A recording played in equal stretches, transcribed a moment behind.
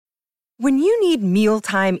When you need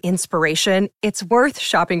mealtime inspiration, it's worth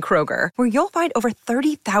shopping Kroger, where you'll find over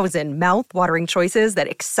 30,000 mouth-watering choices that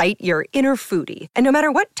excite your inner foodie. And no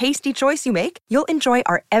matter what tasty choice you make, you'll enjoy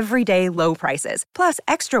our everyday low prices, plus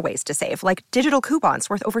extra ways to save, like digital coupons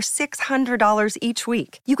worth over $600 each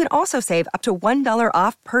week. You can also save up to $1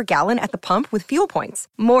 off per gallon at the pump with fuel points.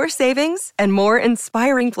 More savings and more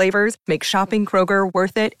inspiring flavors make shopping Kroger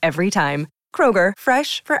worth it every time. Kroger,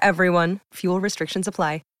 fresh for everyone. Fuel restrictions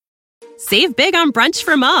apply. Save big on brunch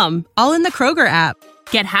for mom, all in the Kroger app.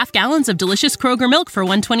 Get half gallons of delicious Kroger milk for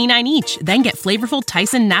 $1.29 each. Then get flavorful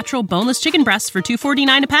Tyson natural boneless chicken breasts for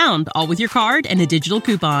 $2.49 a pound, all with your card and a digital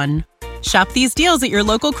coupon. Shop these deals at your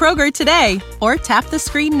local Kroger today, or tap the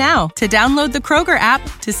screen now to download the Kroger app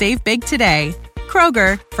to save big today.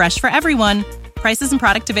 Kroger, fresh for everyone. Prices and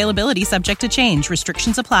product availability subject to change.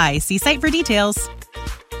 Restrictions apply. See site for details.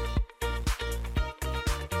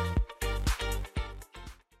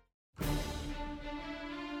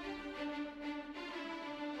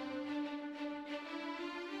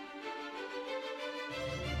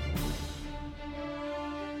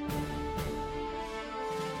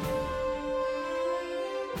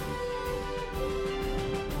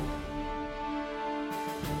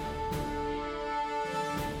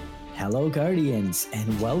 Hello, Guardians,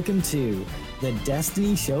 and welcome to the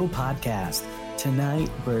Destiny Show podcast.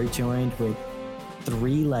 Tonight, we're joined with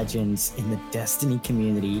three legends in the Destiny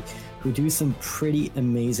community who do some pretty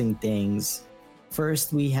amazing things.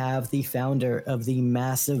 First, we have the founder of the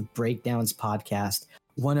Massive Breakdowns podcast,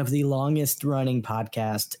 one of the longest running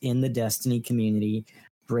podcasts in the Destiny community,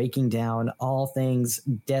 breaking down all things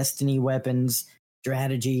Destiny weapons,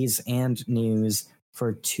 strategies, and news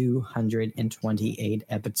for 228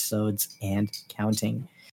 episodes and counting.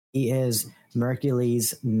 He is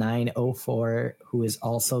Mercules904, who is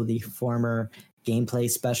also the former gameplay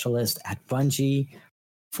specialist at Bungie,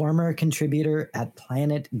 former contributor at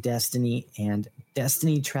Planet Destiny and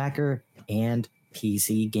Destiny Tracker and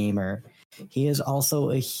PC Gamer. He is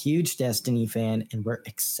also a huge Destiny fan, and we're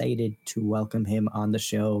excited to welcome him on the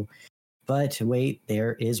show. But wait,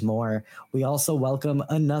 there is more. We also welcome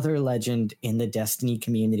another legend in the Destiny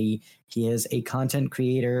community. He is a content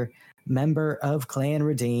creator, member of Clan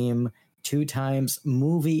Redeem, 2 times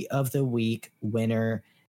Movie of the Week winner,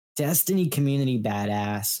 Destiny community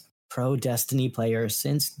badass, pro Destiny player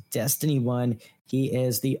since Destiny 1. He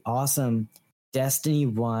is the awesome Destiny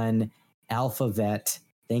 1 Alpha Vet.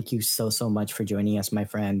 Thank you so much for joining us, my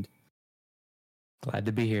friend. Glad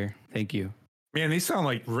to be here. Thank you. Man, these sound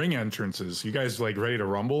like ring entrances. You guys like ready to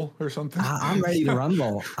rumble or something? I'm ready to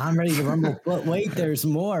rumble. But wait, there's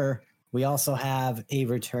more. We also have a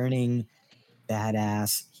returning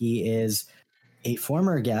badass. He is a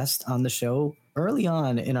former guest on the show early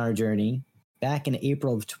on in our journey, back in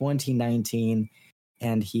April of 2019.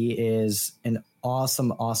 And he is an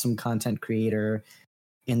awesome content creator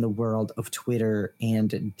in the world of Twitter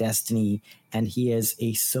and Destiny. And he is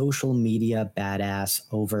a social media badass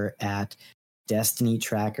over at Destiny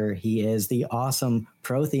Tracker. He is the awesome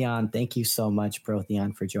Protheon. Thank you so much,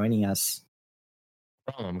 Protheon, for joining us.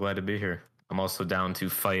 Oh, I'm glad to be here. I'm also down to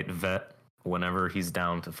fight Vet whenever he's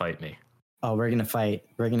down to fight me. Oh, we're gonna fight.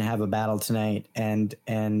 We're gonna have a battle tonight. And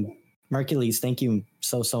Mercules, thank you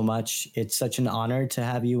so much. It's such an honor to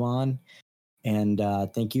have you on. And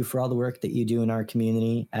thank you for all the work that you do in our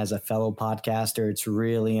community as a fellow podcaster. It's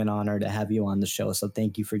really an honor to have you on the show. So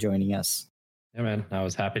thank you for joining us. Yeah, man. I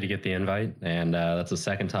was happy to get the invite, and that's the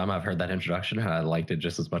second time I've heard that introduction, and I liked it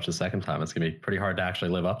just as much the second time. It's gonna be pretty hard to actually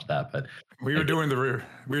live up to that, but we were doing the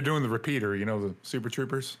repeater, you know, the Super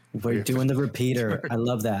Troopers. We're doing the repeater. I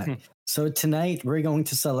love that. So tonight we're going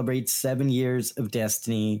to celebrate 7 years of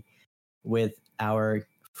Destiny with our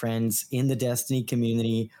friends in the Destiny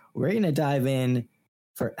community. We're gonna dive in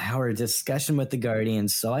for our discussion with the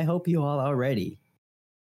Guardians. So I hope you all are ready.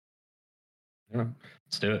 Yeah,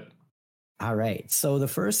 let's do it. All right. So the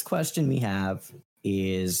first question we have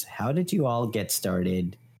is, how did you all get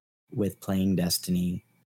started with playing Destiny?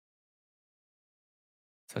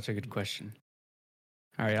 Such a good question.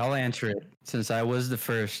 All right, I'll answer it. Since I was the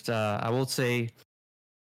first, I will say,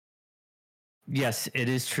 yes, it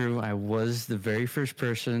is true. I was the very first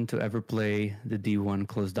person to ever play the D1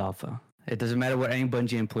 closed alpha. It doesn't matter what any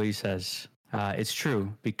Bungie employee says. It's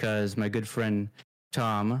true because my good friend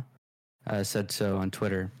Tom said so on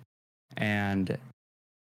Twitter. And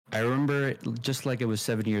I remember it just like it was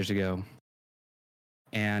 7 years ago.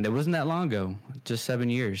 And it wasn't that long ago, just 7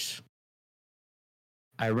 years.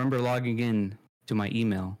 I remember logging in to my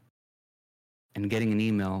email and getting an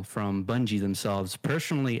email from Bungie themselves.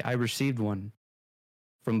 Personally, I received one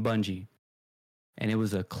from Bungie. And it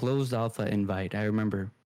was a closed alpha invite. I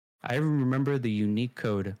remember I remember the unique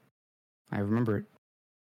code. I remember it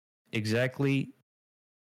exactly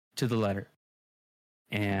to the letter.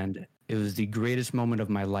 And it was the greatest moment of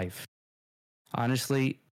my life.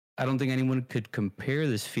 Honestly, I don't think anyone could compare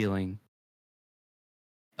this feeling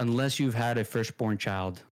unless you've had a firstborn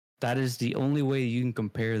child. That is the only way you can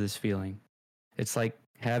compare this feeling. It's like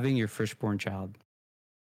having your firstborn child.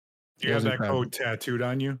 Do you have that code tattooed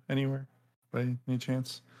on you anywhere by any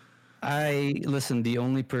chance? The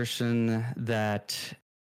only person that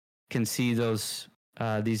can see those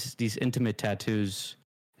these intimate tattoos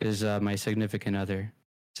is my significant other.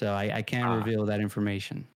 So I can't reveal that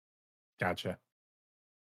information. Gotcha.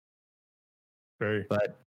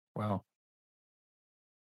 But wow.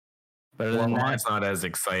 But mine's not as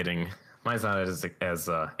exciting. Mine's not as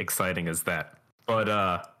exciting as that. But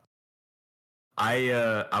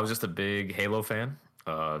I was just a big Halo fan.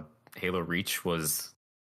 Halo Reach was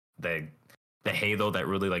the Halo that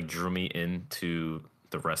really like drew me into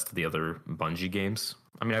the rest of the other Bungie games.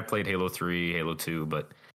 I mean, I played Halo 3, Halo 2,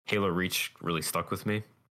 but Halo Reach really stuck with me.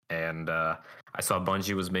 And I saw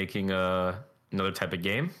Bungie was making another type of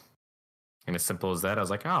game. And as simple as that, I was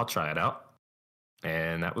like, I'll try it out.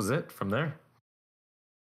 And that was it from there.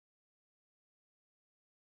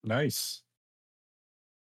 Nice.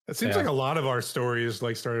 It seems like a lot of our stories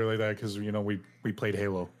like started like that because we played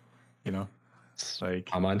Halo. Like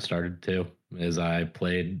how mine started too. Is I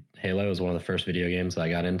played Halo as one of the first video games I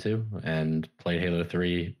got into, and played Halo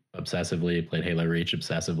 3 obsessively. Played Halo Reach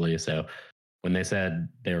obsessively. So when they said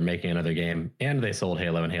they were making another game and they sold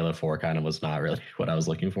Halo, and Halo 4 kind of was not really what I was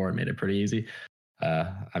looking for. It made it pretty easy.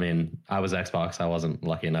 I mean, I was Xbox. I wasn't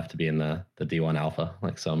lucky enough to be in the D1 alpha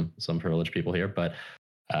like some privileged people here, but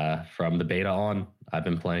from the beta on, I've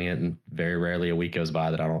been playing it, and very rarely a week goes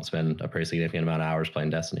by that I don't spend a pretty significant amount of hours playing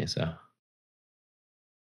Destiny. So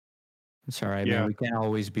it's all right, man. We can't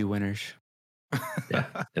always be winners. Yeah,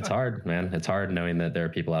 it's hard, man. It's hard knowing that there are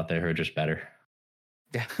people out there who are just better.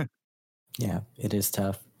 Yeah, yeah, it is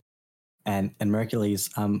tough. And Mercules,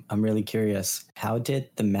 I'm really curious. How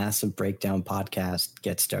did the Massive Breakdown podcast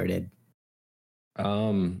get started?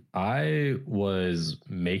 I was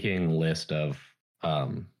making list of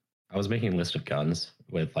guns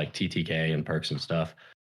with like TTK and perks and stuff.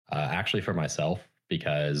 Actually for myself,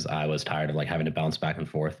 because I was tired of like having to bounce back and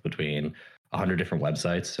forth between 100 different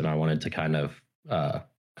websites, and I wanted to kind of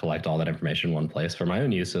collect all that information in one place for my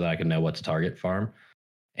own use so that I could know what to target farm.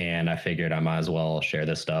 And I figured I might as well share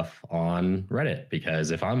this stuff on Reddit,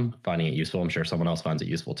 because if I'm finding it useful, I'm sure someone else finds it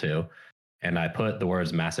useful too. And I put the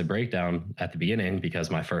words Massive Breakdown at the beginning because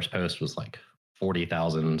my first post was like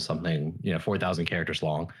 40,000 something, 4,000 characters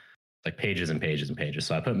long, like pages and pages and pages.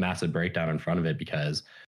 So I put Massive Breakdown in front of it because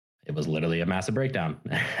it was literally a massive breakdown.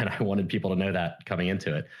 And I wanted people to know that coming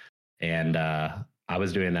into it. And I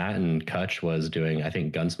was doing that, and Kutch was doing, I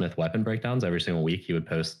think, gunsmith weapon breakdowns. Every single week he would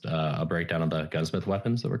post a breakdown of the gunsmith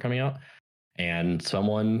weapons that were coming out. And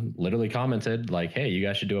someone literally commented like, hey, you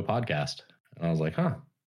guys should do a podcast. And I was like, I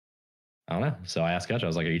don't know. So I asked Kutch, I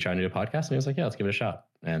was like, are you trying to do a podcast? And he was like, yeah, let's give it a shot.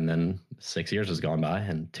 And then 6 years has gone by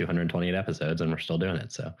and 228 episodes, and we're still doing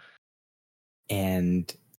it. So. And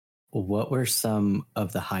what were some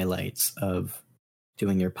of the highlights of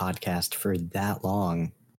doing your podcast for that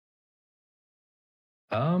long?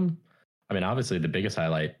 I mean, obviously the biggest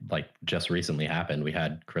highlight, like, just recently happened. We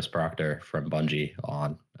had Chris Proctor from Bungie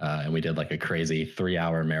on, and we did like a crazy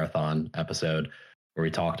 3-hour marathon episode where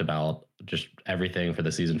we talked about just everything for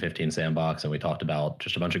the season 15 sandbox. And we talked about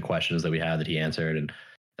just a bunch of questions that we had that he answered. And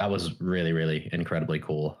that was really, really incredibly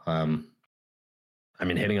cool. I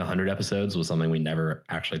mean, hitting 100 episodes was something we never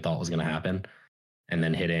actually thought was going to happen. And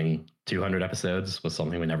then hitting 200 episodes was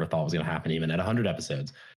something we never thought was going to happen, even at 100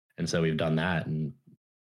 episodes. And so we've done that. And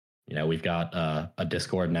we've got a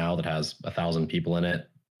Discord now that has 1,000 people in it,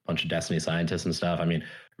 a bunch of Destiny scientists and stuff. I mean,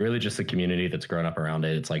 really just a community that's grown up around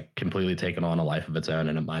it. It's like completely taken on a life of its own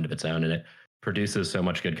and a mind of its own. And it produces so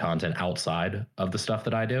much good content outside of the stuff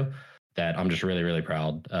that I do that I'm just really, really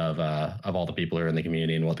proud of all the people who are in the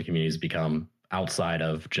community and what the community's become outside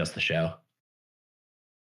of just the show.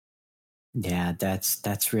 Yeah,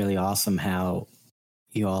 that's really awesome how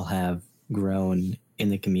you all have grown in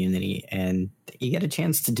the community, and you get a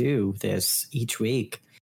chance to do this each week.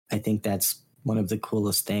 I think that's one of the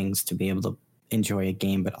coolest things, to be able to enjoy a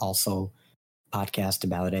game but also podcast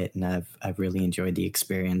about it. And I've really enjoyed the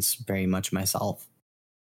experience very much myself.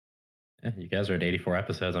 Yeah, you guys are at 84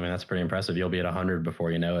 episodes. I mean, that's pretty impressive. You'll be at 100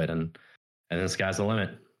 before you know it, and the sky's the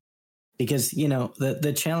limit. Because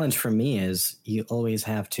the challenge for me is you always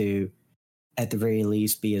have to, at the very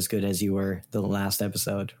least, be as good as you were the last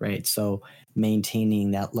episode, right? So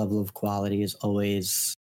maintaining that level of quality is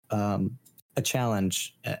always a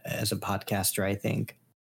challenge as a podcaster, I think.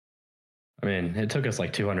 I mean, it took us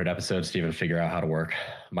like 200 episodes to even figure out how to work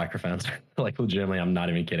microphones. Like, legitimately, I'm not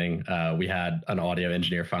even kidding. We had an audio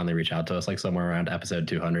engineer finally reach out to us like somewhere around episode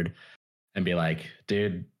 200 and be like,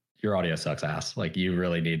 dude, your audio sucks ass. Like, you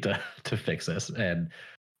really need to fix this. And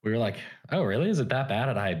we were like, oh, really? Is it that bad?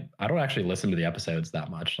 And I don't actually listen to the episodes that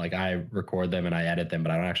much. Like, I record them and I edit them,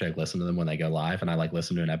 but I don't actually like, listen to them when they go live. And I like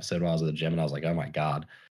listened to an episode while I was at the gym and I was like, oh my God,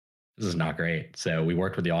 this is not great. So we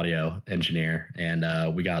worked with the audio engineer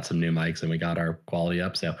and we got some new mics and we got our quality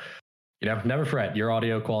up. So, you know, never fret. Your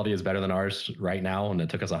audio quality is better than ours right now. And it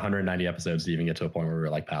took us 190 episodes to even get to a point where we were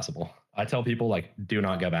like passable. I tell people, like, do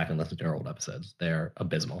not go back and listen to our old episodes. They're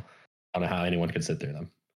abysmal. I don't know how anyone could sit through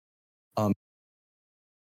them.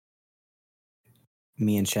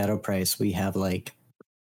 Me and Shadow Price, we have like,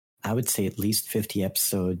 I would say at least 50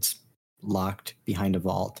 episodes locked behind a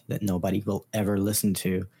vault that nobody will ever listen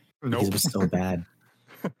to because it was so bad.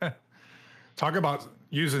 Talk about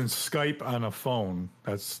using Skype on a phone.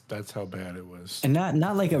 That's how bad it was. And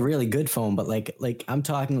not like a really good phone, but like I'm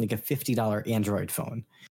talking like a $50 Android phone.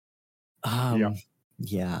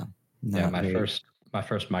 Yeah. My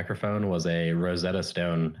first microphone was a Rosetta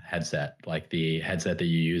Stone headset, like the headset that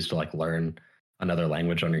you use to like learn another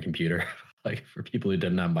language on your computer, like for people who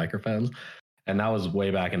didn't have microphones. And that was way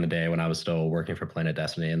back in the day when I was still working for Planet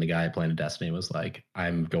Destiny. And the guy at Planet Destiny was like,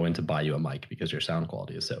 I'm going to buy you a mic because your sound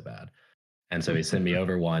quality is so bad. And so he sent me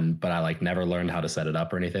over one, but I like never learned how to set it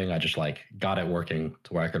up or anything. I just like got it working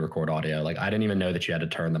to where I could record audio. Like, I didn't even know that you had to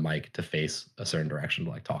turn the mic to face a certain direction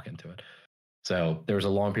to like talk into it. So there was a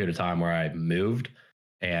long period of time where I moved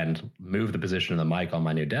the position of the mic on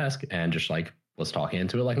my new desk and just like was talking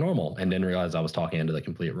into it like normal and didn't realize I was talking into the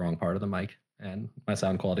complete wrong part of the mic. And my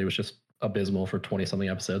sound quality was just abysmal for 20 something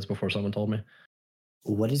episodes before someone told me.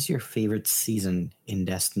 What is your favorite season in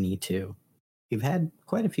Destiny 2? You've had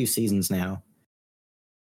quite a few seasons now.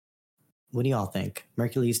 What do y'all think?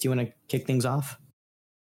 Mercules, do you want to kick things off?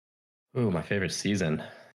 Ooh, my favorite season.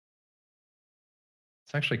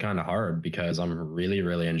 It's actually kind of hard because I'm really,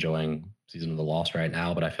 really enjoying Season of the Lost right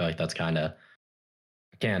now, but I feel like that's kind of,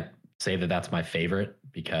 I can't say that that's my favorite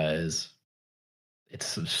because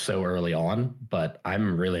it's so early on, but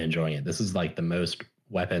I'm really enjoying it. This is like the most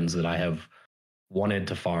weapons that I have wanted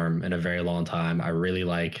to farm in a very long time. I really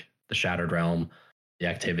like the Shattered Realm, the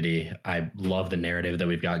activity. I love the narrative that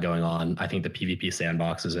we've got going on. I think the PvP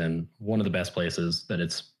sandbox is in one of the best places that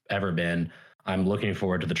it's ever been. I'm looking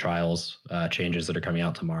forward to the trials changes that are coming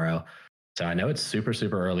out tomorrow. So I know it's super,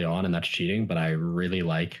 super early on and that's cheating, but I really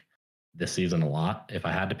like this season a lot. If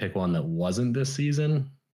I had to pick one that wasn't this season,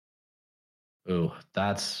 ooh,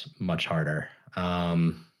 that's much harder.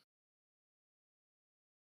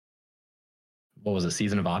 What was it?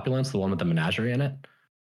 Season of Opulence, the one with the menagerie in it,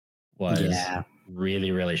 was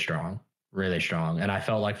really, really strong. Really strong. And I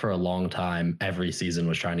felt like for a long time, every season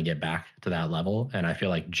was trying to get back to that level. And I feel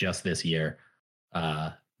like just this year,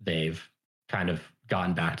 they've kind of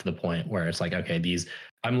gotten back to the point where it's like, okay,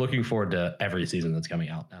 I'm looking forward to every season that's coming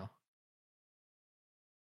out now.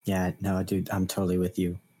 Yeah, no, dude, I'm totally with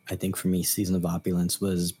you. I think for me, Season of Opulence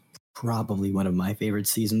was probably one of my favorite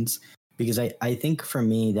seasons because I think for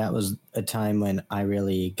me, that was a time when I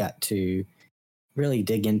really got to really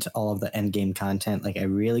dig into all of the end game content. Like, I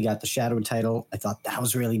really got the Shadow title. I thought that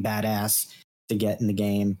was really badass to get in the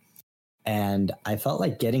game. And I felt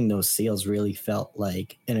like getting those seals really felt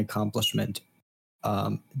like an accomplishment,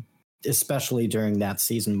 especially during that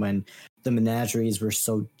season when the menageries were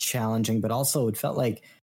so challenging, but also it felt like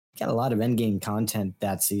we got a lot of endgame content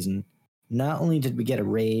that season. Not only did we get a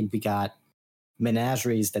raid, we got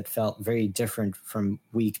menageries that felt very different from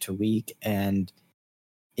week to week, and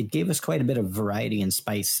it gave us quite a bit of variety and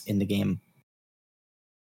spice in the game.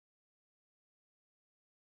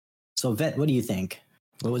 So, Vet, what do you think?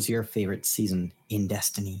 What was your favorite season in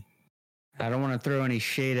Destiny? I don't want to throw any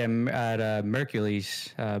shade at Mercules,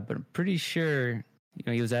 but I'm pretty sure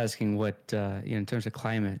he was asking what in terms of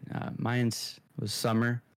climate. Mine's was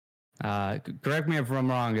summer. Correct me if I'm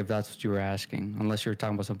wrong if that's what you were asking, unless you were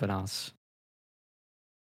talking about something else.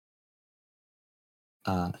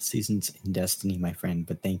 Seasons in Destiny, my friend,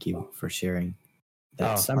 but thank you for sharing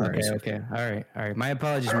that summer. Okay. All right. My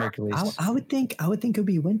apologies, Mercules. I would think it would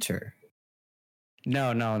be winter.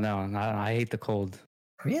 No. I hate the cold.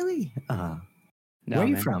 Really? No, where are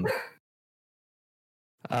you from?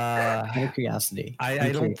 Out of curiosity.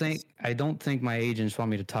 I don't think my agents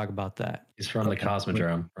want me to talk about that. He's from the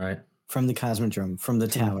Cosmodrome, right? From the Cosmodrome, from the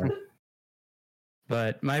tower.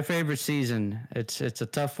 But my favorite season, it's a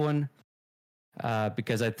tough one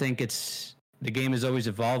because I think the game is always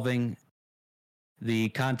evolving. The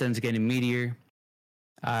content's getting meatier.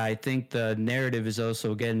 I think the narrative is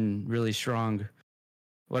also getting really strong.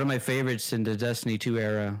 One of my favorites in the Destiny 2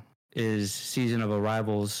 era is Season of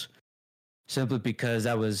Arrivals, simply because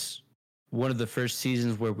that was one of the first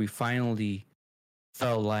seasons where we finally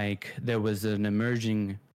felt like there was an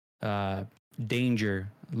emerging danger,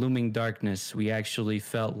 looming darkness. We actually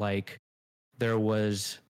felt like there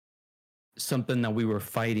was something that we were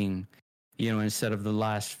fighting, instead of the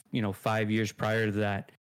last, 5 years prior to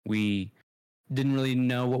that. We didn't really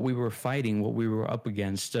know what we were fighting, what we were up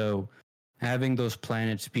against. So having those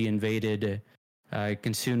planets be invaded,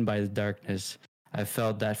 consumed by the darkness, I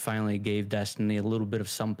felt that finally gave Destiny a little bit of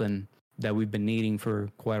something that we've been needing for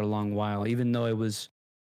quite a long while, even though it was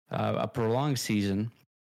a prolonged season.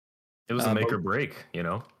 It was a make or break,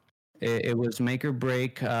 It was make or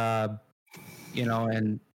break, and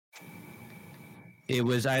it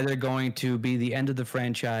was either going to be the end of the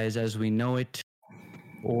franchise as we know it,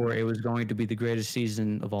 or it was going to be the greatest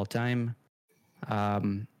season of all time.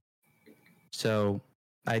 So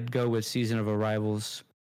I'd go with Season of Arrivals,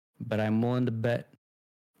 but I'm willing to bet.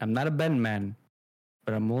 I'm not a betting man,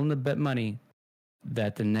 but I'm willing to bet money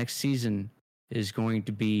that the next season is going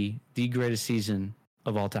to be the greatest season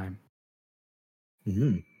of all time.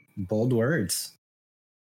 Bold words.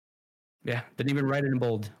 Yeah, didn't even write it in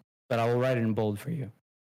bold, but I will write it in bold for you.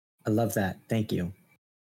 I love that. Thank you.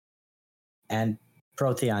 And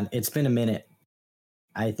Protheon, it's been a minute.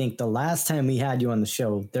 I think the last time we had you on the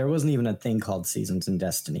show, there wasn't even a thing called Seasons in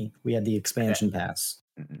Destiny. We had the expansion pass.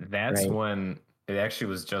 That's right? When it actually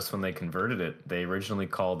was just when they converted it. They originally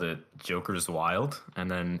called it Joker's Wild,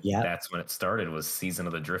 and then that's when it started, was Season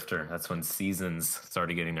of the Drifter. That's when seasons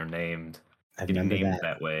started getting their named. I remember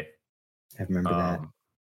that way. I remember that.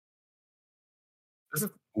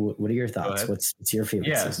 What are your thoughts? What's your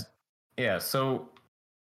favorite season? Yeah, so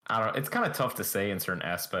I don't know. It's kind of tough to say in certain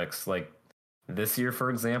aspects. Like this year, for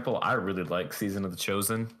example, I really like Season of the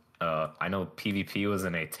Chosen. I know PvP was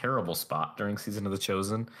in a terrible spot during Season of the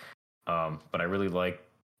Chosen, but I really like.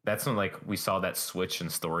 That's when we saw that switch in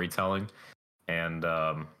storytelling, and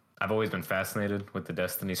I've always been fascinated with the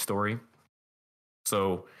Destiny story.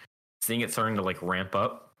 So seeing it starting to ramp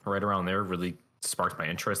up right around there really sparked my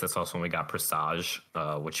interest. That's also when we got Presage,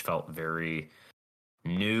 which felt very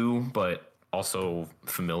new but also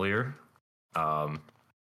familiar. It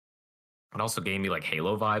also gave me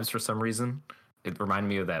Halo vibes for some reason. It reminded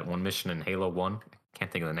me of that one mission in Halo 1. Can't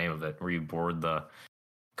think of the name of it, where you board the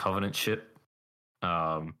Covenant ship.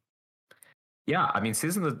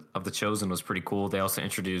 Season of the Chosen was pretty cool. They also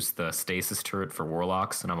introduced the stasis turret for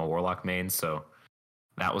Warlocks, and I'm a Warlock main, so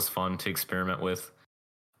that was fun to experiment with.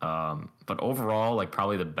 But overall,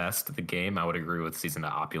 probably the best of the game, I would agree with Season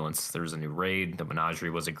of Opulence. There was a new raid. The Menagerie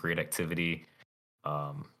was a great activity.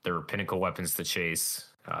 There were pinnacle weapons to chase.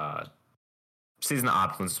 Season of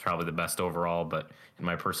Opulence is probably the best overall, but in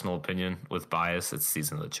my personal opinion, with bias, it's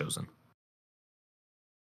Season of the Chosen.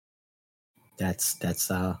 That's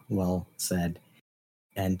well said.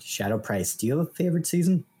 And Shadow Price, do you have a favorite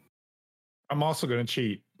season? I'm also going to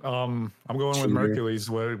cheat. I'm going with Mercules,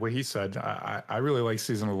 what he said. I really like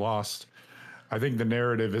Season of Lost. I think the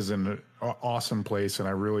narrative is in an awesome place, and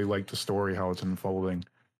I really like the story, how it's unfolding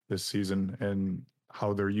this season, and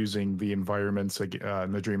how they're using the environments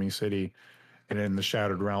in the Dreaming City and in the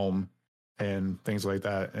Shattered Realm and things like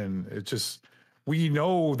that. And it just, we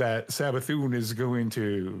know that Sabathun is going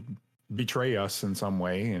to betray us in some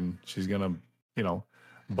way, and she's going to,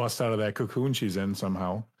 bust out of that cocoon she's in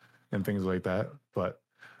somehow and things like that. But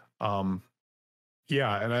and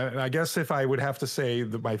I guess if I would have to say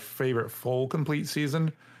that my favorite full complete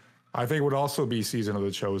season, I think it would also be Season of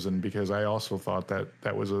the Chosen, because I also thought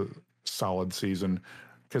that was a solid season.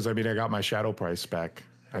 Because I got my Shadow Price back,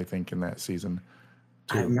 I think, in that season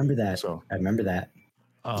too. I remember that. So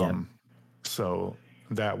So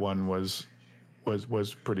that one was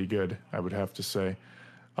pretty good, I would have to say.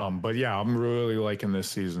 But yeah, I'm really liking this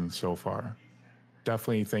season so far.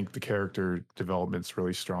 Definitely think the character development's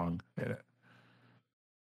really strong in it.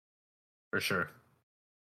 For sure.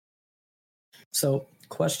 So,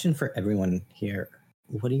 question for everyone here.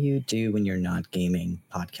 What do you do when you're not gaming,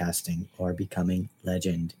 podcasting, or becoming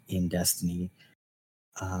legend in Destiny?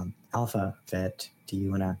 Alpha Vet, do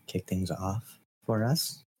you want to kick things off for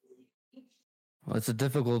us? Well, it's a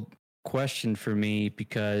difficult question for me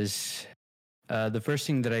because the first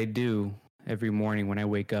thing that I do every morning when I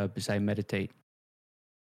wake up is I meditate.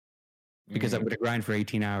 Because I'm going to grind for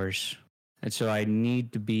 18 hours. And so I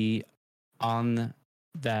need to be on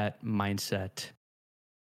that mindset.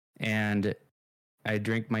 And I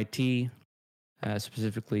drink my tea,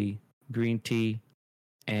 specifically green tea.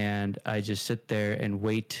 and I just sit there and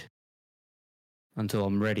wait until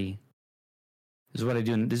I'm ready. This is what I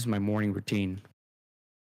do. This is my morning routine.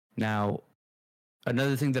 Now,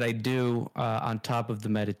 another thing that I do on top of the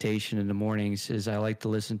meditation in the mornings is I like to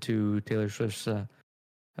listen to Taylor Swift's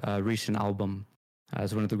recent album.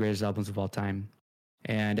 It's one of the greatest albums of all time.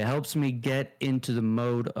 And it helps me get into the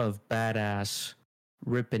mode of badass,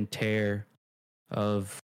 rip and tear,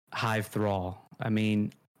 of high thrall. I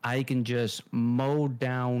mean, I can just mow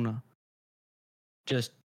down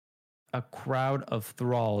just a crowd of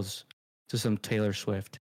thralls to some Taylor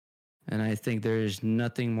Swift. And I think there is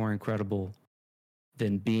nothing more incredible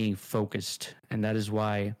than being focused. And that is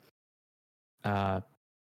why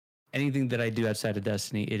anything that I do outside of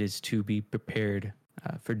Destiny, it is to be prepared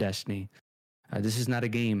for Destiny. This is not a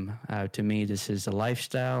game to me. This is a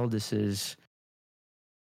lifestyle. This is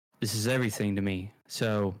everything to me.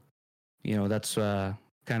 So, that's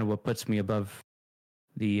kind of what puts me above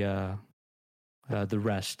the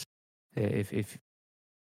rest, if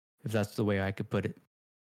that's the way I could put it.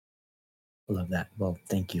 I love that. Well,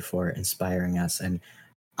 thank you for inspiring us. And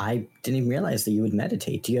I didn't even realize that you would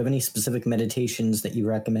meditate. Do you have any specific meditations that you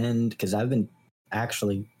recommend? Because I've been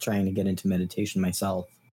actually trying to get into meditation myself.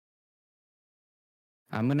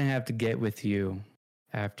 I'm going to have to get with you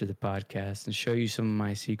after the podcast and show you some of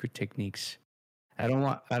my secret techniques. I don't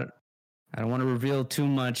want to reveal too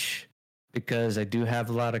much because I do have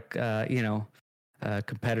a lot of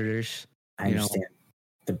competitors. I understand.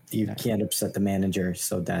 You can't upset the manager,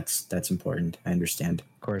 so that's important. I understand.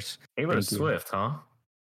 Of course. Taylor Swift, huh?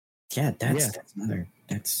 Yeah, that's another.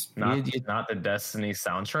 That's not the Destiny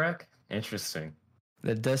soundtrack. Interesting.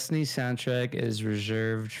 The Destiny soundtrack is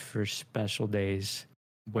reserved for special days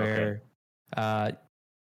where,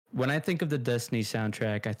 when I think of the Destiny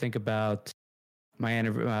soundtrack, I think about my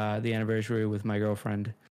the anniversary with my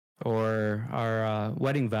girlfriend, or our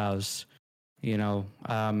wedding vows.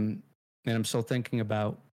 And I'm still thinking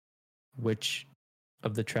about which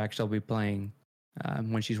of the tracks I'll be playing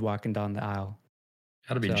when she's walking down the aisle.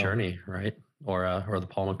 Got to be Journey, right? Or the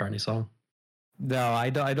Paul McCartney song. No,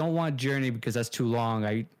 I don't want Journey because that's too long.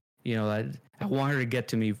 I want her to get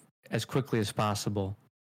to me as quickly as possible.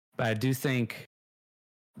 But I do think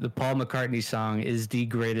the Paul McCartney song is the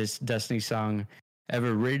greatest Destiny song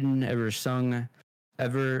ever written, ever sung,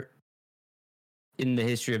 ever in the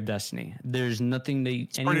history of Destiny. There's nothing that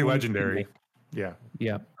it's pretty legendary. Yeah.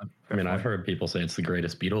 I mean, I've heard people say it's the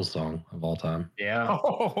greatest Beatles song of all time. Yeah.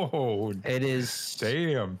 Oh, it is.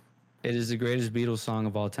 Damn. It is the greatest Beatles song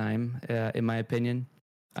of all time, in my opinion.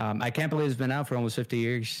 I can't believe it's been out for almost 50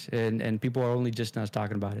 years, and people are only just now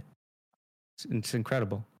talking about it. It's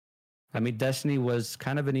incredible. I mean, Destiny was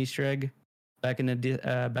kind of an Easter egg back in the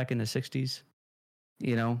 60s,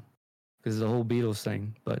 because of the whole Beatles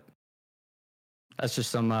thing. But that's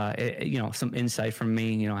just some some insight from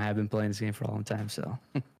me. I have been playing this game for a long time, so.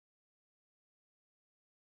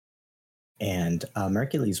 And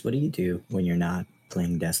Mercules, what do you do when you're not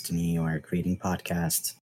playing Destiny or creating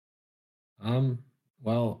podcasts?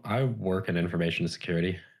 Well, I work in information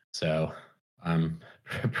security, so I'm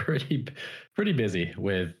pretty busy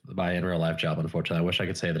with my in real life job. Unfortunately, I wish I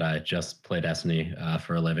could say that I just play Destiny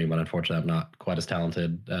for a living, but unfortunately, I'm not quite as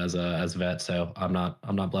talented as Vet, so I'm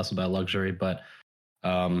not blessed with that luxury. But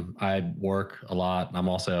I work a lot. I'm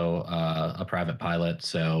also a private pilot,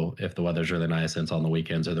 so if the weather's really nice and it's on the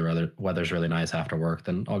weekends, or the weather's really nice after work,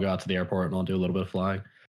 then I'll go out to the airport and I'll do a little bit of flying.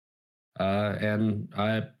 And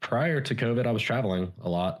prior to COVID, I was traveling a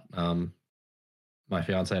lot. My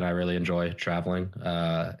fiance and I really enjoy traveling,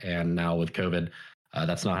 and now with COVID,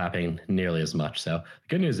 that's not happening nearly as much. So the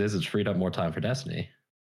good news is it's freed up more time for Destiny.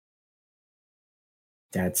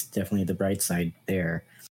 That's definitely the bright side there.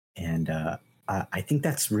 And I think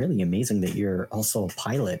that's really amazing that you're also a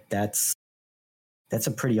pilot. That's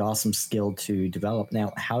a pretty awesome skill to develop.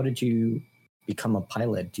 Now, how did you become a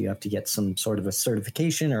pilot? Do you have to get some sort of a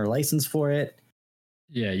certification or license for it?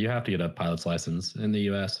 Yeah, you have to get a pilot's license in the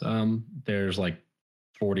US. There's like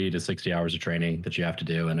 40 to 60 hours of training that you have to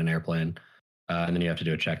do in an airplane. And then you have to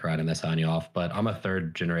do a check ride and they sign you off. But I'm a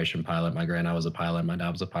third generation pilot. My granddad was a pilot. My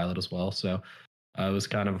dad was a pilot as well. So it was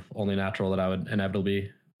kind of only natural that I would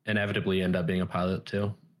inevitably end up being a pilot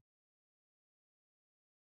too.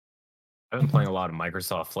 I've been playing a lot of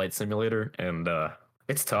Microsoft Flight Simulator, and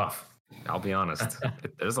it's tough. I'll be honest.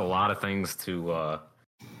 There's a lot of things to.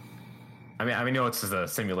 I mean, it's just a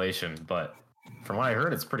simulation, but from what I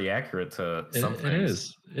heard, it's pretty accurate to some things. It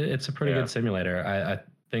is. It's a pretty good simulator. I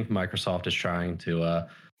think Microsoft is trying to.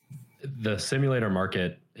 The simulator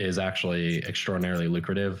market is actually extraordinarily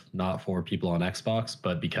lucrative, not for people on Xbox,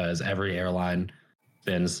 but because every airline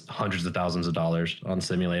spends hundreds of thousands of dollars on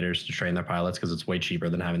simulators to train their pilots because it's way cheaper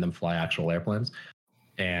than having them fly actual airplanes.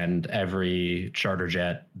 And every charter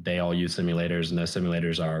jet, they all use simulators, and those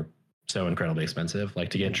simulators are so incredibly expensive. Like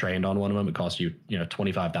to get trained on one of them, it costs you,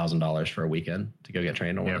 $25,000 for a weekend to go get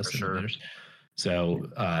trained on one of those simulators. Sure.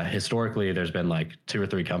 So historically, there's been like 2 or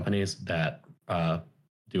 3 companies that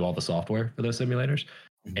do all the software for those simulators,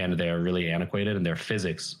 and they're really antiquated, and their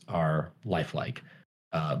physics are lifelike,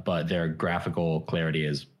 but their graphical clarity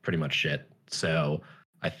is pretty much shit. So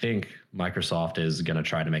I think Microsoft is going to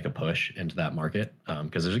try to make a push into that market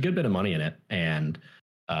because there's a good bit of money in it, and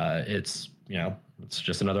it's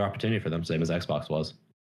just another opportunity for them, same as Xbox was.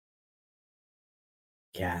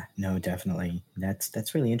 Yeah, no, definitely.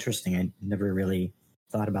 That's really interesting. I never really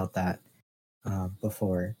thought about that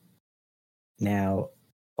before. Now,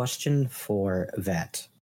 question for Vet.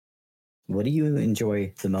 What do you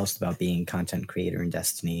enjoy the most about being a content creator in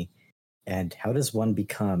Destiny, and how does one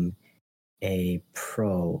become a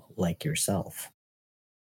pro like yourself?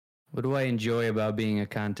 What do I enjoy about being a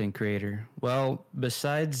content creator? Well,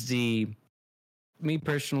 besides me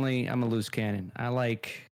personally, I'm a loose cannon. I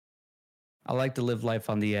like to live life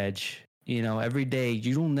on the edge. Every day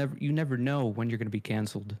you never know when you're going to be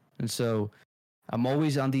canceled. And so I'm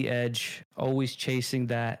always on the edge, always chasing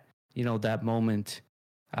that, that moment.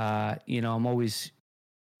 I'm always,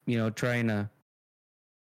 trying to,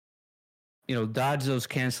 dodge those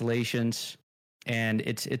cancellations. And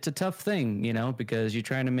it's a tough thing, because you're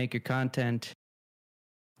trying to make your content,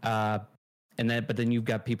 but then you've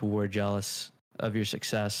got people who are jealous of your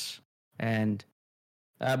success. And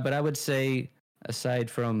but I would say, aside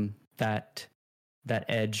from that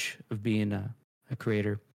edge of being a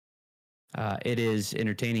creator, it is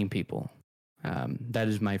entertaining people. That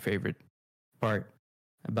is my favorite part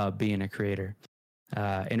about being a creator.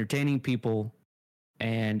 Entertaining people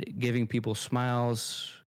and giving people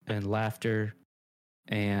smiles and laughter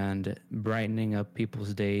and brightening up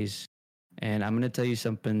people's days. And I'm going to tell you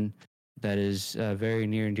something that is very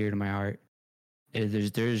near and dear to my heart.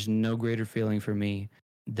 There's no greater feeling for me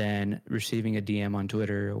than receiving a DM on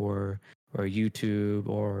Twitter or YouTube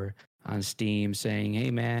or on Steam saying,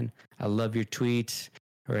 "Hey man, I love your tweets,"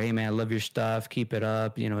 or "Hey man, I love your stuff. Keep it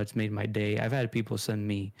up. It's made my day." I've had people send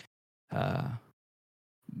me,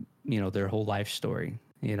 their whole life story,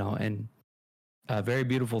 and a very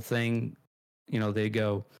beautiful thing. They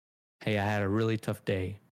go, "Hey, I had a really tough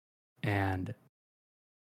day, and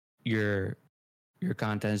your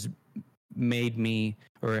content has made me,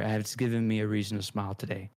 or has given me a reason to smile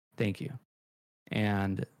today. Thank you."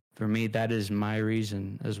 And for me, that is my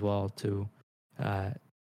reason as well to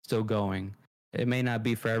still going. It may not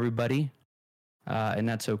be for everybody, and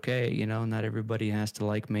that's okay. Not everybody has to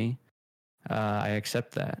like me. I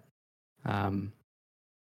accept that.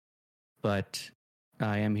 But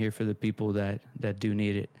I am here for the people that do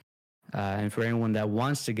need it. And for anyone that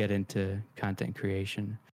wants to get into content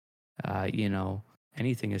creation,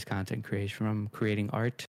 anything is content creation, from creating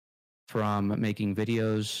art, from making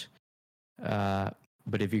videos.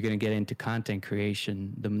 But if you're going to get into content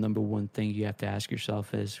creation, the number one thing you have to ask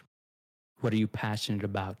yourself is, what are you passionate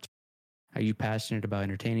about? Are you passionate about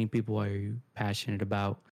entertaining people? Are you passionate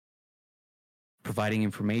about providing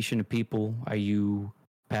information to people? Are you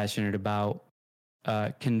passionate about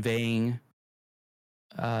conveying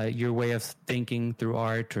your way of thinking through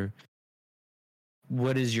art? Or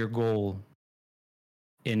what is your goal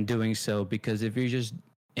in doing so? Because if you're just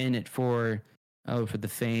in it for the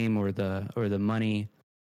fame or the money,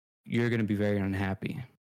 you're going to be very unhappy.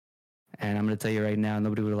 And I'm going to tell you right now,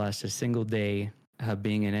 nobody would last a single day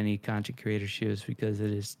being in any content creator shoes, because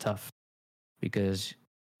it is tough. Because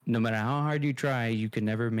no matter how hard you try, you can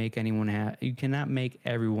never make anyone happy. You cannot make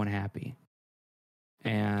everyone happy.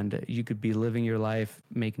 And you could be living your life,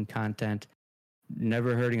 making content,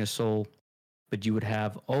 never hurting a soul, but you would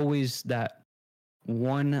have always that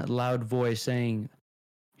one loud voice saying,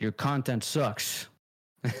 "Your content sucks."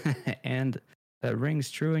 And that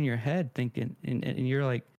rings true in your head, thinking, and you're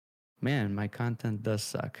like, "Man, my content does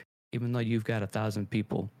suck," even though you've got 1,000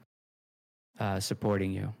 people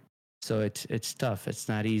supporting you. So it's tough. It's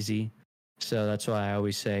not easy. So that's why I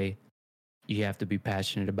always say you have to be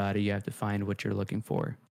passionate about it. You have to find what you're looking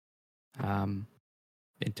for. In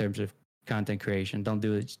terms of content creation, don't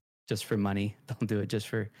do it just for money. Don't do it just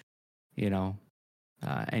for,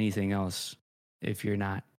 anything else if you're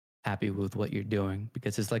not happy with what you're doing,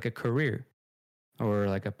 because it's like a career or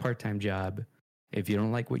like a part-time job. If you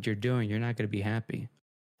don't like what you're doing, you're not going to be happy.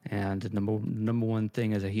 And the number one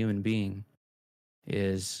thing as a human being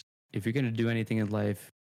is, if you're going to do anything in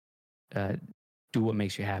life, do what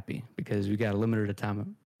makes you happy, because we got a limited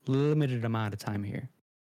limited amount of time here.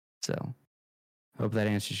 So, hope that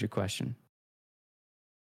answers your question.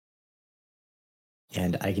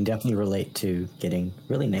 And I can definitely relate to getting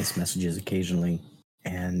really nice messages occasionally.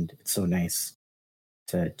 And it's so nice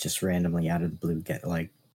to just randomly out of the blue get like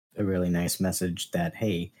a really nice message that,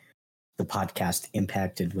 hey, the podcast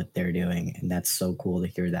impacted what they're doing. And that's so cool to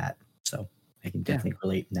hear that. So I can definitely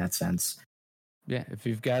relate in that sense. Yeah. If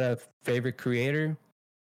you've got a favorite creator,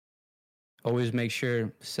 always make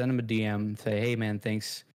sure, send them a DM, say, hey man,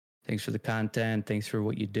 thanks for the content. Thanks for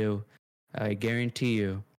what you do. I guarantee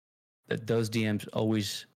you that those DMs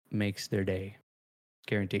always makes their day.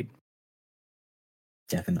 Guaranteed.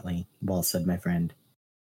 Definitely. Well said, my friend.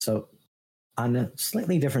 So on a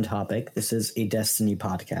slightly different topic, this is a Destiny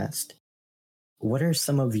podcast. What are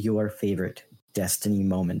some of your favorite Destiny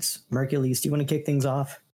moments? Mercules, do you want to kick things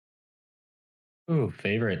off? Ooh,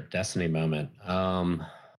 favorite Destiny moment.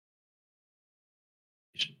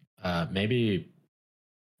 Maybe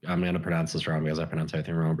I'm going to pronounce this wrong because I pronounce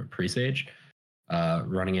everything wrong, but Presage,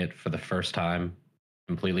 running it for the first time,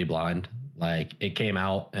 completely blind. Like, it came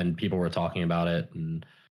out and people were talking about it, and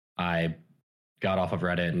I got off of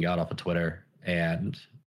Reddit and got off of Twitter and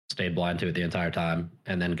stayed blind to it the entire time,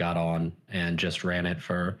 and then got on and just ran it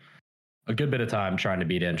for a good bit of time, trying to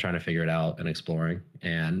beat it and trying to figure it out and exploring.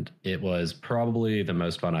 And it was probably the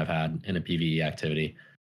most fun I've had in a PvE activity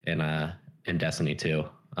in Destiny 2.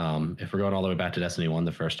 If we're going all the way back to Destiny 1,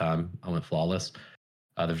 the first time I went flawless,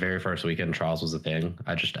 the very first weekend Trials was a thing.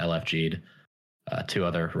 I just LFG'd 2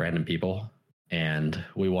 other random people, and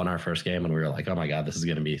we won our first game, and we were like, oh my God, this is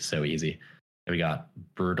going to be so easy. And we got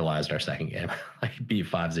brutalized our second game, like beat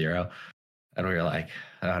 5-0. And we were like,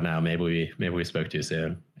 oh no, maybe we spoke too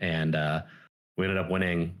soon. And we ended up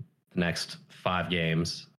winning the next 5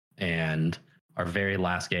 games, and our very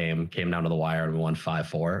last game came down to the wire and we won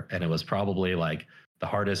 5-4. And it was probably like the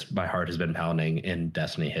hardest my heart has been pounding in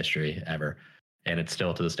Destiny history ever. And it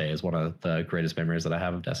still to this day is one of the greatest memories that I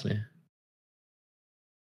have of Destiny.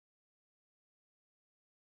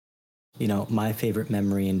 You know, my favorite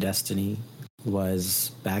memory in Destiny was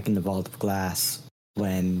back in the Vault of Glass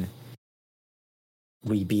when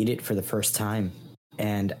we beat it for the first time.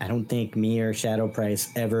 And I don't think me or Shadow Price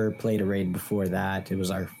ever played a raid before that. It was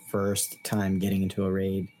our first time getting into a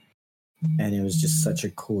raid. And it was just such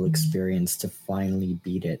a cool experience to finally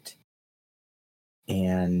beat it.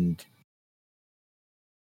 And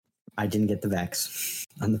I didn't get the Vex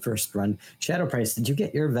on the first run. Shadow Price, did you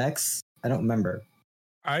get your Vex? I don't remember.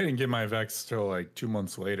 I didn't get my Vex till like 2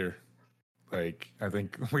 months later. Like, I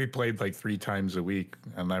think we played like 3 times a week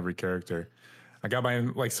on every character. I got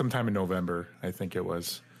mine like sometime in November, I think it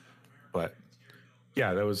was. But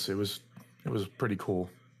yeah, it was pretty cool.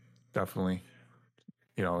 Definitely.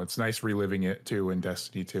 You know, it's nice reliving it too in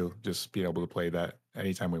Destiny 2. Just be able to play that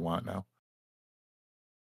anytime we want now.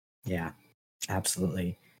 Yeah,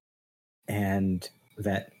 absolutely. And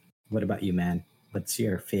Vet, what about you, man? What's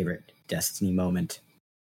your favorite Destiny moment?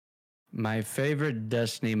 My favorite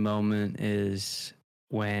Destiny moment is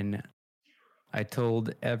when I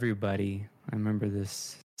told everybody, I remember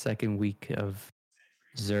this second week of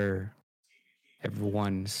Xur,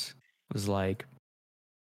 everyone's was like,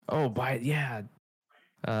 oh,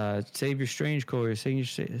 save your strange coin,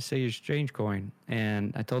 save your strange coin.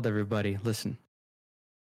 And I told everybody, listen,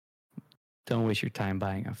 don't waste your time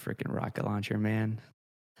buying a freaking rocket launcher, man.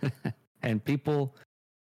 And people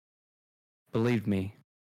believed me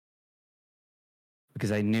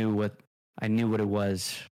because I knew what it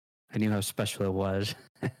was. I knew how special it was.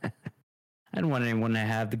 I didn't want anyone to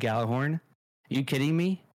have the Gjallarhorn. Are you kidding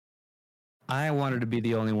me? I wanted to be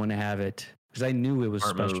the only one to have it because I knew it was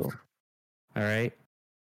special. Move. All right?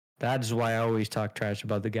 That's why I always talk trash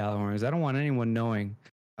about the Gjallarhorn. I don't want anyone knowing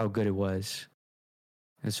how good it was.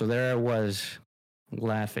 And so there I was,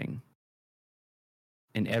 laughing.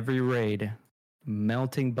 In every raid,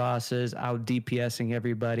 melting bosses, out DPSing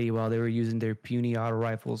everybody while they were using their puny auto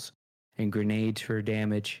rifles and grenades for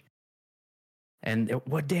damage. And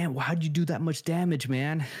how'd you do that much damage,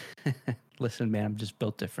 man? Listen, man, I'm just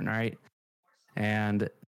built different, all right? And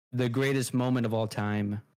the greatest moment of all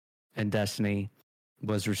time in Destiny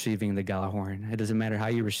was receiving the Gjallarhorn. It doesn't matter how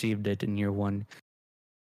you received it in year 1.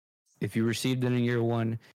 If you received it in year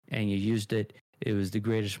 1 and you used it, it was the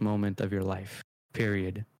greatest moment of your life,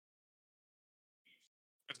 period.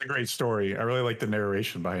 It's a great story. I really like the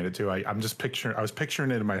narration behind it too. I was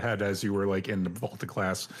picturing it in my head as you were like in the Vault of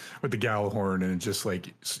Glass with the Gjallarhorn, and just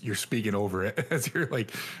like you're speaking over it as you're like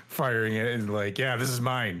firing it, and like, yeah, this is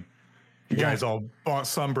mine. You guys all bought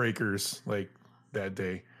Sunbreakers like that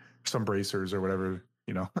day, Sunbracers or whatever,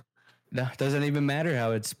 you know. No, it doesn't even matter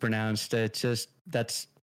how it's pronounced. It's just that's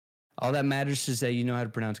All that matters is that you know how to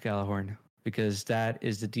pronounce Gjallarhorn, because that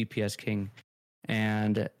is the DPS king.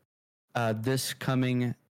 And this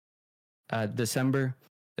coming December,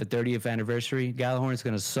 the 30th anniversary, Gjallarhorn is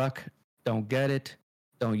going to suck. Don't get it.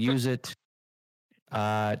 Don't use it.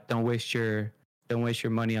 Don't waste your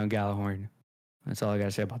money on Gjallarhorn. That's all I got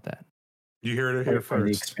to say about that. You heard it here For the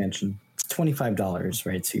first. expansion. It's $25,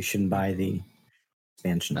 right? So you shouldn't buy the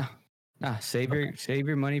expansion. Save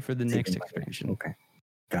your money for the next expansion. Okay.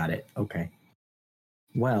 Got it. Okay.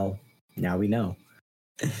 Well, now we know.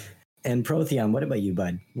 And Protheon, what about you,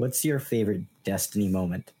 bud? What's your favorite Destiny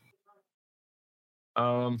moment?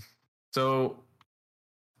 So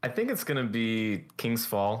I think it's gonna be King's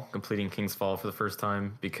Fall, completing King's Fall for the first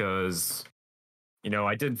time, because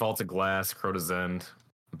I did Vault of Glass, Crota's End,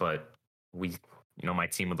 but my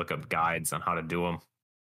team would look up guides on how to do them,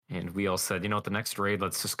 and we all said, at the next raid,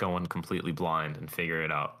 let's just go in completely blind and figure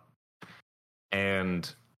it out. And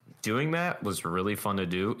doing that was really fun to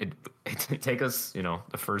do. It didn't take us,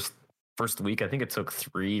 the first week. I think it took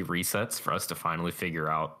 3 resets for us to finally figure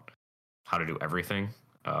out how to do everything.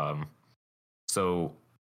 So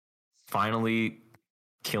finally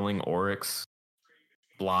killing Oryx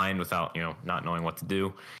blind without, not knowing what to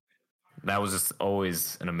do. That was just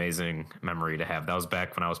always an amazing memory to have. That was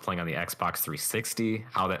back when I was playing on the Xbox 360.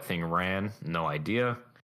 How that thing ran, no idea.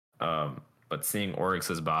 But seeing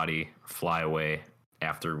Oryx's body fly away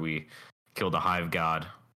after we killed the Hive God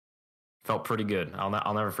felt pretty good.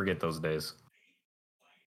 I'll never forget those days.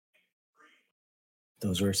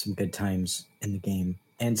 Those were some good times in the game.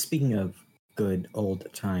 And speaking of good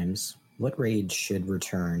old times, what raid should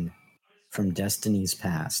return from Destiny's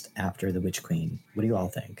past after the Witch Queen? What do you all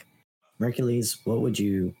think? Mercules, what would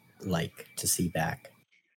you like to see back?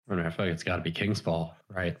 I feel like it's got to be King's Fall,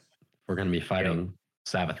 right? If we're going to be fighting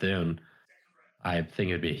Savathun, I think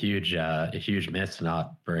it'd be a huge miss to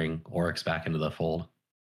not bring Oryx back into the fold.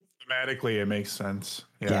 Thematically, it makes sense.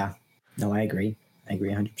 Yeah. No, I agree. I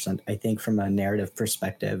agree 100%. I think from a narrative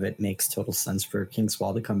perspective, it makes total sense for King's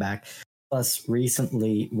Fall to come back. Plus,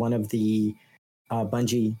 recently, one of the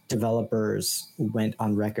Bungie developers went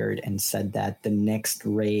on record and said that the next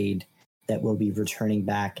raid that will be returning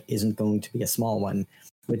back isn't going to be a small one,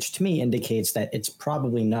 which to me indicates that it's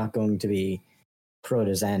probably not going to be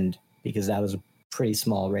Crota's End, because that was a pretty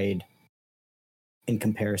small raid in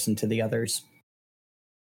comparison to the others.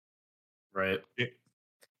 Right.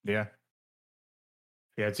 Yeah.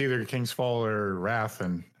 Yeah, it's either King's Fall or Wrath,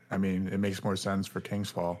 and I mean, it makes more sense for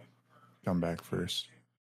King's Fall to come back first.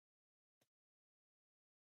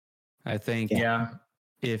 I think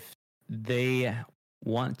if they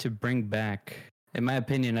want to bring back, in my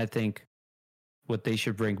opinion, I think what they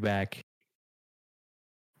should bring back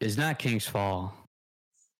is not King's Fall.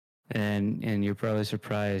 And you're probably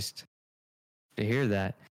surprised to hear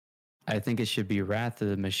that. I think it should be Wrath of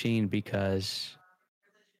the Machine, because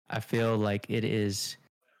I feel like it is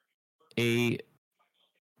a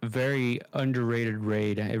very underrated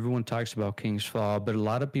raid. Everyone talks about King's Fall, but a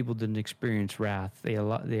lot of people didn't experience Wrath. They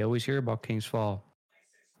always hear about King's Fall,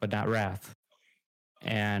 but not Wrath.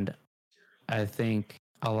 And I think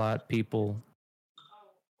a lot of people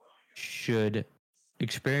should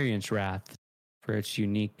experience Wrath for its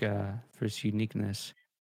uniqueness.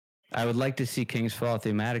 I would like to see King's Fall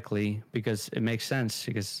thematically, because it makes sense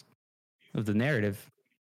because of the narrative.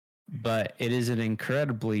 But it is an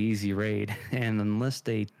incredibly easy raid, and unless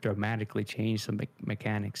they dramatically change some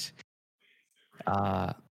mechanics,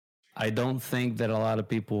 I don't think that a lot of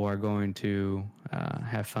people are going to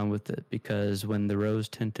have fun with it, because when the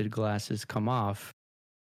rose-tinted glasses come off,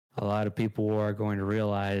 a lot of people are going to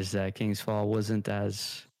realize that King's Fall wasn't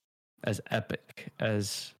as epic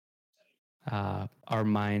as our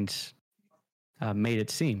minds made it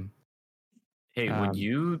seem. Hey,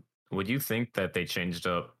 would you think that they changed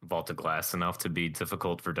up Vault of Glass enough to be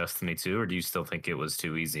difficult for Destiny 2, or do you still think it was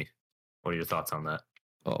too easy? What are your thoughts on that?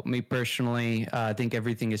 Well, me personally, I think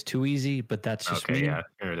everything is too easy, but that's just me. Yeah,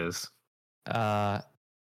 here it is. But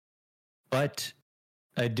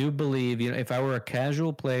I do believe, if I were a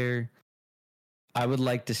casual player, I would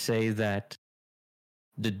like to say that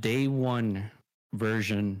the day one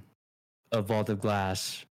version of Vault of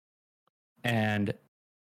Glass, and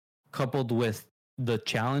coupled with the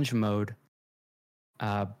challenge mode,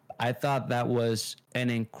 I thought that was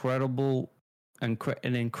an incredible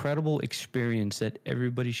experience that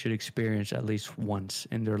everybody should experience at least once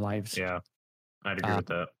in their lives. Yeah, I'd agree with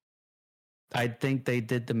that. I think they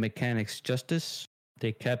did the mechanics justice.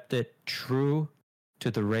 They kept it true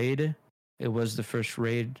to the raid. It was the first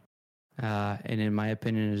raid, and in my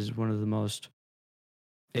opinion, it is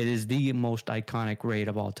the most iconic raid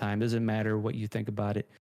of all time. Doesn't matter what you think about it.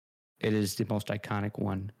 it is the most iconic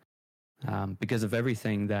one because of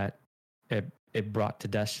everything that it brought to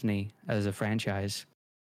Destiny as a franchise.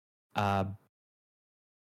 But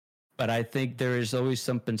I think there is always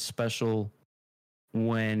something special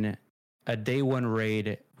when a day one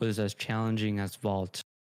raid was as challenging as Vault.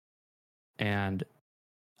 And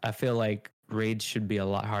I feel like raids should be a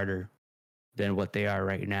lot harder than what they are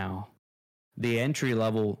right now. The entry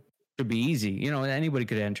level should be easy. You know, anybody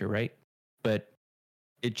could enter, right? But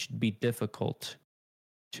it should be difficult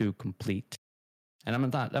to complete. And I'm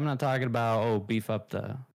not talking about beef up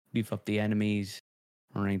the enemies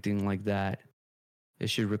or anything like that. It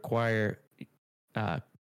should require a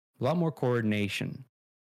lot more coordination,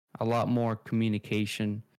 a lot more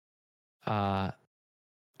communication, a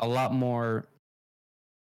lot more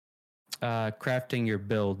crafting your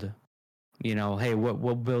build. You know, hey,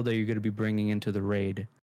 what build are you going to be bringing into the raid?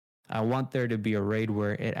 I want there to be a raid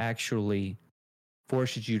where it actually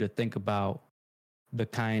forces you to think about the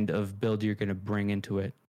kind of build you're going to bring into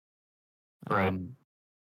it. Right.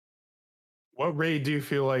 What raid do you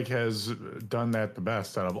feel like has done that the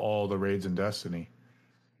best out of all the raids in Destiny?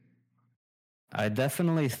 I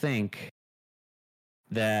definitely think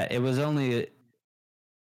that it was only,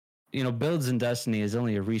 builds in Destiny is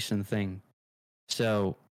only a recent thing.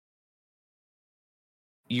 So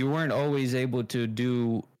you weren't always able to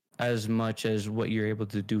do as much as what you're able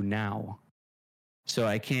to do now. So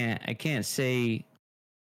I can't say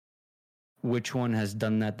which one has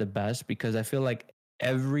done that the best, because I feel like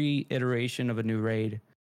every iteration of a new raid,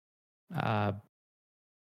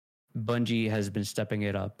 Bungie has been stepping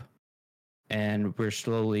it up, and we're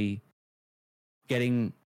slowly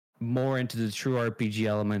getting more into the true RPG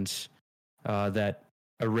elements that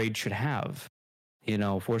a raid should have.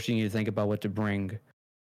 Forcing you to think about what to bring.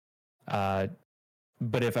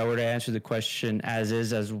 But if I were to answer the question as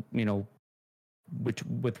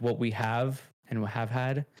with what we have and have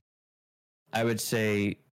had, I would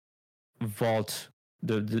say Vault,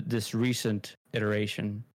 this recent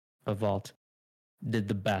iteration of Vault, did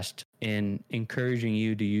the best in encouraging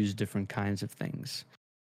you to use different kinds of things.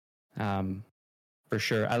 For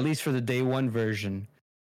sure, at least for the day one version,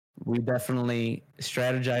 we definitely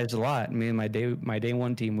strategized a lot. Me and my day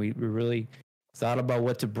one team, we really thought about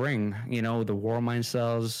what to bring. The Warmind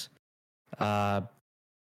cells, a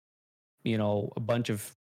bunch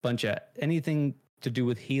of anything to do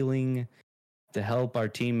with healing to help our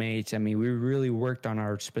teammates. I mean, we really worked on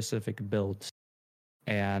our specific builds,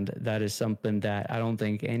 and that is something that I don't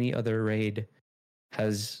think any other raid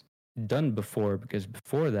has done before, because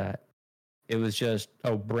before that, it was just,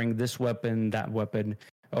 bring this weapon, that weapon,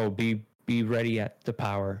 be ready at the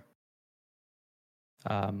power.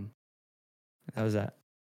 How was that?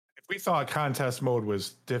 If we thought contest mode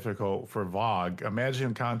was difficult for VOG,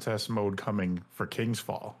 imagine contest mode coming for King's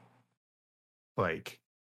Fall. Like,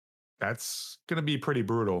 that's going to be pretty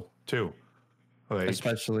brutal too. Like,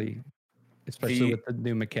 especially with the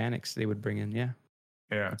new mechanics they would bring in. Yeah.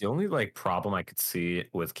 The only problem I could see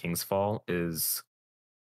with King's Fall is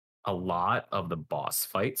a lot of the boss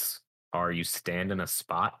fights are you stand in a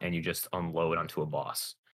spot and you just unload onto a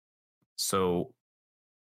boss. So,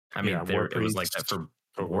 I mean, it was like that for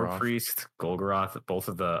War Priest, Golgoroth, both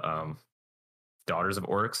of the Daughters of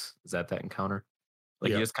Oryx. Is that encounter?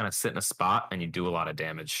 You just kind of sit in a spot and you do a lot of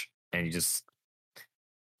damage, and you just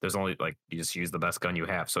you just use the best gun you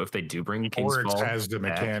have. So if they do bring King's Oryx Fall has the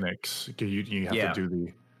mechanics. You have to do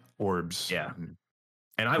the orbs. Yeah.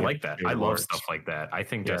 And I like that. I love stuff like that. I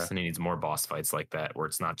think Destiny needs more boss fights like that, where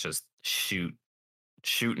it's not just shoot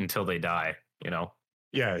until they die,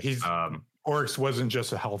 Yeah, Oryx wasn't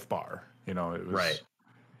just a health bar, it was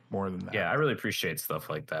more than that. Yeah, I really appreciate stuff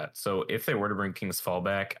like that. So if they were to bring King's Fall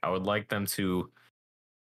back, I would like them to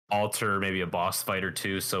alter maybe a boss fight or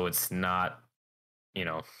two, so it's not,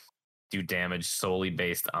 do damage solely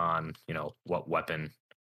based on, what weapon,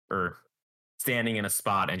 or standing in a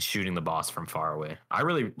spot and shooting the boss from far away. I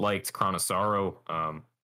really liked Crown of Sorrow,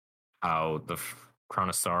 how the Crown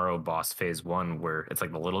of Sorrow boss phase 1, where it's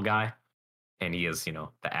like the little guy and he has, the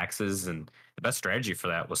axes, and the best strategy for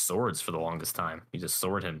that was swords for the longest time. You just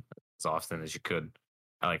sword him as often as you could.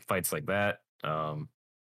 I like fights like that.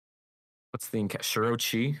 What's the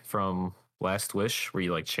Shirochi from Last Wish, where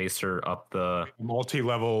you chase her up the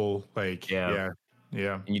multi-level, yeah.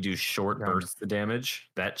 And you do short bursts of damage.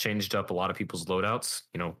 That changed up a lot of people's loadouts,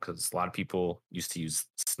 because a lot of people used to use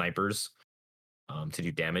snipers to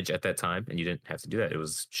do damage at that time, and you didn't have to do that. It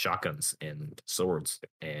was shotguns and swords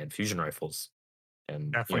and fusion rifles,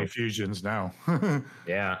 and definitely fusions now.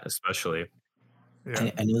 Yeah, especially.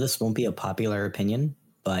 Yeah. I know this won't be a popular opinion,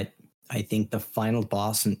 but I think the final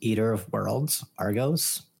boss in Eater of Worlds,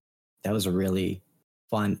 Argos, That was a really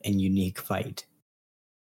fun and unique fight.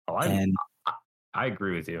 Oh, I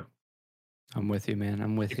agree with you. I'm with you, man.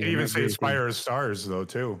 I'm with You you. could even I say agree with you. Spire of Stars though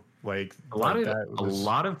too. Like A lot like of that a was,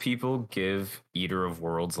 lot of people give Eater of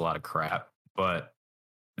Worlds a lot of crap, but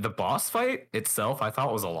the boss fight itself, I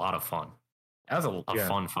thought was a lot of fun. That was a Yeah.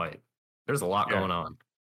 fun fight. There's a lot Yeah. going on.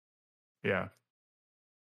 Yeah.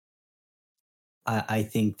 I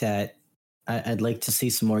think that I'd like to see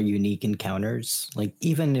some more unique encounters. Like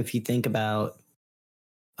even if you think about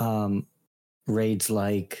raids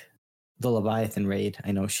like the Leviathan raid,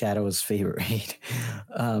 I know Shadow's favorite raid.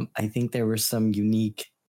 I think there were some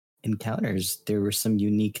unique encounters. There were some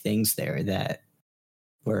unique things there that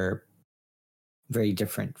were very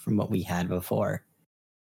different from what we had before.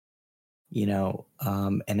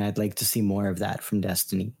 And I'd like to see more of that from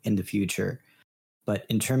Destiny in the future. But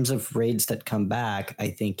in terms of raids that come back,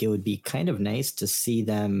 I think it would be kind of nice to see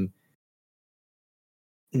them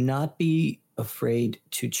not be afraid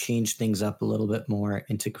to change things up a little bit more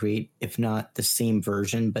and to create, if not the same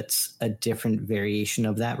version, but a different variation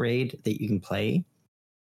of that raid that you can play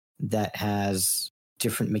that has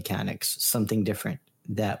different mechanics, something different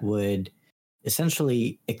that would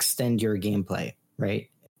essentially extend your gameplay,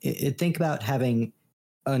 right? Think about having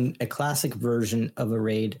a classic version of a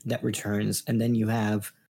raid that returns, and then you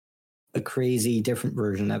have a crazy different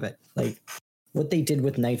version of it. Like what they did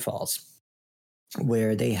with Nightfalls,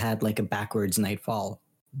 where they had like a backwards Nightfall.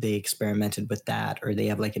 They experimented with that, or they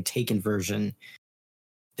have like a taken version.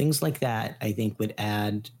 Things like that, I think, would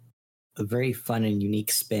add a very fun and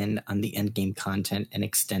unique spin on the end game content and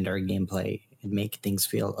extend our gameplay and make things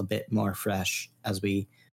feel a bit more fresh as we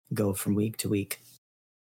go from week to week.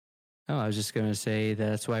 Oh, I was just going to say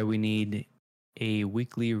that's why we need a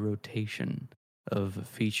weekly rotation of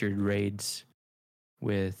featured raids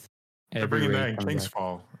with They're every bringing that raid in coming King's back.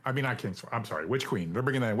 Fall. I mean, not King's Fall. I'm sorry, Witch Queen. They're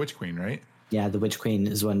bringing that in Witch Queen, right? Yeah, the Witch Queen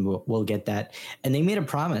is when we'll get that. And they made a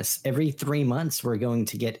promise. Every 3 months, we're going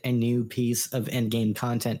to get a new piece of endgame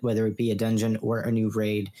content, whether it be a dungeon or a new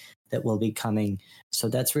raid that will be coming. So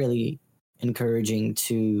that's really encouraging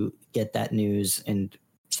to get that news and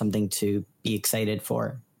something to be excited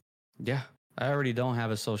for. Yeah, I already don't have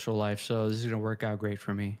a social life, so this is going to work out great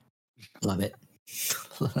for me. Love it.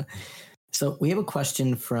 So we have a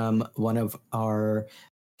question from one of our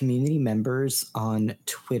community members on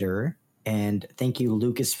Twitter. And thank you,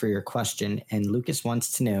 Lucas, for your question. And Lucas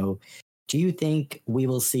wants to know, do you think we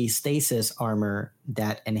will see stasis armor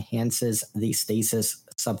that enhances the stasis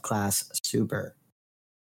subclass super?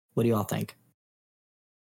 What do you all think?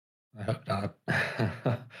 I hope not.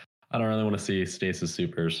 I don't really want to see stasis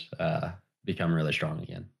supers become really strong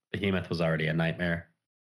again. Behemoth was already a nightmare.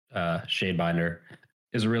 Shadebinder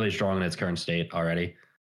is really strong in its current state already.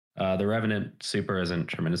 The Revenant super isn't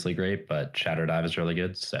tremendously great, but Shatter Dive is really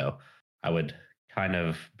good. So I would kind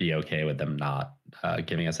of be okay with them not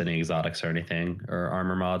giving us any exotics or anything or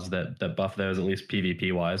armor mods that buff those, at least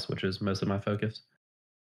PvP wise, which is most of my focus.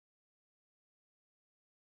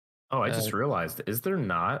 Oh, I just realized, is there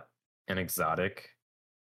not an exotic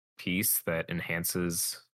piece that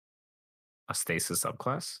enhances a stasis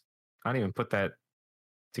subclass? I didn't even put that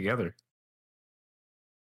together.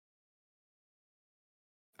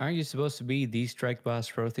 Aren't you supposed to be the strike boss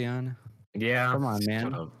Protheon? Yeah. Come on, man.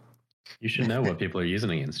 Shut up. You should know what people are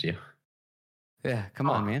using against you. Yeah, come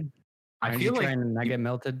on, man. I Aren't feel you like trying to not get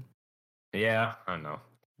melted? Yeah, I know.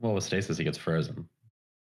 Well, with stasis, he gets frozen.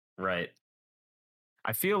 Right.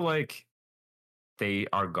 I feel like they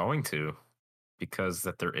are going to, because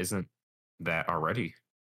that there isn't that already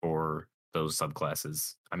for those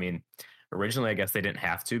subclasses. I mean, originally I guess they didn't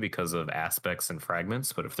have to because of aspects and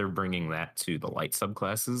fragments, but if they're bringing that to the light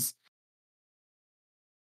subclasses,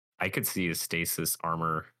 I could see a stasis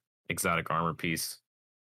armor, exotic armor piece.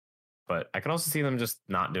 But I can also see them just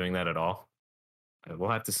not doing that at all. We'll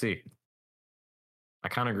have to see. I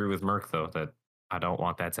kind of agree with Merc, though, that I don't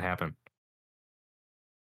want that to happen.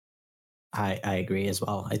 I agree as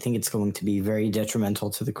well. I think it's going to be very detrimental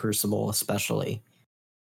to the Crucible, especially.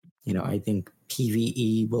 I think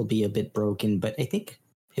PvE will be a bit broken, but I think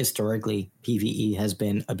historically PvE has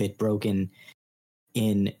been a bit broken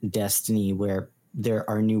in Destiny, where there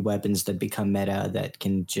are new weapons that become meta that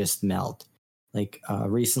can just melt. Like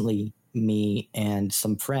recently, me and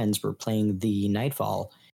some friends were playing the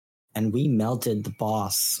Nightfall, and we melted the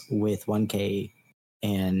boss with 1K,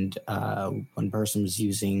 and one person was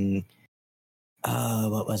using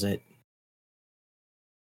what was it?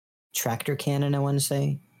 Tractor cannon, I want to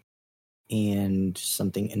say, and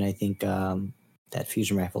something, and I think that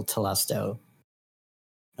fusion rifle Telesto,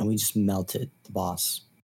 and we just melted the boss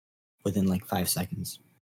within like 5 seconds.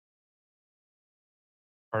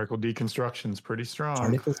 Particle deconstruction is pretty strong.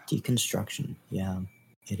 Particle deconstruction. Yeah,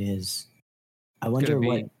 it is. I wonder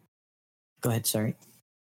what. Go ahead. Sorry.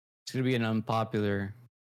 It's going to be an unpopular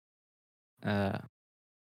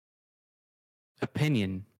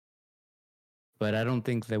opinion, but I don't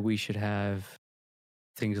think that we should have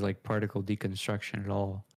things like particle deconstruction at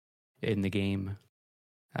all in the game.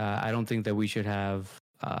 I don't think that we should have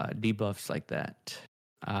debuffs like that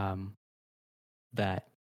that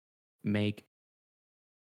make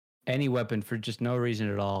any weapon for just no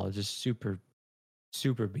reason at all just super,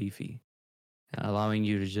 super beefy, allowing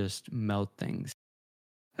you to just melt things.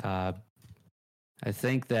 I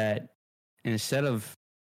think that instead of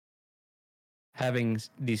having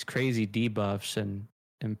these crazy debuffs and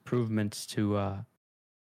improvements to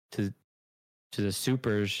the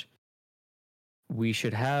supers, we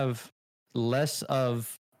should have less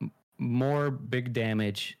of more big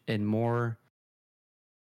damage and more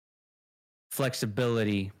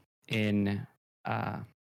flexibility in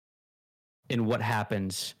what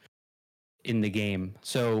happens in the game.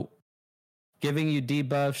 So giving you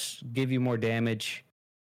debuffs, give you more damage,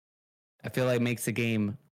 I feel like makes the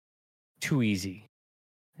game too easy.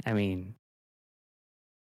 I mean,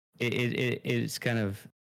 it's kind of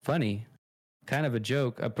funny, kind of a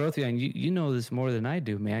joke. Protheon, you know this more than I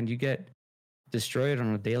do, man. You get destroyed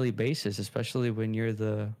on a daily basis, especially when you're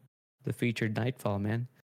the featured Nightfall, man.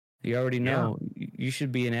 You already know you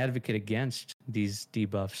should be an advocate against these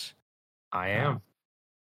debuffs. I am.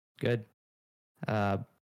 Good.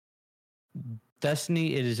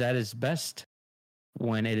 Destiny, it is at its best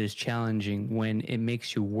when it is challenging, when it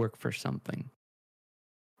makes you work for something.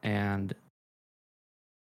 And,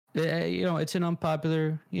 it's an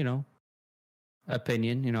unpopular,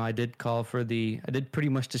 opinion. I did I did pretty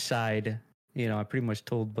much decide, I pretty much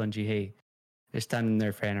told Bungie, hey, it's time to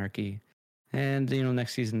nerf Anarchy. And,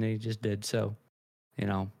 next season they just did. So,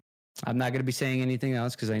 I'm not going to be saying anything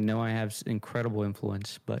else because I know I have incredible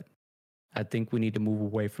influence, but I think we need to move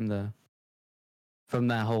away from that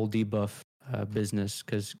whole debuff business,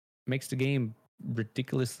 because it makes the game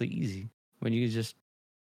ridiculously easy when you just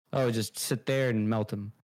sit there and melt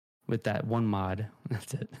them with that one mod.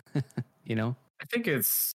 That's it. I think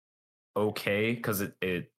it's okay because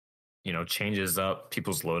it changes up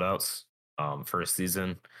people's loadouts for a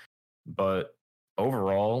season, but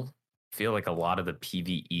overall, I feel like a lot of the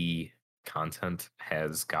PvE content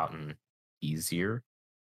has gotten easier.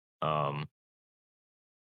 I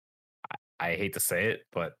hate to say it,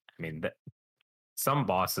 but I mean, some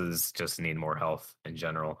bosses just need more health in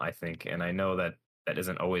general, I think. And I know that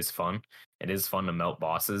isn't always fun. It is fun to melt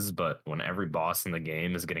bosses, but when every boss in the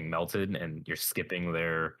game is getting melted and you're skipping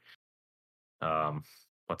their,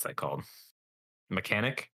 what's that called?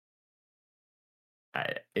 Mechanic.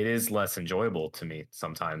 It is less enjoyable to me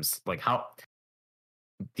sometimes. Like how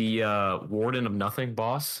the Warden of Nothing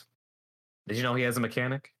boss, did you know he has a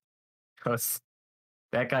mechanic? Because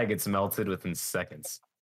that guy gets melted within seconds.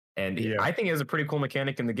 And I think he has a pretty cool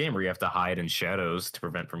mechanic in the game where you have to hide in shadows to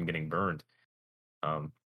prevent from getting burned.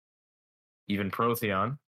 Even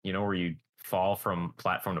Protheon, where you fall from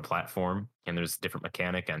platform to platform and there's different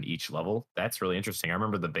mechanic on each level. That's really interesting. I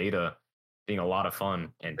remember the beta being a lot of fun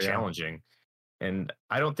and challenging. And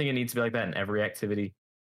I don't think it needs to be like that in every activity,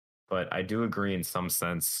 but I do agree in some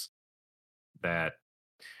sense that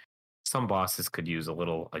some bosses could use a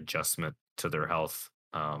little adjustment to their health.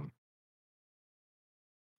 I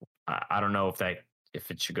don't know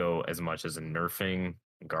if it should go as much as a nerfing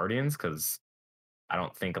Guardians, because I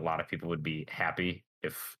don't think a lot of people would be happy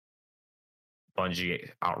if Bungie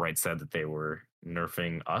outright said that they were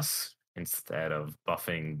nerfing us instead of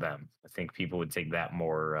buffing them. I think people would take that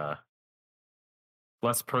more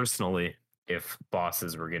less personally if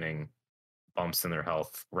bosses were getting bumps in their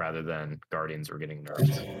health rather than Guardians were getting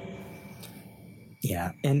nerfed.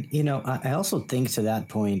 Yeah. And, I also think to that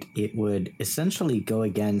point, it would essentially go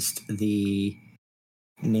against the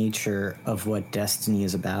nature of what Destiny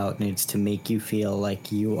is about. And it's to make you feel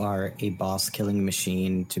like you are a boss killing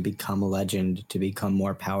machine, to become a legend, to become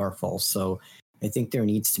more powerful. So I think there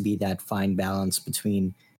needs to be that fine balance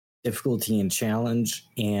between difficulty and challenge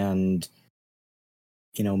and,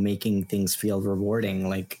 making things feel rewarding.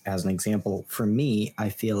 Like, as an example, for me, I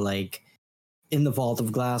feel like in the Vault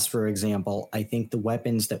of Glass, for example, I think the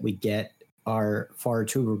weapons that we get are far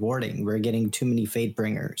too rewarding. We're getting too many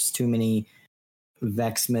Fatebringers, too many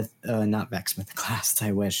not Vexsmith class,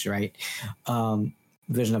 I wish, right?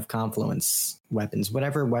 Vision of Confluence weapons,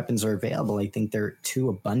 whatever weapons are available, I think they're too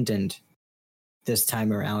abundant this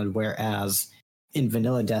time around, whereas in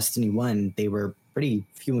vanilla Destiny 1, they were pretty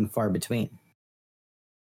few and far between.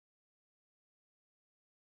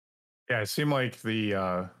 Yeah, it seemed like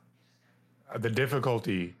the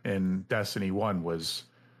difficulty in Destiny 1 was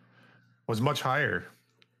much higher.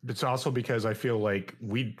 It's also because I feel like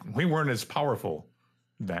we weren't as powerful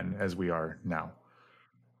then as we are now.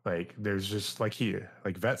 Like there's just like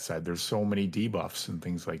Vet said, there's so many debuffs and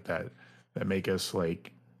things like that that make us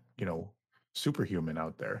like, superhuman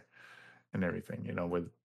out there and everything, with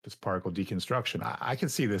this particle deconstruction. I can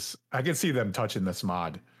see this. I can see them touching this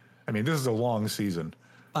mod. I mean, this is a long season.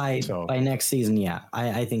 By next season, yeah,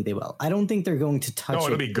 I think they will. I don't think they're going to touch it. No,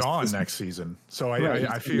 it'll be gone next season. So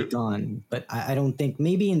I feel gone, but I don't think,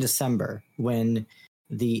 maybe in December when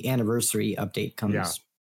the anniversary update comes. Yeah,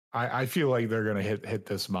 I feel like they're gonna hit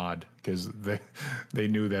this mod because they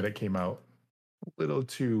knew that it came out a little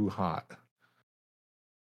too hot.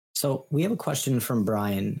 So we have a question from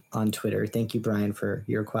Brian on Twitter. Thank you, Brian, for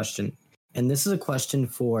your question. And this is a question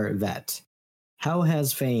for Vet. How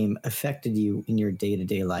has fame affected you in your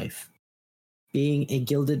day-to-day life? Being a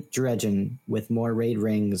gilded dredgen with more raid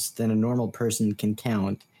rings than a normal person can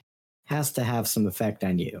count has to have some effect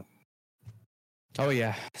on you. Oh,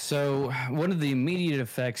 yeah. So one of the immediate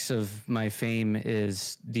effects of my fame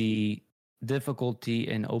is the difficulty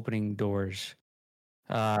in opening doors.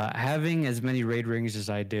 Having as many raid rings as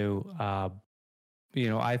I do, I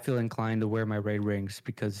feel inclined to wear my raid rings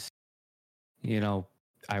because,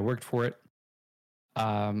 I worked for it.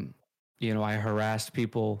 I harassed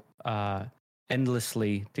people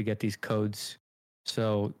endlessly to get these codes.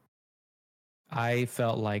 So I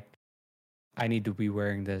felt like I need to be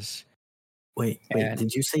wearing this. Wait,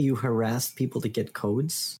 did you say you harassed people to get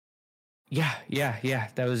codes? Yeah.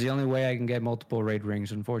 That was the only way I can get multiple raid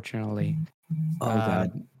rings, unfortunately. Oh,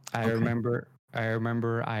 God. I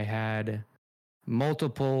remember I had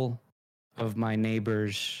multiple of my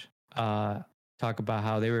neighbors talk about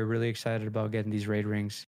how they were really excited about getting these raid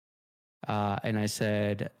rings. And I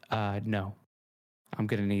said, no, I'm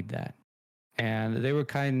going to need that. And they were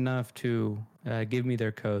kind enough to give me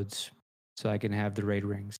their codes so I can have the raid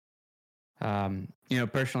rings.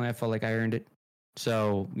 Personally, I felt like I earned it.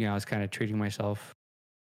 So, I was kind of treating myself.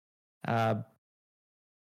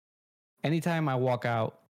 Anytime I walk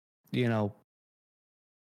out, I'm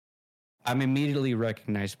immediately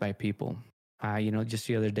recognized by people. Just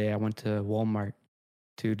the other day, I went to Walmart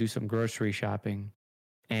to do some grocery shopping.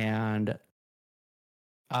 And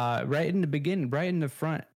right in the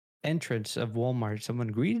front entrance of Walmart, someone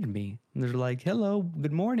greeted me. And they're like, hello,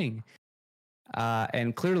 good morning.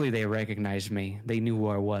 And clearly they recognized me. They knew who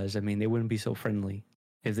I was. I mean, they wouldn't be so friendly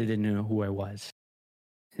if they didn't know who I was.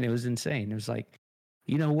 And it was insane. It was like,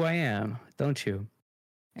 you know who I am, don't you?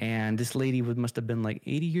 And this lady must have been like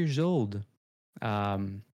 80 years old.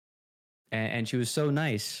 And she was so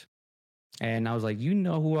nice. And I was like, you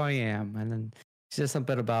know who I am. And then she said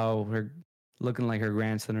something about her looking like her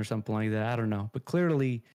grandson or something like that. I don't know. But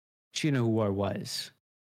clearly she knew who I was.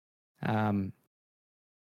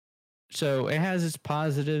 So it has its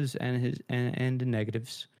positives and the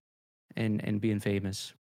negatives and being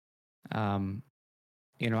famous. I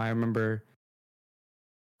remember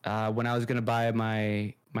when I was going to buy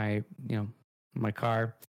my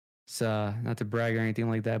car. It's not to brag or anything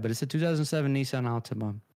like that, but it's a 2007 Nissan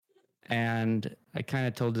Altima. And I kind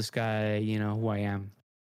of told this guy, who I am.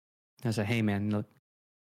 I said, hey, man, look,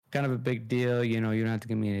 kind of a big deal. You don't have to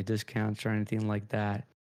give me any discounts or anything like that.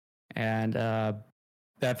 And I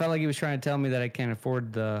felt like he was trying to tell me that I can't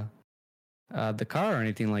afford the car or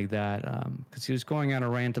anything like that. Because he was going on a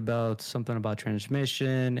rant about something about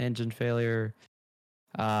transmission, engine failure,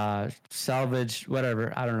 salvage,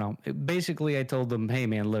 whatever. I don't know. Basically, I told him, hey,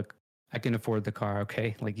 man, look, I can afford the car,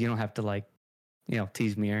 okay? Like, you don't have to,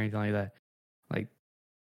 tease me or anything like that. Like,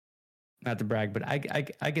 not to brag, but I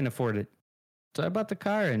can afford it. So I bought the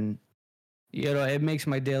car, and, it makes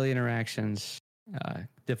my daily interactions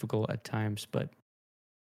difficult at times, but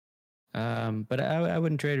I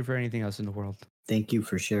wouldn't trade it for anything else in the world. Thank you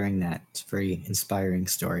for sharing that. It's a very inspiring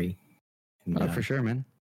story. And, for sure, man.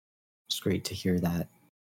 It's great to hear that.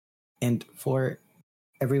 And for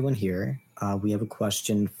everyone here, we have a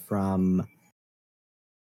question from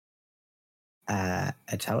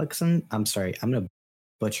Atelixon. I'm sorry, I'm going to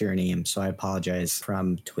butcher your name, so I apologize,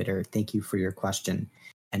 from Twitter. Thank you for your question.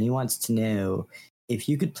 And he wants to know, if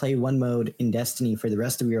you could play one mode in Destiny for the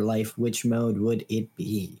rest of your life, which mode would it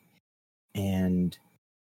be? And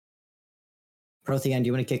Protheon, do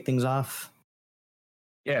you want to kick things off?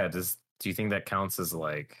 Yeah, do you think that counts as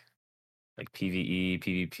like PvE,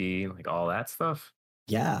 PvP, like all that stuff?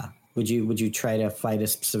 Yeah. Would you try to fight a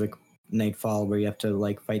specific Nightfall where you have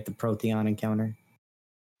to fight the Protheon encounter?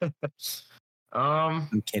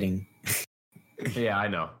 I'm kidding. Yeah, I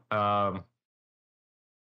know.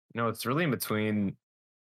 It's really in between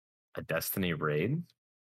a Destiny raid.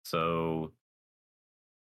 So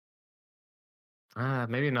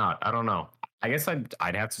maybe not. I don't know. I guess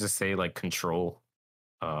I'd have to just say like Control,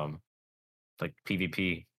 like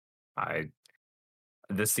PvP.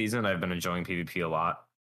 This season I've been enjoying PvP a lot,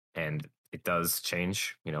 and it does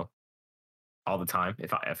change, all the time.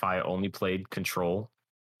 If I only played Control,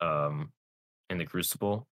 in the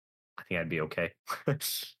Crucible, I think I'd be okay.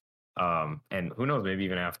 And who knows, maybe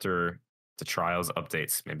even after the Trials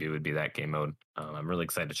updates, maybe it would be that game mode. I'm really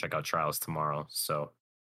excited to check out Trials tomorrow. So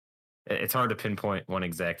it's hard to pinpoint one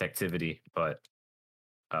exact activity, but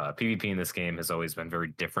PvP in this game has always been very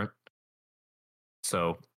different.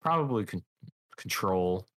 So probably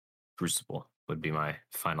Control, Crucible would be my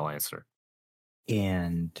final answer.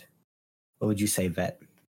 And what would you say, Vet?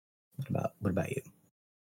 What about you?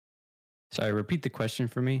 Sorry, repeat the question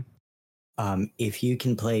for me. If you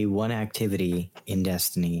can play one activity in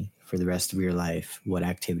Destiny for the rest of your life, what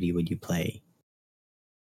activity would you play?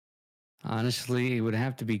 Honestly, it would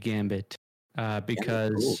have to be Gambit,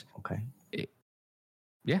 because okay,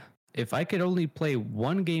 if I could only play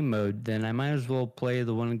one game mode, then I might as well play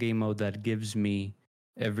the one game mode that gives me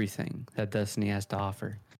everything that Destiny has to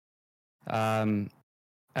offer. I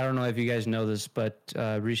don't know if you guys know this, but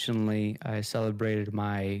recently I celebrated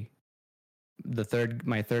my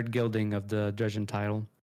third gilding of the Dredgen title.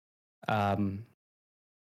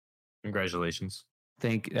 Congratulations.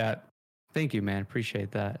 Thank you, man.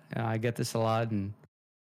 Appreciate that. I get this a lot, and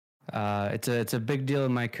it's a big deal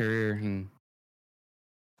in my career. And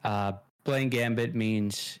playing Gambit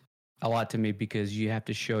means a lot to me because you have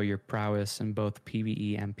to show your prowess in both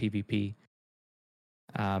PvE and PvP.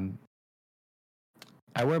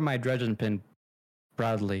 I wear my Dredgen pin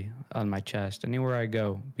proudly on my chest. Anywhere I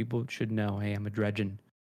go, people should know, hey, I'm a Dredgen.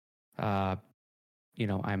 I'm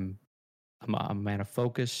a man of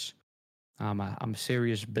focus. I'm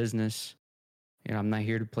serious business. I'm not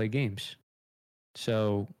here to play games.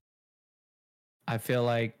 So I feel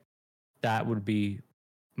like that would be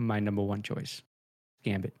my number one choice,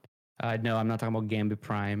 Gambit. No, I'm not talking about Gambit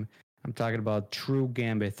Prime. I'm talking about true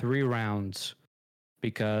Gambit, 3 rounds,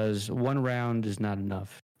 because 1 round is not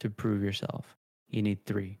enough to prove yourself. You need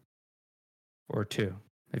 3 or 2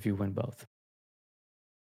 if you win both.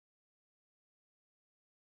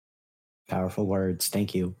 Powerful words.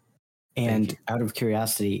 Thank you. And out of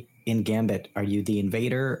curiosity, in Gambit, are you the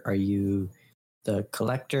invader? Are you the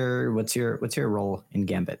collector? What's your role in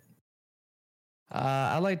Gambit?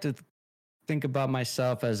 I like to think about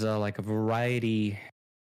myself as a variety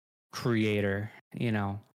creator.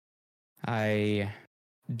 I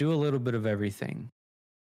do a little bit of everything.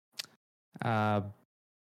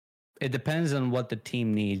 It depends on what the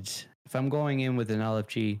team needs. If I'm going in with an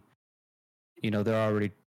LFG, they're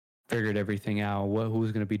already figured everything out,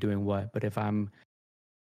 who's going to be doing what. But if I'm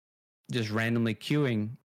just randomly queuing,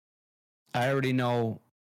 I already know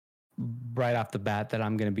right off the bat that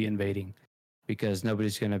I'm going to be invading, because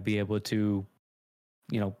nobody's going to be able to,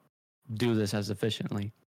 do this as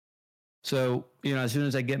efficiently. So, as soon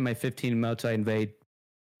as I get my 15 motes, I invade.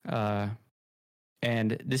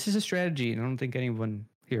 And this is a strategy, and I don't think anyone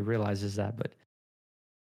here realizes that, but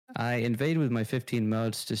I invade with my 15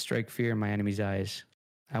 motes to strike fear in my enemy's eyes.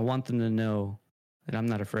 I want them to know that I'm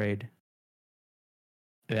not afraid.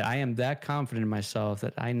 That I am that confident in myself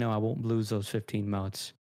that I know I won't lose those 15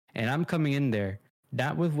 motes. And I'm coming in there,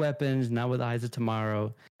 not with weapons, not with Eyes of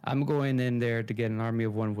Tomorrow. I'm going in there to get an army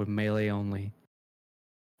of 1 with melee only.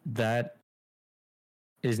 That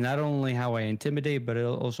is not only how I intimidate, but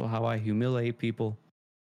also how I humiliate people.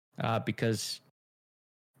 Because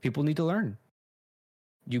people need to learn.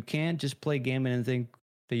 You can't just play Gambit and think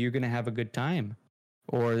that you're going to have a good time,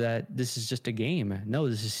 or that this is just a game. No,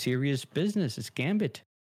 this is serious business. It's Gambit,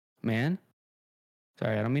 man.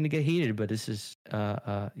 Sorry, I don't mean to get heated, but this is,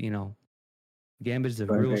 Gambit is a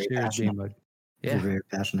real serious game mode. Yeah, you're very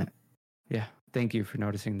passionate. Yeah, thank you for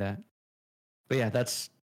noticing that. But yeah, that's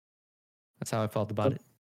how I felt about it.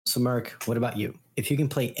 So, Mark, what about you? If you can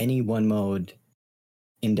play any one mode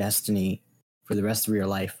in Destiny for the rest of your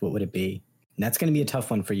life, what would it be? And that's going to be a tough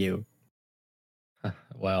one for you.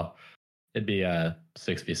 Well, it'd be a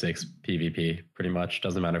 6v6 PvP, pretty much.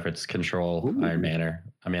 Doesn't matter if it's Control, Iron Manor.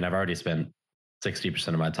 I mean, I've already spent 60%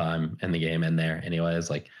 of my time in the game in there anyways.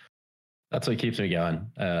 That's what keeps me going.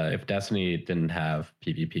 If Destiny didn't have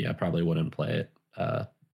PvP, I probably wouldn't play it,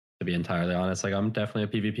 to be entirely honest. I'm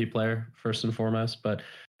definitely a PvP player, first and foremost. But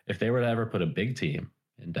if they were to ever put a big team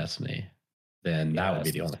in Destiny, then that would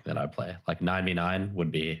be the only thing that I'd play. 9v9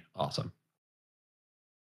 would be awesome.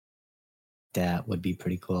 That would be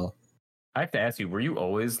pretty cool. I have to ask you, were you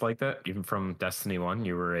always like that? Even from Destiny 1,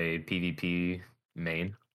 you were a PvP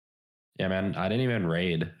main? Yeah, man. I didn't even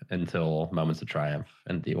raid until Moments of Triumph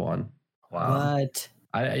in D1. Wow. What?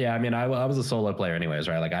 I mean, I was a solo player anyways,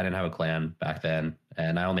 right? Like I didn't have a clan back then,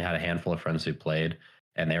 and I only had a handful of friends who played,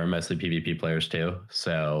 and they were mostly PvP players too.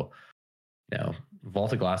 So,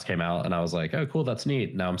 Vault of Glass came out, and I was like, oh, cool, that's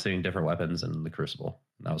neat. Now I'm seeing different weapons in the Crucible.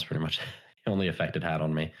 That was pretty much the only effect it had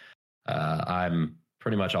on me. I'm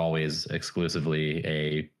pretty much always not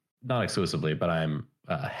exclusively, but I'm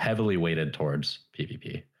heavily weighted towards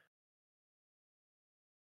PvP.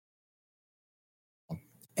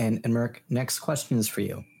 And Merc, next question is for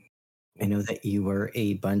you. I know that you were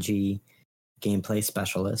a Bungie gameplay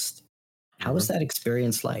specialist. How was that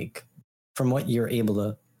experience like from what you're able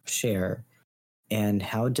to share? And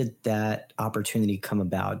how did that opportunity come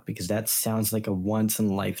about? Because that sounds like a once in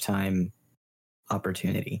a lifetime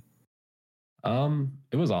opportunity.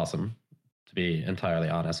 It was awesome, to be entirely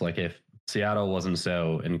honest. Like if Seattle wasn't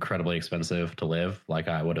so incredibly expensive to live, like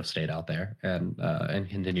I would have stayed out there and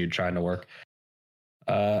continued trying to work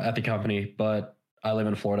at the company. But I live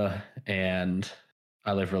in Florida and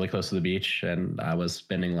I live really close to the beach, and I was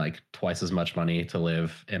spending like twice as much money to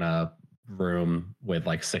live in a room with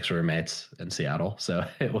like 6 roommates in Seattle. So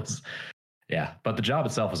it was, yeah. But the job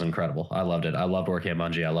itself was incredible. I loved it. I loved working at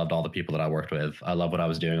Bungie. I loved all the people that I worked with. I love what I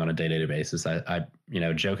was doing on a day-to-day basis. I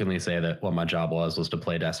jokingly say that what my job was to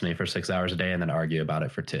play Destiny for 6 hours a day and then argue about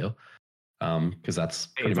it for 2. Because that's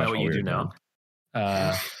pretty much what you do now.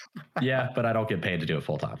 Yeah, but I don't get paid to do it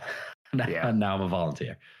full time. Now I'm a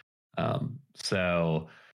volunteer. So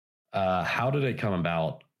how did it come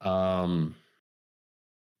about? I'm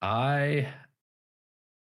trying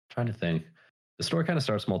to think. The story kind of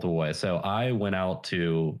starts multiple ways. So I went out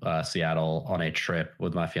to Seattle on a trip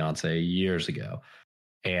with my fiance years ago,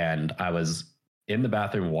 and I was in the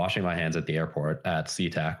bathroom washing my hands at the airport at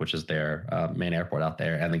SeaTac, which is their main airport out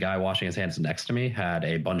there. And the guy washing his hands next to me had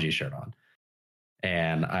a Bungie shirt on.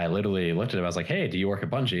 And I literally looked at him. I was like, hey, do you work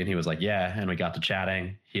at Bungie? And he was like, yeah. And we got to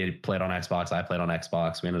chatting. He had played on Xbox. I played on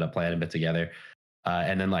Xbox. We ended up playing a bit together.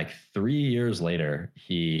 And then like 3 years later,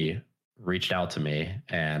 he reached out to me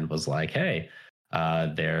and was like, hey,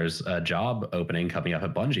 there's a job opening coming up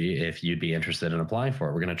at Bungie if you'd be interested in applying for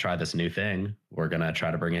it. We're going to try this new thing. We're going to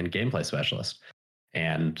try to bring in gameplay specialists.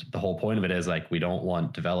 And the whole point of it is like, we don't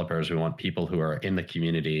want developers. We want people who are in the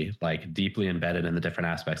community, like deeply embedded in the different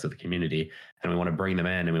aspects of the community. And we want to bring them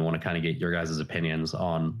in and we want to kind of get your guys' opinions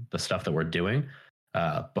on the stuff that we're doing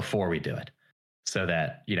before we do it. So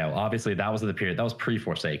that, obviously that was the period that was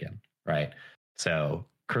pre-Forsaken, right? So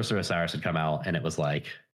Curse of Osiris had come out and it was like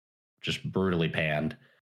just brutally panned.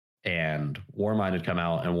 And Warmind had come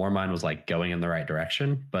out and Warmind was like going in the right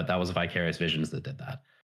direction, but that was Vicarious Visions that did that.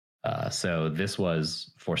 So this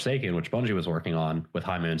was Forsaken, which Bungie was working on with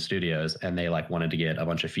High Moon Studios, and they like wanted to get a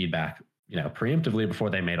bunch of feedback, preemptively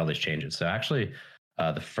before they made all these changes. So actually,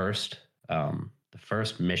 the first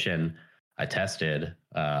mission I tested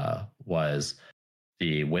was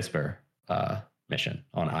the Whisper mission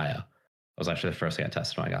on Io. That was actually the first thing I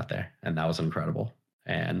tested when I got there, and that was incredible.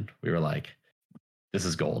 And we were like, "This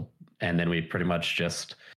is gold." And then we pretty much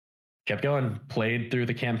just kept going. Played through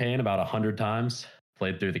the campaign about 100 times.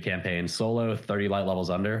 Played through the campaign solo, 30 light levels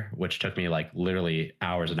under, which took me like literally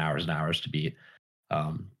hours and hours and hours to beat.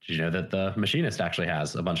 Did you know that the Machinist actually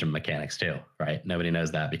has a bunch of mechanics too, right? Nobody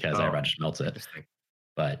knows that because everybody just melts it.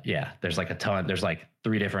 But yeah, there's like a ton. There's like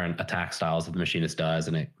 3 different attack styles that the Machinist does,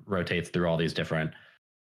 and it rotates through all these different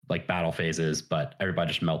like battle phases, but everybody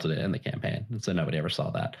just melted it in the campaign. So nobody ever saw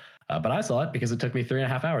that. But I saw it because it took me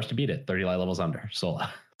 3.5 hours to beat it, 30 light levels under solo.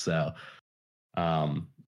 So,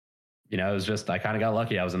 it was just, I kind of got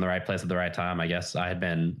lucky. I was in the right place at the right time. I guess I had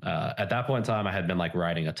been, at that point in time, I had been like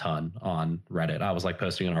writing a ton on Reddit. I was like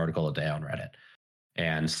posting an article a day on Reddit.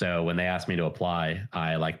 And so when they asked me to apply,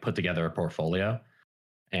 I like put together a portfolio,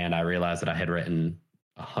 and I realized that I had written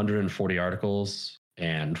 140 articles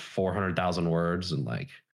and 400,000 words and like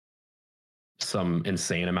some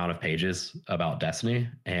insane amount of pages about Destiny.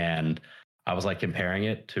 And I was like comparing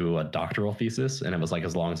it to a doctoral thesis, and it was like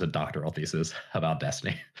as long as a doctoral thesis about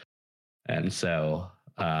Destiny. And so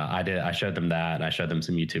I showed them that, and I showed them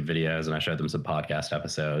some YouTube videos, and I showed them some podcast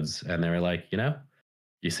episodes, and they were like,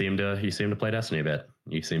 you seem to play Destiny a bit.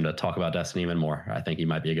 You seem to talk about Destiny even more. I think you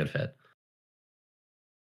might be a good fit.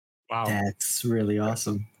 Wow, that's really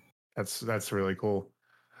awesome. That's really cool.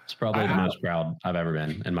 It's probably the most proud I've ever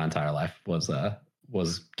been in my entire life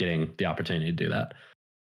was getting the opportunity to do that.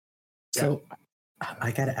 So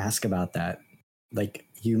I got to ask about that. Like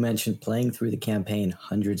you mentioned playing through the campaign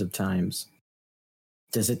hundreds of times.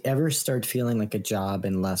 Does it ever start feeling like a job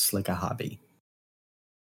and less like a hobby?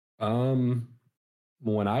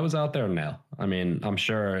 When I was out there, no. I mean, I'm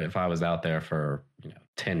sure if I was out there for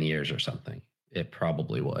 10 years or something, it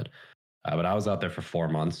probably would. But I was out there for 4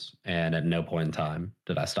 months, and at no point in time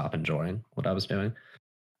did I stop enjoying what I was doing.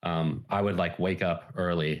 I would like wake up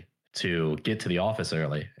early to get to the office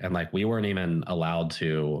early, and like we weren't even allowed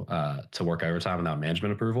to work overtime without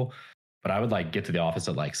management approval. But I would like get to the office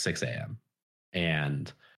at like 6 a.m.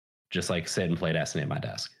 and just like sit and play Destiny at my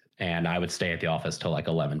desk, and I would stay at the office till like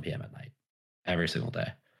 11 p.m. at night every single day.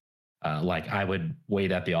 Like I would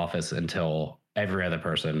wait at the office until every other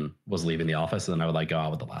person was leaving the office, and then I would like go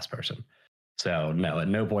out with the last person. So no, at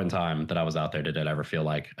no point in time that I was out there did it ever feel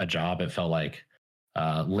like a job. It felt like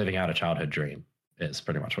living out a childhood dream is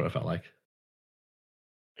pretty much what it felt like.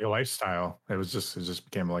 A lifestyle. It just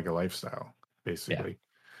became like a lifestyle, basically.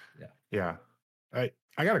 Yeah.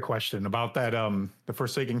 I got a question about that. The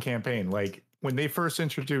Forsaken campaign. Like when they first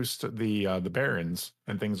introduced the Barons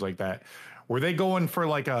and things like that, were they going for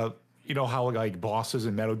like a, how like bosses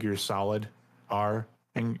in Metal Gear Solid are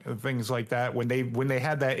and things like that? When they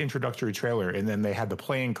had that introductory trailer and then they had the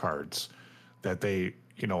playing cards that they,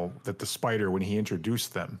 that the spider, when he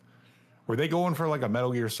introduced them, were they going for like a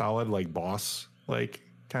Metal Gear Solid like boss like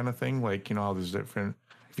kind of thing? Like, how there's different.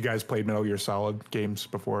 If you guys played Metal Gear Solid games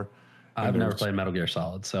before. I've never played Metal Gear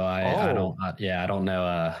Solid, so I don't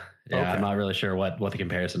know. Okay. I'm not really sure what the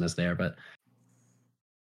comparison is there, but.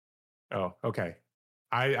 Oh, okay.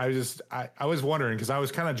 I was wondering because I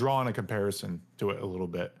was kind of drawing a comparison to it a little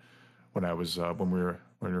bit when I was when we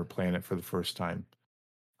were playing it for the first time,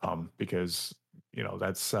 because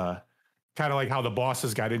that's kind of like how the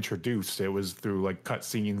bosses got introduced. It was through like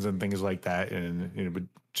cutscenes and things like that, and it would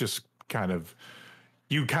just kind of.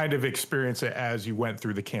 You kind of experience it as you went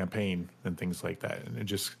through the campaign and things like that. And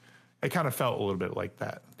it kind of felt a little bit like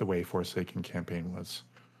that, the way Forsaken campaign was.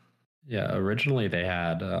 Yeah, originally they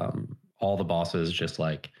had all the bosses just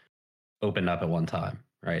like opened up at one time,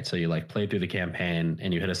 right? So you like played through the campaign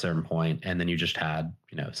and you hit a certain point, and then you just had,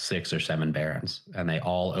 6 or 7 Barons, and they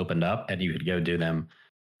all opened up and you could go do them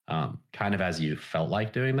kind of as you felt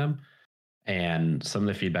like doing them. And some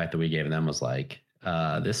of the feedback that we gave them was like,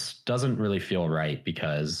 this doesn't really feel right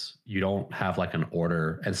because you don't have like an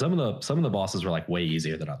order, and some of the bosses were like way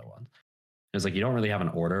easier than other ones. It's like you don't really have an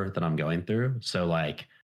order that I'm going through. So like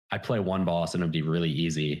I'd play one boss and it'd be really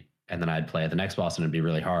easy, and then I'd play the next boss and it'd be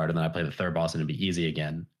really hard, and then I'd play the third boss and it'd be easy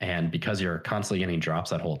again. And because you're constantly getting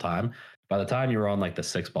drops that whole time, by the time you were on like the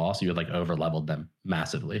 6th boss, you had like over leveled them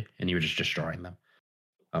massively and you were just destroying them.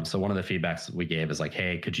 So one of the feedbacks we gave is like,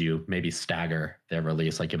 hey, could you maybe stagger their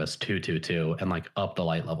release, like give us 2, 2, 2, and like up the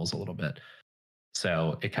light levels a little bit.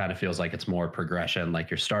 So it kind of feels like it's more progression. Like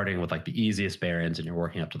you're starting with like the easiest Barons and you're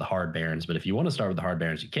working up to the hard Barons. But if you want to start with the hard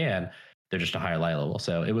Barons, you can. They're just a higher light level.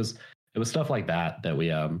 So it was stuff like that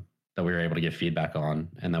we were able to give feedback on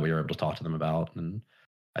and that we were able to talk to them about. And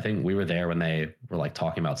I think we were there when they were like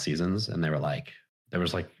talking about seasons, and they were like, there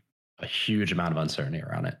was like a huge amount of uncertainty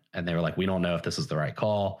around it. And they were like, we don't know if this is the right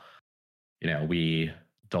call. We're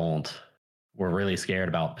really scared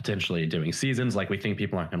about potentially doing seasons. Like we think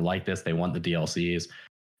people aren't going to like this. They want the DLCs.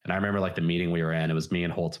 And I remember like the meeting we were in, it was me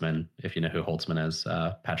and Holtzman. If you know who Holtzman is,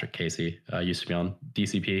 Patrick Casey, used to be on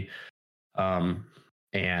DCP.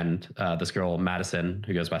 And this girl, Madison,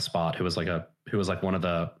 who goes by Spot, who was like one of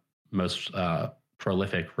the most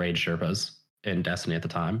prolific raid Sherpas in Destiny at the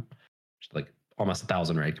time. Like almost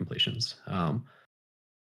 1,000 raid completions.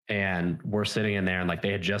 And we're sitting in there, and like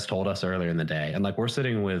they had just told us earlier in the day, and like we're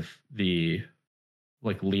sitting with the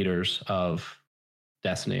like leaders of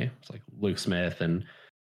Destiny. It's like Luke Smith and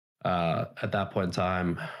at that point in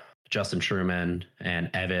time, Justin Truman and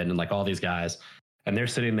Evan and like all these guys, and they're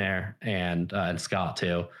sitting there, and Scott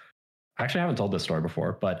too. Actually, I haven't told this story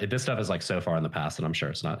before, but this stuff is like so far in the past, and I'm sure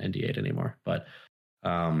it's not NDA'd anymore. But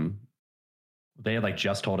they had like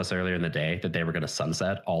just told us earlier in the day that they were going to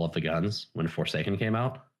sunset all of the guns when Forsaken came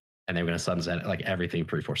out, and they were going to sunset like everything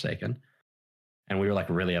pre-Forsaken. And we were like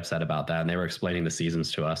really upset about that. And they were explaining the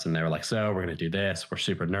seasons to us, and they were like, so we're going to do this. We're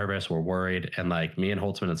super nervous. We're worried. And like me and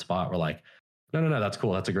Holtzman and Spot were like, no, that's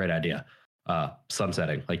cool. That's a great idea.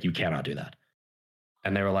 Sunsetting, like you cannot do that.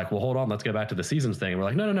 And they were like, well, hold on, let's go back to the seasons thing. And we're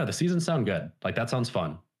like, no, the seasons sound good. Like that sounds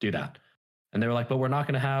fun. Do that. And they were like, but we're not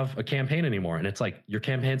going to have a campaign anymore. And it's like, your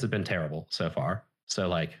campaigns have been terrible so far. So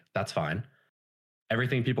like, that's fine.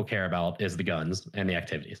 Everything people care about is the guns and the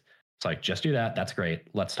activities. It's like, just do that. That's great.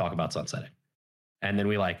 Let's talk about sunsetting. And then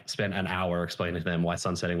we like spent an hour explaining to them why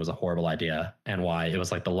sunsetting was a horrible idea and why it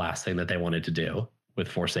was like the last thing that they wanted to do with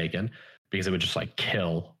Forsaken, because it would just like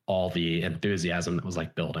kill all the enthusiasm that was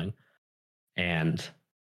like building. And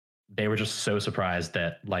they were just so surprised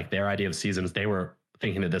that like their idea of seasons, they were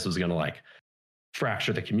thinking that this was going to like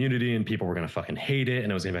fracture the community and people were going to fucking hate it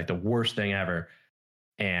and it was going to be like the worst thing ever.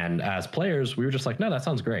 And as players, we were just like, no, that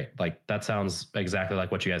sounds great. Like that sounds exactly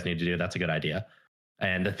like what you guys need to do. That's a good idea.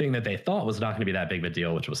 And the thing that they thought was not going to be that big of a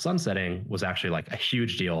deal, which was sunsetting, was actually like a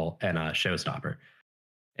huge deal and a showstopper.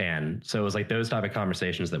 And so it was like those type of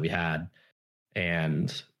conversations that we had.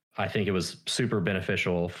 And I think it was super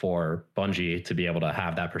beneficial for Bungie to be able to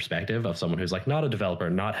have that perspective of someone who's like not a developer,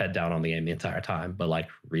 not head down on the game the entire time, but like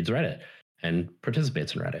reads Reddit and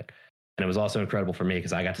participates in Reddit. And it was also incredible for me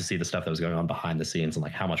because I got to see the stuff that was going on behind the scenes and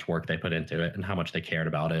like how much work they put into it and how much they cared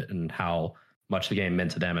about it and how much the game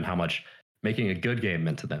meant to them and how much making a good game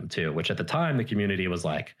meant to them too, which at the time the community was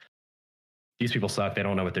like, these people suck. They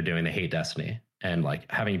don't know what they're doing. They hate Destiny. And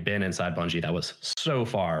like having been inside Bungie, that was so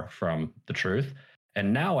far from the truth.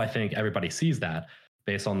 And now I think everybody sees that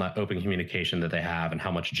based on the open communication that they have and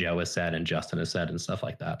how much Joe has said and Justin has said and stuff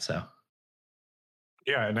like that. So,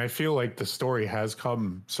 yeah, and I feel like the story has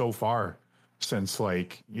come so far since,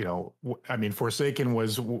 like, you know, I mean, Forsaken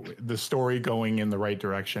was the story going in the right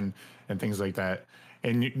direction and things like that.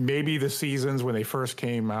 And maybe the seasons when they first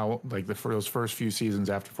came out, like those first few seasons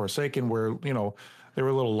after Forsaken, were, you know, they were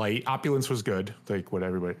a little light. Opulence was good, like what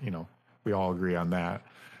everybody, you know, we all agree on that.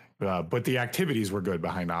 But the activities were good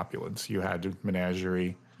behind Opulence. You had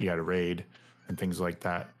Menagerie, you had a raid, and things like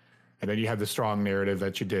that. And then you had the strong narrative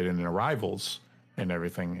that you did in Arrivals and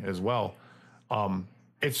everything as well.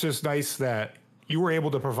 It's just nice that you were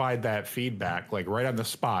able to provide that feedback, like right on the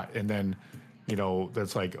spot. And then, you know,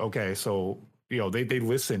 that's like, okay, so, you know, they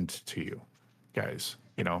listened to you guys,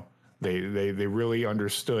 you know, they really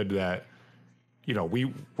understood that, you know,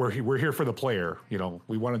 we're here for the player. You know,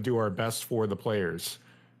 we want to do our best for the players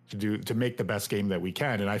to make the best game that we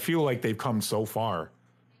can. And I feel like they've come so far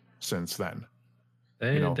since then.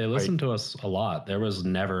 They listened to us a lot. There was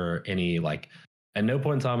never any like, at no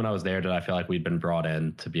point in time when I was there did I feel like we'd been brought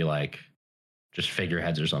in to be like just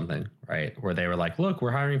figureheads or something, right? Where they were like, look,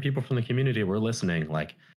 we're hiring people from the community. We're listening.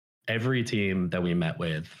 Like every team that we met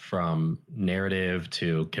with, from narrative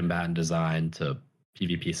to combatant design to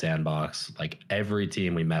PvP sandbox, like every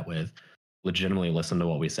team we met with legitimately listened to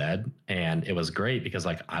what we said. And it was great because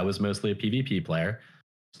like I was mostly a PvP player.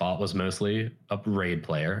 Spot was mostly a raid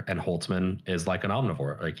player, and Holtzman is like an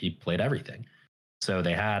omnivore. Like he played everything. So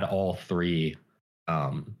they had all three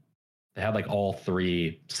all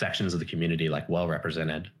three sections of the community like well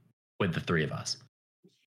represented with the three of us.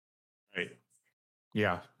 Right.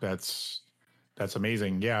 Yeah, that's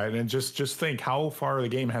amazing. Yeah, and then just think how far the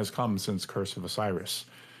game has come since Curse of Osiris.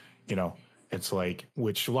 You know, it's like,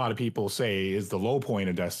 which a lot of people say is the low point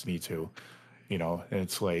of Destiny 2. You know, and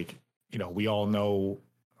it's like, you know, we all know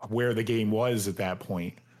where the game was at that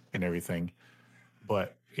point and everything.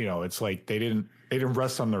 But, you know, it's like they didn't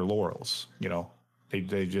rest on their laurels, you know.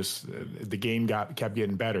 They just, the game kept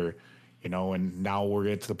getting better, you know, and now we're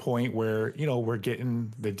at the point where, you know, we're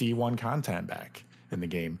getting the D1 content back in the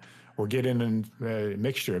game. We're getting a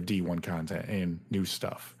mixture of D1 content and new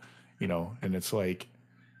stuff, you know, and it's like,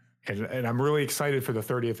 and I'm really excited for the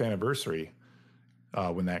 30th anniversary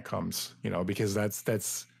when that comes, you know, because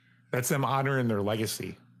that's them honoring their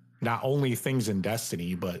legacy, not only things in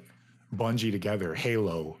Destiny, but Bungie together,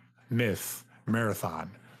 Halo, Myth, Marathon,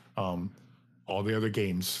 all the other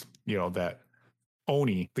games, you know, that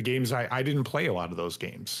Oni, the games I didn't play a lot of those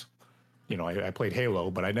games. You know, I played Halo,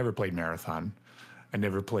 but I never played Marathon. I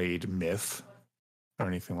never played Myth or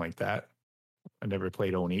anything like that. I never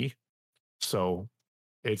played Oni. So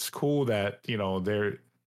it's cool that, you know, they're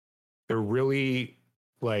really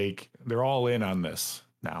like, they're all in on this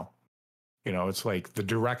now. You know, it's like the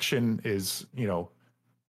direction is, you know,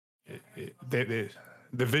 the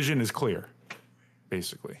vision is clear,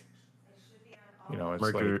 basically. You know, it's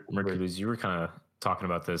Mercules, you were kind of talking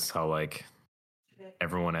about this, how like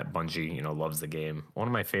everyone at Bungie, you know, loves the game. One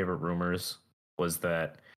of my favorite rumors was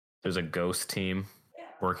that there's a ghost team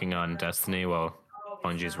working on Destiny while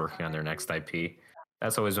Bungie's working on their next IP.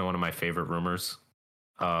 That's always been one of my favorite rumors,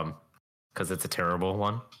 because it's a terrible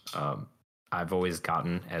one. I've always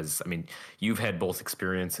gotten, you've had both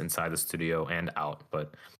experience inside the studio and out,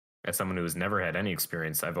 but as someone who's never had any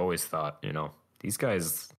experience, I've always thought, you know, these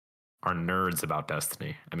guys are nerds about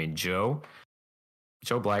Destiny. I mean, Joe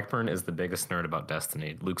Blackburn is the biggest nerd about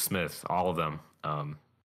Destiny. Luke Smith, all of them.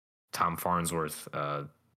 Tom Farnsworth.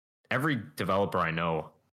 Every developer I know,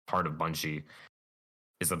 part of Bungie,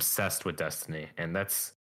 is obsessed with Destiny, and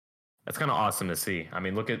that's kind of awesome to see. I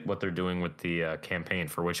mean, look at what they're doing with the campaign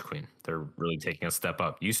for Witch Queen. They're really taking a step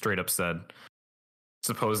up. You straight up said,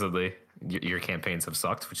 supposedly, your campaigns have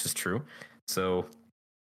sucked, which is true. So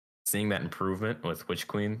seeing that improvement with Witch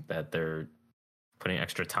Queen, that they're putting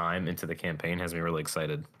extra time into the campaign, has me really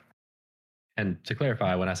excited. And to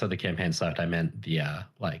clarify, when I said the campaign sucked, I meant the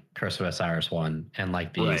like Curse of Osiris one and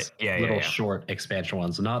like these short expansion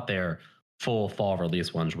ones, not their full fall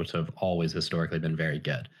release ones, which have always historically been very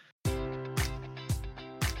good.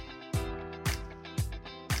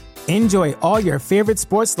 Enjoy all your favorite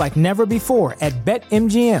sports like never before at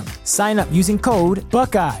BetMGM. Sign up using code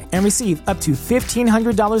Buckeye and receive up to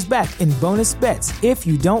 $1,500 back in bonus bets if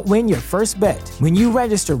you don't win your first bet. When you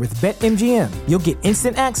register with BetMGM, you'll get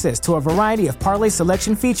instant access to a variety of parlay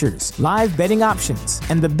selection features, live betting options,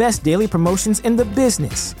 and the best daily promotions in the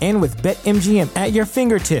business. And with BetMGM at your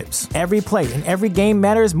fingertips, every play and every game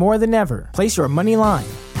matters more than ever. Place your money line,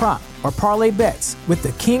 prop, or parlay bets with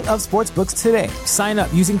the king of sportsbooks today. Sign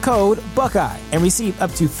up using code Buckeye and receive up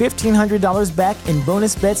to $1,500 back in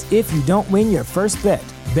bonus bets if you don't win your first bet.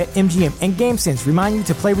 BetMGM and GameSense remind you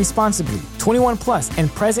to play responsibly. 21 plus and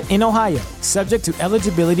present in Ohio, subject to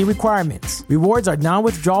eligibility requirements. Rewards are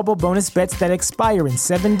non-withdrawable bonus bets that expire in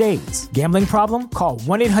 7 days. Gambling problem? Call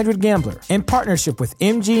 1-800-GAMBLER in partnership with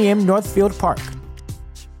MGM Northfield Park.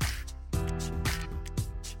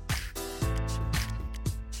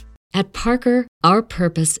 At Parker, our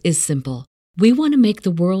purpose is simple. We want to make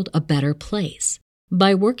the world a better place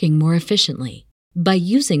by working more efficiently, by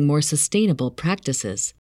using more sustainable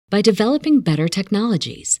practices, by developing better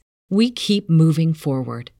technologies. We keep moving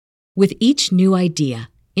forward. With each new idea,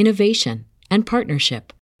 innovation, and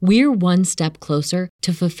partnership, we're one step closer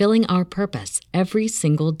to fulfilling our purpose every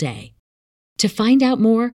single day. To find out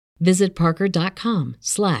more, visit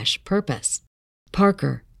parker.com/purpose.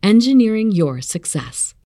 Parker, engineering your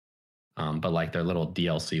success. But like their little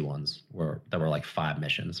DLC ones were like 5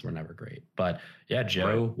 missions were never great. But yeah,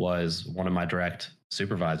 Joe was one of my direct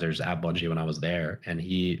supervisors at Bungie when I was there, and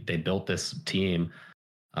they built this team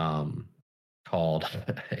called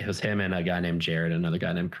it was him and a guy named Jared, another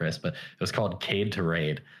guy named Chris, but it was called Cade to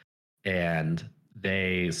Raid, and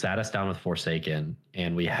they sat us down with Forsaken,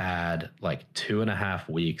 and we had like 2.5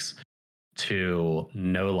 weeks to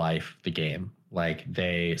no life the game. Like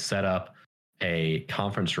they set up a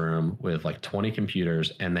conference room with like 20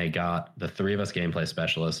 computers, and they got the 3 of us gameplay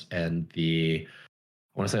specialists and I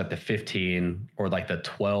want to say like the 15 or like the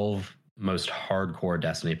 12 most hardcore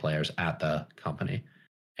Destiny players at the company.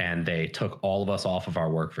 And they took all of us off of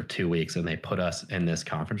our work for 2 weeks, and they put us in this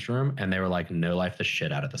conference room, and they were like, no life the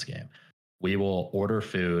shit out of this game. We will order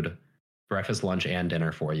food, breakfast, lunch, and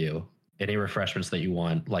dinner for you. Any refreshments that you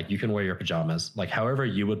want, like you can wear your pajamas, like however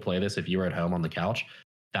you would play this if you were at home on the couch.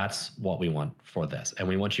 That's what we want for this. And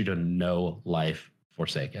we want you to know life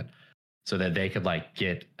Forsaken so that they could like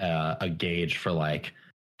get a gauge for like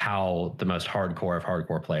how the most hardcore of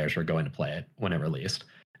hardcore players were going to play it when it released.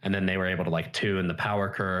 And then they were able to like tune the power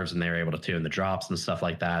curves, and they were able to tune the drops and stuff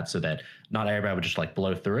like that so that not everybody would just like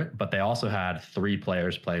blow through it. But they also had 3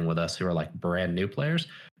 players playing with us who are like brand new players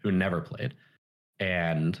who never played.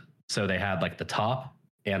 And so they had like the top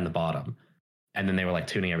and the bottom. And then they were like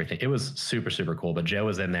tuning everything. It was super, super cool. But Joe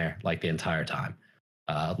was in there like the entire time,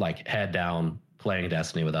 like head down, playing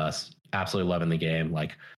Destiny with us, absolutely loving the game.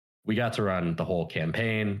 Like we got to run the whole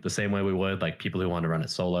campaign the same way we would. Like people who wanted to run it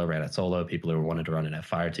solo ran it solo. People who wanted to run an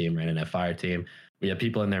F-Fire team ran an F-Fire team. We had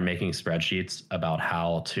people in there making spreadsheets about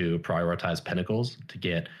how to prioritize pinnacles to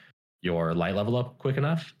get your light level up quick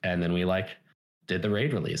enough. And then we like did the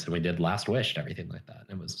raid release, and we did Last Wish and everything like that.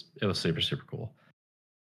 It was super, super cool.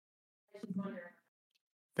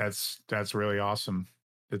 That's really awesome.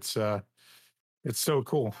 It's so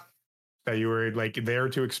cool that you were like there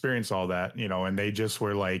to experience all that, and they just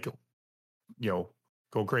were like, go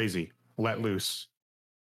crazy, let loose.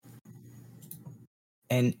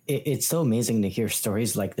 And it's so amazing to hear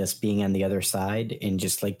stories like this being on the other side, and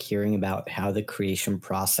just like hearing about how the creation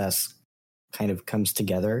process kind of comes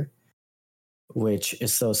together, which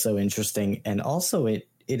is so interesting. And also it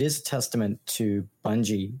is a testament to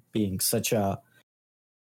Bungie being such a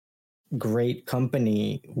great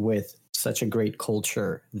company with such a great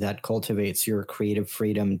culture that cultivates your creative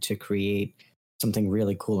freedom to create something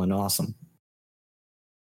really cool and awesome.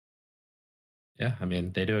 Yeah, I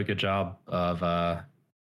mean, they do a good job of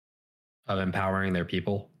empowering their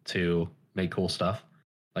people to make cool stuff.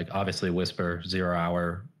 Like obviously Whisper, 0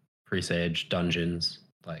 Hour, Presage, Dungeons,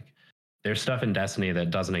 like there's stuff in Destiny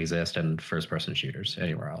that doesn't exist in first-person shooters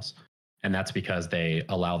anywhere else. And that's because they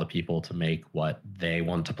allow the people to make what they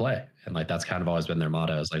want to play. And like that's kind of always been their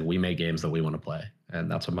motto, is like we make games that we want to play. And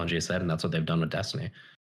that's what Bungie said, and that's what they've done with Destiny.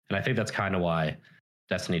 And I think that's kind of why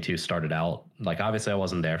Destiny 2 started out. Like obviously I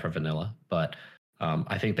wasn't there for vanilla, but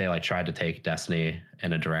I think they like tried to take Destiny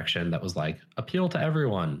in a direction that was like appeal to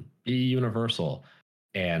everyone, be universal.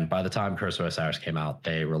 And by the time Curse of Osiris came out,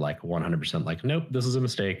 they were like 100% like, nope, this is a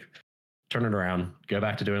mistake. Turn it around, go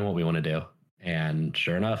back to doing what we want to do. And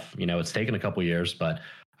sure enough, it's taken a couple years, but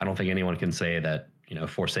I don't think anyone can say that,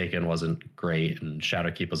 Forsaken wasn't great and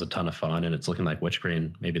Shadowkeep was a ton of fun. And it's looking like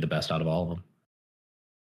Witchgreen may be the best out of all of them.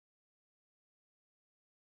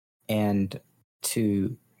 And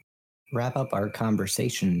to wrap up our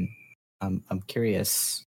conversation, I'm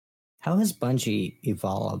curious, how has Bungie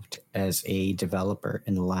evolved as a developer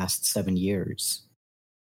in the last 7 years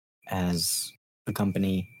as a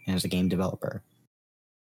company and as a game developer?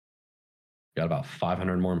 Got about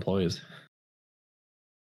 500 more employees.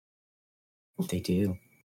 They do.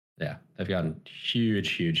 Yeah, they've gotten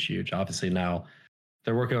huge. Obviously now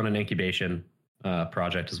they're working on an incubation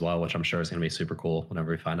project as well, which I'm sure is going to be super cool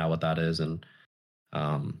whenever we find out what that is. And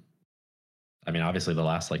obviously the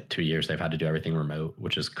last like 2 years they've had to do everything remote,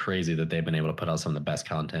 which is crazy that they've been able to put out some of the best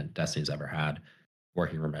content Destiny's ever had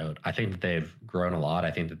working remote. I think that they've grown a lot.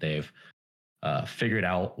 I think that they've figured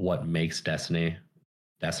out what makes Destiny,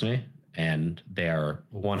 and they're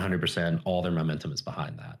 100% all their momentum is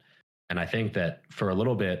behind that. And I think that for a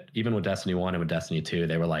little bit, even with Destiny 1 and with Destiny 2,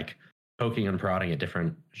 they were like poking and prodding at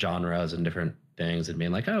different genres and different things and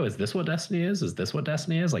being like, oh, is this what Destiny is? Is this what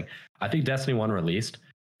Destiny is? Like, I think Destiny 1 released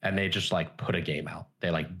and they just like put a game out. They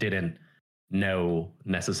like didn't know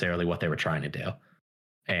necessarily what they were trying to do.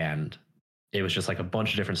 And it was just like a bunch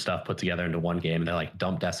of different stuff put together into one game. And they like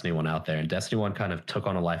dumped Destiny 1 out there, and Destiny 1 kind of took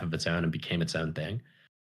on a life of its own and became its own thing.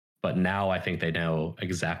 But now I think they know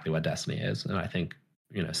exactly what Destiny is. And I think,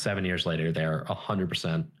 7 years later, they're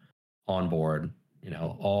 100% on board.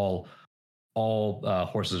 All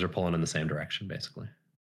horses are pulling in the same direction, basically.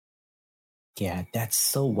 Yeah, that's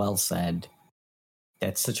so well said.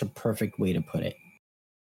 That's such a perfect way to put it.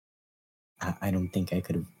 I don't think I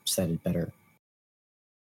could have said it better.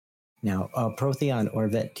 Now, Protheon or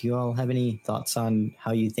Vet, do you all have any thoughts on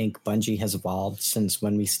how you think Bungie has evolved since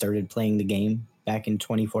when we started playing the game back in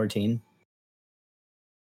 2014?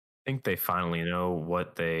 I think they finally know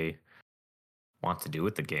what they want to do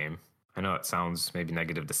with the game. I know it sounds maybe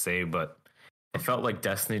negative to say, but it felt like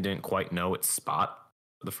Destiny didn't quite know its spot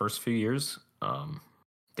for the first few years.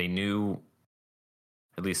 They knew,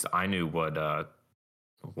 at least I knew what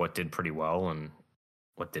did pretty well and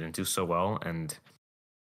what didn't do so well, and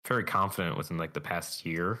very confident within like the past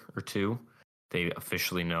year or two, they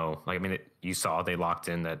officially know. You saw they locked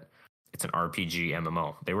in that it's an RPG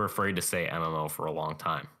MMO. They were afraid to say MMO for a long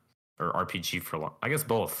time, or RPG for a long. I guess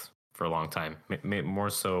both for a long time. More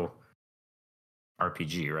so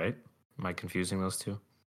RPG, right? Am I confusing those two?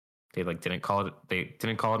 They didn't call it. They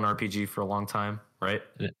didn't call it an RPG for a long time, right?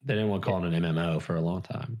 They didn't want to call it an MMO for a long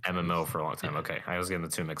time. MMO for a long time. Okay, I was getting the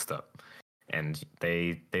two mixed up, and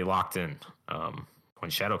they locked in when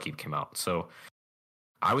Shadowkeep came out. So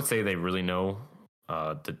I would say they really know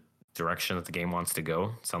the direction that the game wants to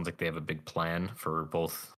go. It sounds like they have a big plan for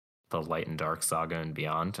both the Light and Dark saga and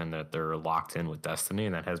beyond, and that they're locked in with Destiny,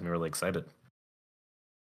 and that has me really excited.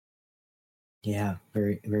 Yeah,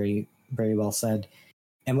 very, very, very well said.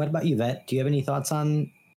 And what about you, Vet? Do you have any thoughts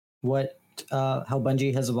on how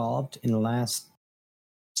Bungie has evolved in the last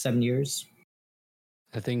 7 years?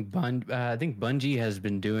 I think Bungie has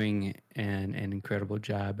been doing an incredible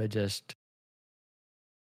job at just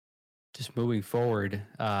moving forward,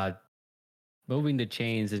 moving the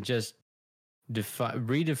chains and just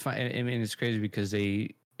redefine. I mean, it's crazy because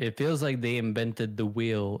it feels like they invented the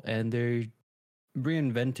wheel and they're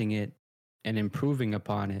reinventing it and improving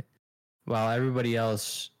upon it, while everybody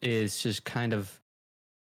else is just kind of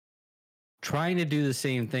trying to do the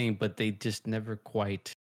same thing, but they just never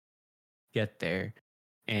quite get there.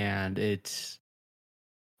 And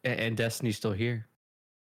Destiny's still here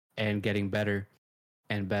and getting better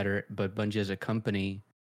and better. But Bungie as a company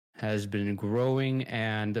has been growing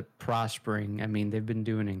and prospering. I mean, they've been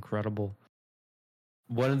doing incredible.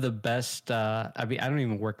 One of the best, I don't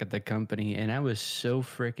even work at the company, and I was so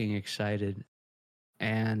freaking excited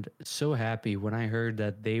and so happy when I heard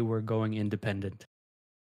that they were going independent.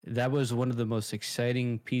 That was one of the most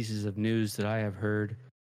exciting pieces of news that I have heard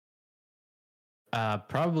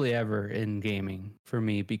probably ever in gaming for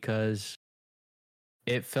me, because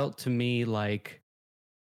it felt to me like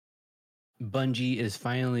Bungie is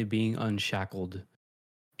finally being unshackled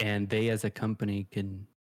and they as a company can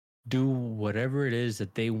do whatever it is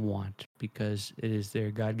that they want because it is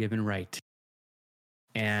their God-given right.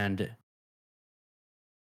 And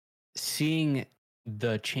seeing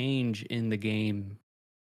the change in the game,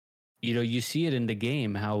 you see it in the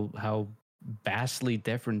game, how vastly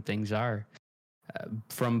different things are.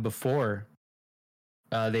 from before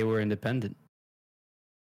they were independent.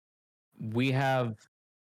 We have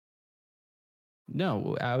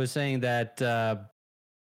no. I was saying that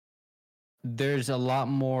there's a lot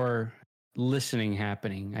more listening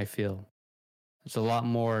happening. I feel there's a lot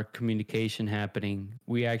more communication happening.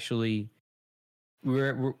 We're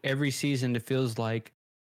every season. It feels like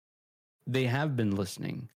they have been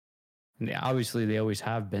listening. And obviously, they always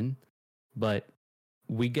have been, but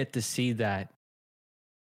we get to see that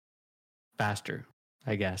faster,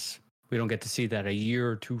 I guess. We don't get to see that a year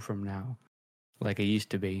or two from now, like it used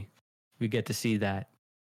to be. We get to see that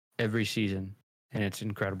every season, and it's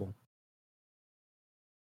incredible.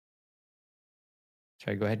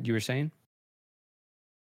 Sorry, go ahead. You were saying?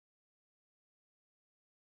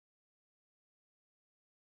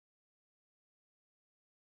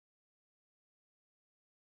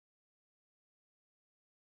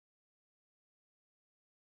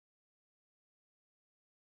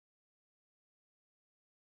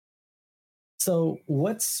 So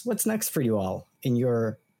what's next for you all in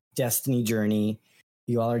your Destiny journey?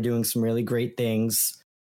 You all are doing some really great things.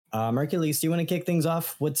 Mercules, do you want to kick things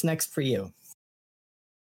off? What's next for you?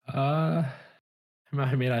 I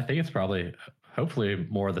mean, I think it's probably hopefully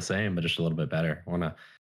more of the same, but just a little bit better. I want to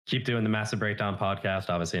keep doing the Massive Breakdown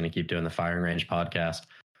podcast, obviously, and keep doing the Firing Range podcast.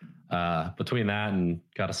 Between that and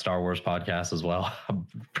got a Star Wars podcast as well. I'm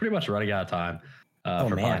pretty much running out of time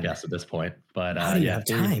for podcasts at this point. But how do you have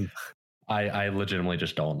time? I legitimately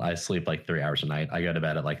just don't. I sleep like 3 hours a night. I go to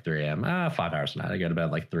bed at like 3 a.m. 5 hours a night. I go to bed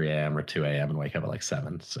at like 3 a.m. or 2 a.m. and wake up at like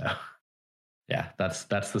 7. So yeah, that's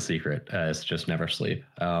the secret. It's just never sleep.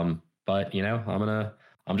 But you know,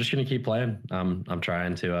 I'm just gonna keep playing. I'm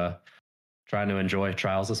trying to enjoy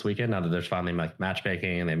Trials this weekend now that there's finally like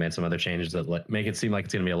matchmaking and they made some other changes that make it seem like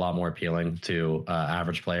it's gonna be a lot more appealing to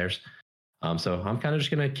average players. So I'm kind of just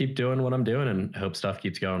gonna keep doing what I'm doing and hope stuff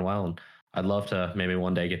keeps going well. And I'd love to maybe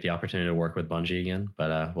one day get the opportunity to work with Bungie again,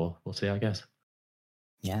 but we'll see how it goes.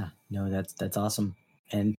 Yeah, no, that's awesome.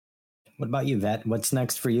 And what about you, Vet? What's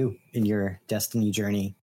next for you in your Destiny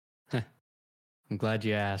journey? I'm glad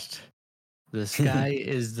you asked. The sky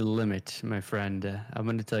is the limit, my friend. I'm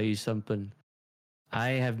going to tell you something.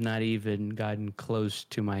 I have not even gotten close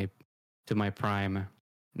to my prime,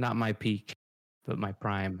 not my peak, but my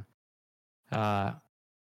prime.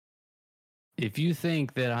 If you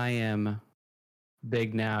think that I am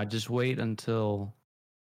big now, just wait until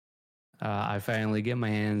I finally get my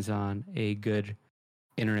hands on a good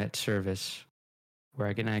internet service where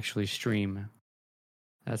I can actually stream.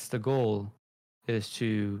 That's the goal, is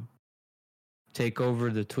to take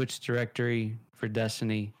over the Twitch directory for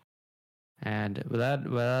Destiny. And without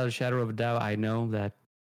a shadow of a doubt, I know that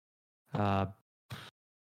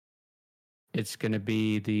it's going to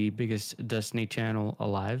be the biggest Destiny channel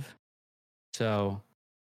alive. So,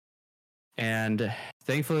 and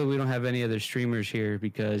thankfully we don't have any other streamers here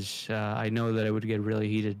because I know that it would get really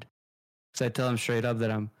heated. So I tell them straight up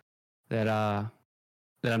that I'm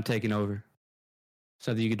taking over.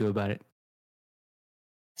 Something you could do about it.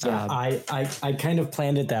 Yeah, I kind of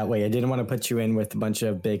planned it that way. I didn't want to put you in with a bunch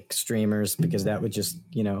of big streamers because that would just,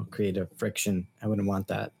 create a friction. I wouldn't want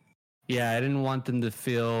that. Yeah, I didn't want them to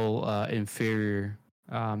feel inferior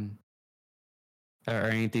or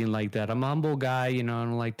anything like that. I'm a humble guy, I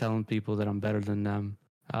don't like telling people that I'm better than them.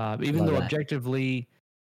 Even though objectively,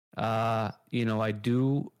 I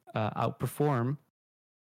do outperform.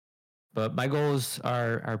 But my goals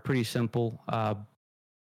are pretty simple. I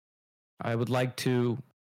would like to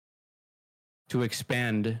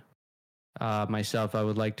expand myself. I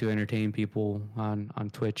would like to entertain people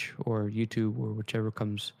on Twitch or YouTube or whichever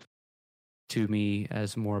comes to me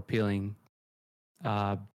as more appealing.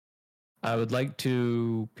 I would like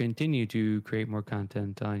to continue to create more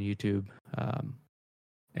content on YouTube.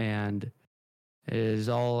 And it is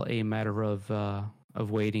all a matter of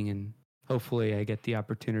waiting, and hopefully I get the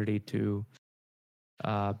opportunity to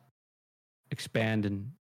expand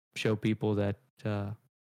and show people that I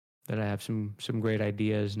have some great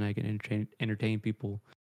ideas and I can entertain people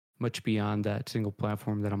much beyond that single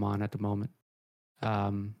platform that I'm on at the moment.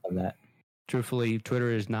 Truthfully,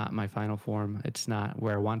 Twitter is not my final form. It's not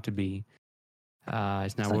where I want to be.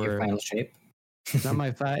 It's not where your final shape. It's not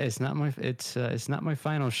my it's not my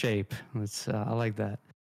final shape. I like that.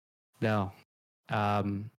 No.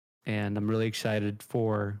 And I'm really excited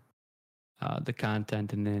for the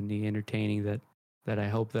content and then the entertaining that I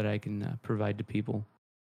hope that I can provide to people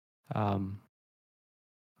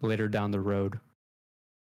later down the road.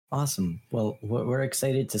 Awesome. Well, we're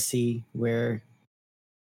excited to see where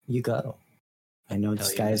you go. I know the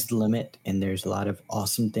sky's the limit, and there's a lot of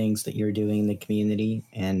awesome things that you're doing in the community,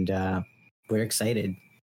 and we're excited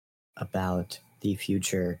about the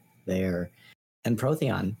future there. And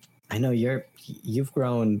Protheon, I know you've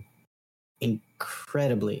grown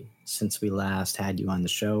incredibly since we last had you on the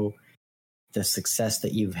show. The success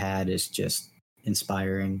that you've had is just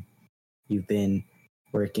inspiring. You've been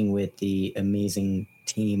working with the amazing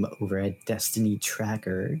team over at Destiny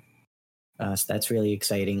Tracker. So that's really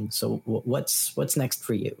exciting. So what's next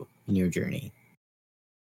for you in your journey?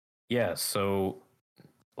 Yeah, so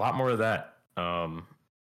a lot more of that.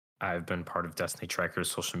 I've been part of Destiny Tracker's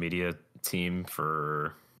social media team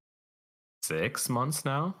for 6 months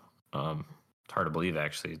now. It's hard to believe,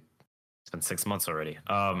 actually. It's been 6 months already.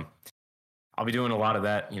 I'll be doing a lot of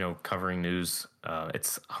that, covering news.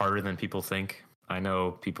 It's harder than people think. I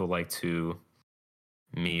know people like to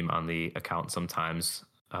meme on the account sometimes,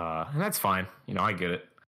 and that's fine. I get it.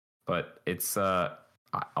 But it's a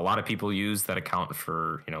lot of people use that account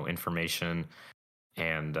for information,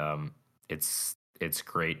 and it's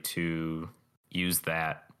great to use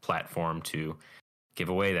that platform to give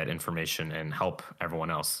away that information and help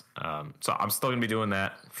everyone else. So I'm still gonna be doing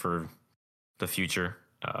that for the future.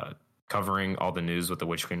 Covering all the news with the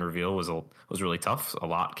Witch Queen reveal was really tough. A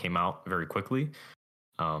lot came out very quickly.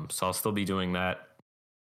 So I'll still be doing that.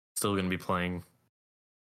 Still going to be playing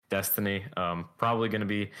Destiny. Probably going to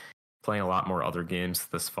be playing a lot more other games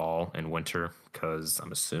this fall and winter, because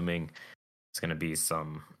I'm assuming it's going to be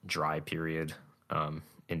some dry period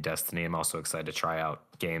in Destiny. I'm also excited to try out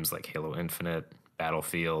games like Halo Infinite,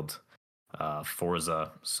 Battlefield,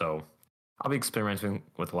 Forza. So I'll be experimenting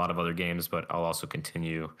with a lot of other games, but I'll also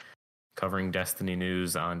continue covering Destiny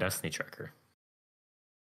news on Destiny Tracker.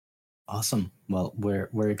 Awesome. Well,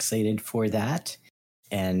 we're excited for that.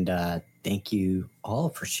 And thank you all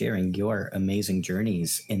for sharing your amazing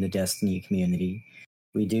journeys in the Destiny community.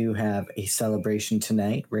 We do have a celebration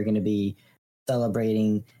tonight. We're going to be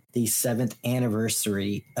celebrating the 7th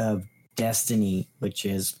anniversary of Destiny, which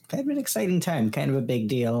is kind of an exciting time, kind of a big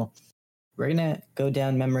deal. We're going to go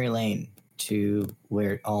down memory lane to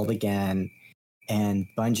where it all began. And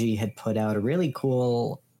Bungie had put out a really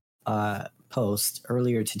cool post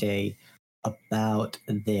earlier today about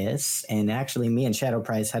this. And actually, me and Shadow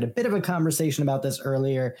Price had a bit of a conversation about this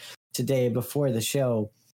earlier today before the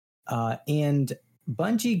show. And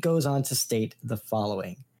Bungie goes on to state the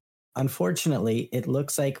following. Unfortunately, it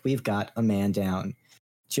looks like we've got a man down.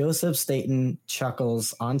 Joseph Staten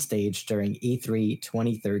chuckles on stage during E3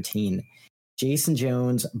 2013. Jason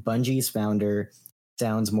Jones, Bungie's founder,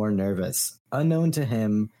 sounds more nervous. Unknown to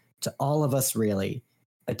him, to all of us really,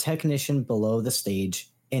 a technician below the stage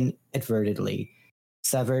inadvertently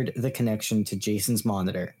severed the connection to Jason's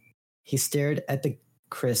monitor. He stared at the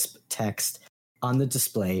crisp text on the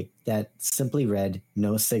display that simply read,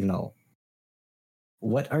 "No signal."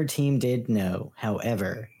 What our team did know,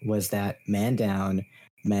 however, was that man down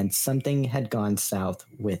meant something had gone south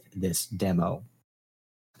with this demo.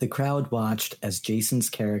 The crowd watched as Jason's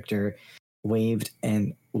character waved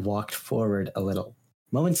and walked forward a little.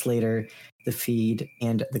 Moments later, the feed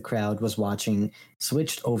and the crowd was watching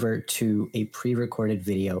switched over to a pre-recorded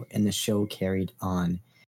video, and the show carried on.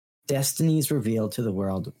 Destiny's reveal to the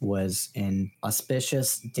world was an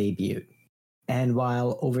auspicious debut. And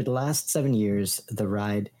while over the last 7 years, the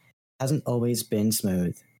ride hasn't always been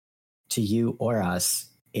smooth, to you or us,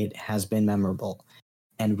 it has been memorable.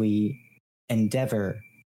 And we endeavor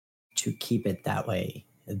to keep it that way.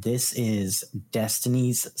 This is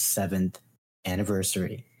Destiny's 7th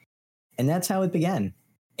anniversary. And that's how it began.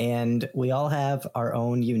 And we all have our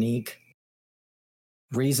own unique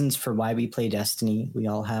reasons for why we play Destiny. We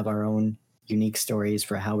all have our own unique stories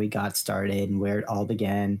for how we got started and where it all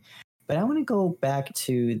began. But I want to go back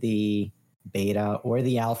to the beta or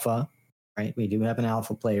the alpha, right? We do have an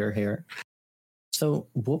alpha player here. So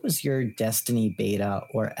what was your Destiny beta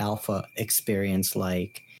or alpha experience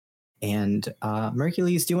like? And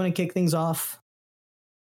Mercules, do you want to kick things off?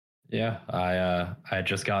 Yeah, I had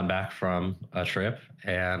just gotten back from a trip,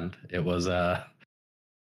 and it was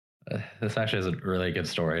this actually is a really good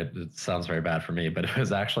story. It sounds very bad for me, but it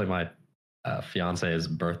was actually my fiance's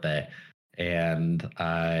birthday, and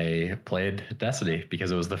I played Destiny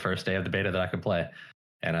because it was the first day of the beta that I could play.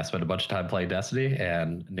 And I spent a bunch of time playing Destiny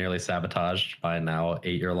and nearly sabotaged my now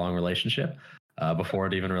 8-year-long relationship before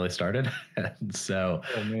it even really started. And so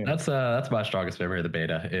that's my strongest memory of the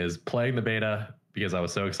beta, is playing the beta because I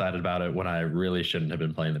was so excited about it when I really shouldn't have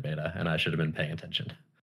been playing the beta, and I should have been paying attention.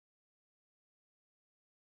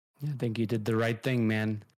 I think you did the right thing,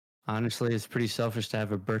 man. Honestly, it's pretty selfish to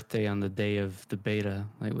have a birthday on the day of the beta.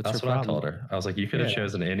 Like, what's That's your what problem? I told her. I was like, you could have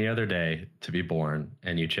chosen any other day to be born,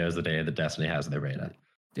 and you chose the day that Destiny has their beta.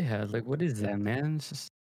 Yeah, like, what is that, man? It's just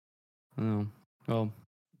Oh, well,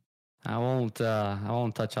 I won't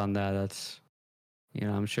touch on that. That's,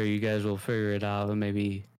 I'm sure you guys will figure it out and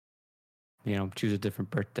maybe, choose a different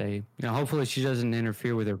birthday. Hopefully she doesn't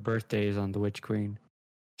interfere with her birthdays on the Witch Queen.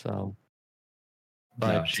 So,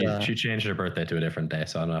 No, but she changed her birthday to a different day,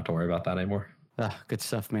 so I don't have to worry about that anymore. Good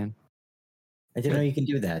stuff, man. I didn't know you can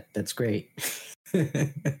do that. That's great.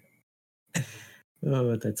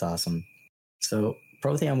 Oh, that's awesome. So,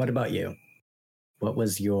 Protheon, what about you? What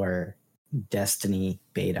was your Destiny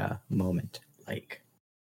beta moment like?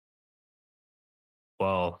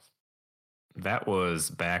 Well, that was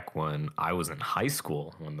back when I was in high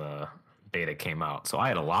school when the beta came out. So I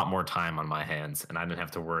had a lot more time on my hands and I didn't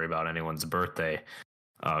have to worry about anyone's birthday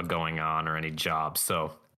going on or any jobs.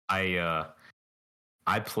 So I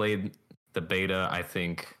played the beta, I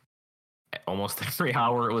think, almost every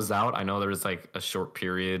hour it was out. I know there was like a short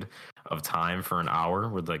period of time for an hour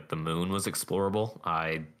where like the moon was explorable.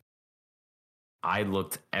 I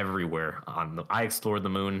looked everywhere I explored the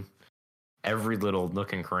moon, every little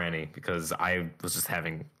nook and cranny, because I was just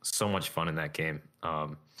having so much fun in that game.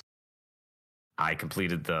 I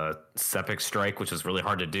completed the Sepik Strike, which is really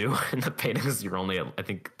hard to do in the beta because you're only at, I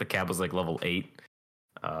think the cap was like level 8.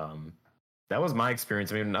 That was my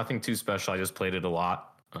experience. I mean, nothing too special. I just played it a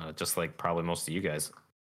lot, just like probably most of you guys.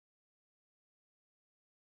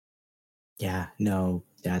 Yeah, no,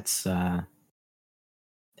 that's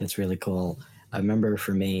really cool. I remember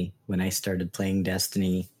for me when I started playing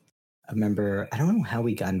Destiny, I don't know how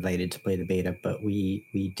we got invited to play the beta, but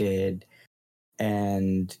we did,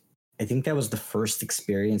 and I think that was the first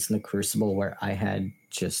experience in the Crucible where I had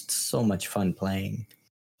just so much fun playing,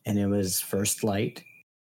 and it was First Light,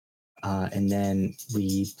 and then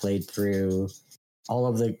we played through all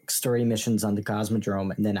of the story missions on the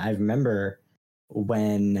Cosmodrome, and then I remember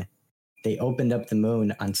when they opened up the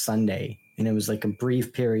moon on Sunday, and it was like a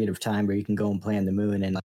brief period of time where you can go and play on the moon,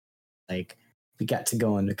 and like we got to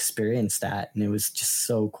go and experience that, and it was just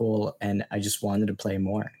so cool, and I just wanted to play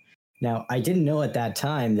more. Now, I didn't know at that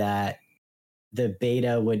time that the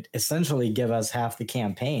beta would essentially give us half the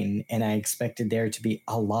campaign, and I expected there to be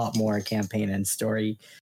a lot more campaign and story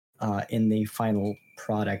in the final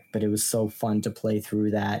product, but it was so fun to play through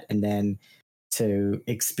that, and then to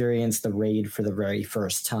experience the raid for the very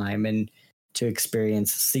first time and to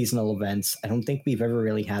experience seasonal events. I don't think we've ever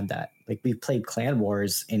really had that. Like, we've played Clan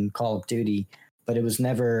Wars in Call of Duty, but it was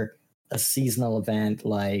never a seasonal event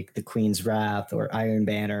like the Queen's Wrath or Iron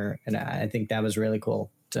Banner, and I think that was really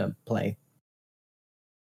cool to play.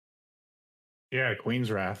 Yeah,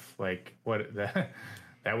 Queen's Wrath, like what that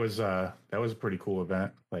was a pretty cool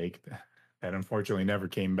event. Like that unfortunately never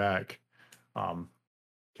came back.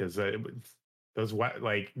 Because those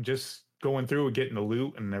like just going through and getting the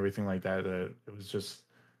loot and everything like that, it was just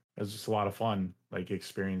a lot of fun, like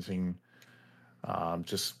experiencing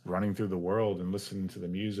just running through the world and listening to the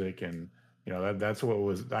music, and that's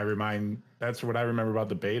what I remember about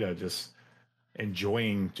the beta, just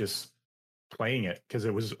enjoying just playing it because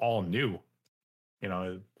it was all new.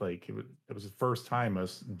 Like it was the first time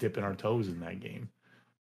us dipping our toes in that game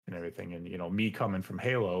and everything, and me coming from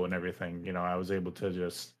Halo and everything, I was able to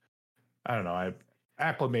just, I don't know, I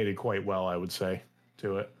acclimated quite well, I would say,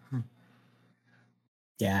 to it.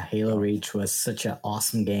 Yeah, Halo Reach was such an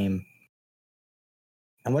awesome game.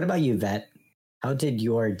 And what about you, Vet? How did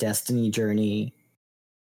your Destiny journey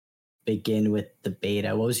begin with the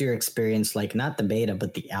beta? What was your experience like? Not the beta,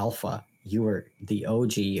 but the alpha. You were the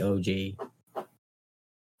OG.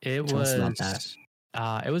 It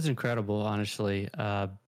was incredible, honestly.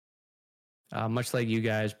 Much like you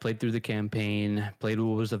guys, played through the campaign, played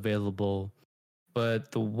what was available.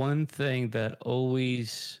 But the one thing that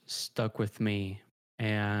always stuck with me,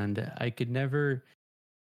 and I could never,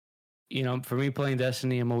 for me playing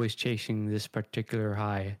Destiny, I'm always chasing this particular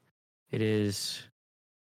high. It is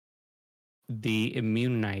the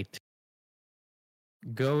Immune Night.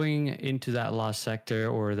 Going into that lost sector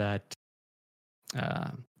or that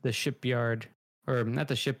the shipyard, or not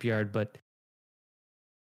the shipyard, but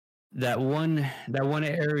that one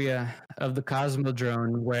area of the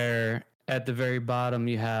Cosmodrome where at the very bottom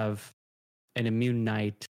you have an Immune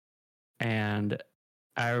Night, and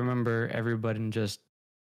I remember everybody just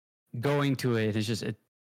going to it. It's just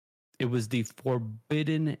it was the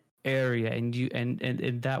forbidden area, and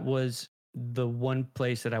and that was the one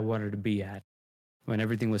place that I wanted to be at when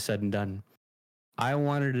everything was said and done. I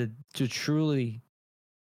wanted to truly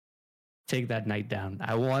take that knight down.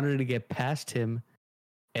 I wanted to get past him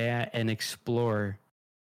and explore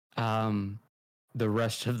the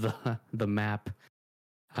rest of the map.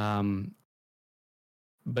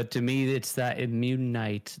 But to me, it's that Immune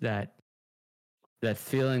Night that that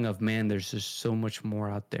feeling of, man, there's just so much more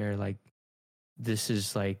out there. Like, this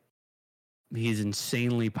is like, he's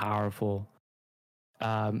insanely powerful.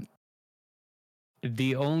 The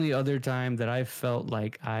only other time that I felt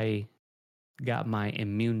like I got my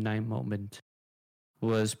immune night moment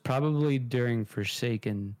was probably during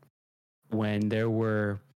Forsaken, when there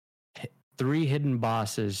were 3 hidden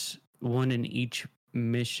bosses, one in each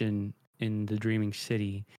mission in the Dreaming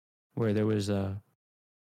City, where there was a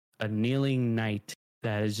kneeling knight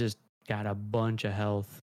that has just got a bunch of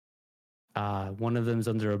health. One of them's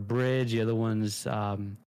under a bridge, the other one's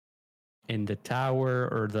in the tower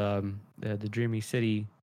or the Dreaming City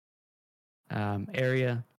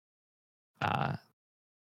area.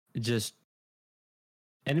 Just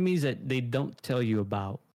enemies that they don't tell you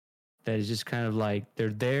about. That is just kind of like, they're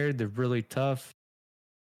there, they're really tough.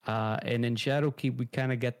 And in Shadowkeep, we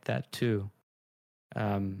kind of get that too.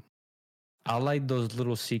 I like those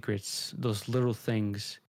little secrets, those little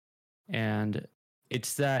things. And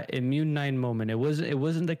it's that Immune 9 moment. It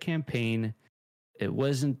wasn't the campaign. It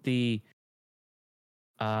wasn't the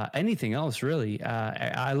anything else, really.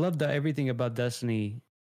 I loved everything about Destiny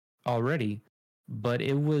already, but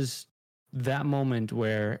it was that moment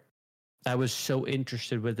where I was so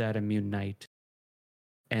interested with that Immune Knight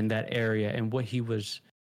and that area and what he was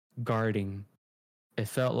guarding. It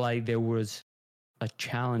felt like there was a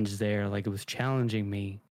challenge there, like it was challenging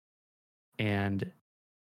me. And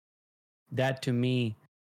that to me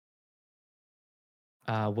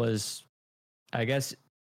was, I guess,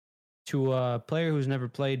 to a player who's never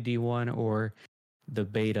played D1 or the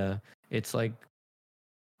beta, it's like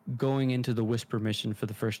going into the Whisper mission for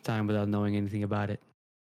the first time without knowing anything about it.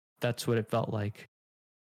 That's what it felt like.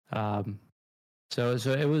 So it's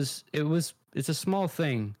a small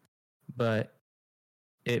thing, but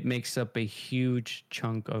it makes up a huge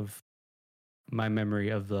chunk of my memory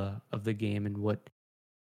of the game and what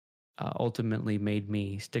ultimately made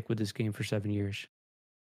me stick with this game for 7 years.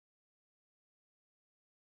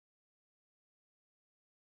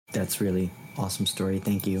 That's really awesome story.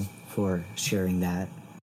 Thank you for sharing that.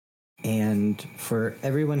 And for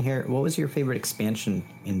everyone here, what was your favorite expansion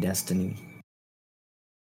in Destiny?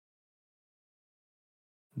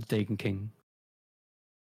 The Taken King.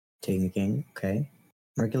 Taken King, okay.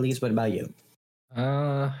 Mercules, what about you?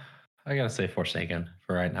 I gotta say Forsaken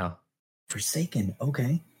for right now. Forsaken,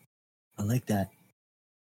 okay. I like that.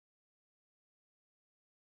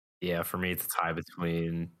 Yeah, for me, it's a tie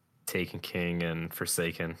between Taken King and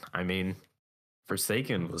Forsaken. I mean,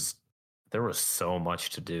 Forsaken there was so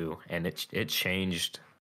much to do, and it changed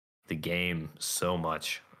the game so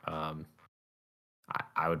much.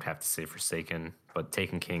 I would have to say Forsaken, but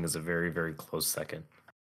Taken King is a very, very close second.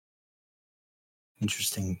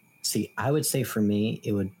 Interesting. See, I would say for me,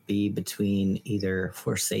 it would be between either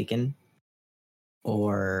Forsaken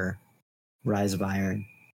or Rise of Iron.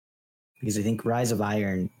 Because I think Rise of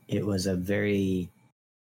Iron, it was a very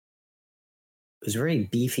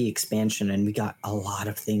beefy expansion, and we got a lot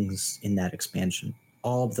of things in that expansion.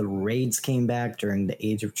 All of the raids came back during the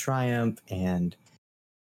Age of Triumph, and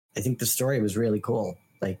I think the story was really cool.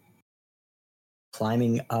 Like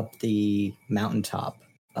climbing up the mountaintop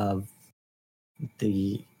of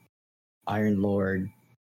the Iron Lord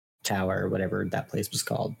Tower, whatever that place was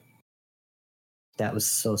called. That was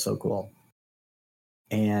so cool.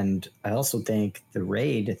 And I also think the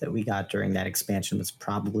raid that we got during that expansion was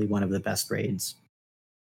probably one of the best raids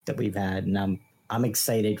that we've had, and I'm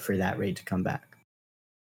excited for that raid to come back.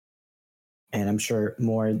 And I'm sure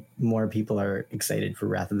more people are excited for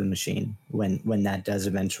Wrath of the Machine when that does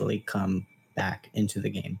eventually come back into the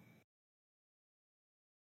game.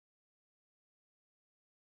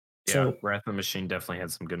 Yeah, So, Wrath of the Machine definitely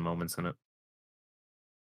had some good moments in it.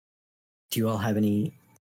 do you all have any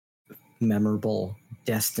memorable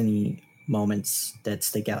Destiny moments that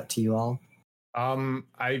stick out to you all?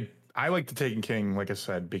 I like the Taken King, like I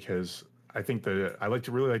said, because I think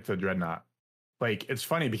really like the Dreadnought. Like, it's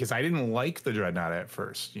funny because I didn't like the Dreadnought at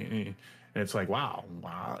first. And it's like, wow,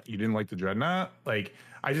 you didn't like the Dreadnought? Like,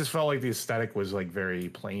 I just felt like the aesthetic was like very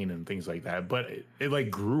plain and things like that. But it like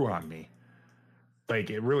grew on me. Like,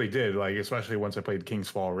 it really did. Like, especially once I played King's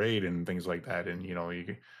Fall Raid and things like that. And,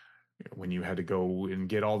 when you had to go and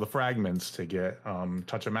get all the fragments to get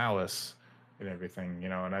Touch of Malice and everything,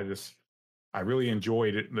 and I really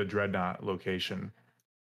enjoyed it, the Dreadnought location.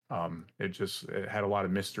 It had a lot of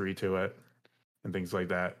mystery to it and things like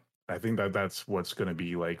that. I think that's what's going to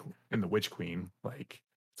be like in the Witch Queen. Like,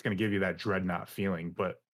 it's going to give you that Dreadnought feeling,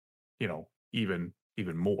 but even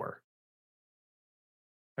more.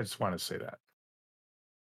 I just want to say that.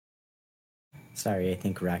 Sorry, I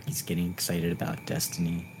think Rocky's getting excited about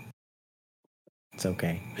Destiny. It's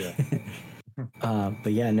okay. Yeah.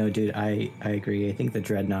 But yeah, no, dude, I agree. I think the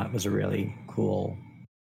Dreadnought was a really cool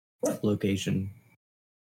location.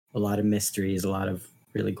 A lot of mysteries, a lot of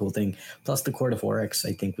really cool thing. Plus, the Court of Oryx,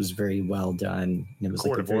 I think, was very well done. And it was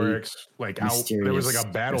Court like a of very Oryx, like out there was like a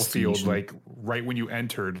battlefield, destination. like right when you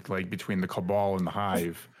entered, like between the Cabal and the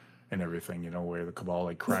Hive and everything, where the Cabal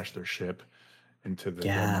like crashed their ship into the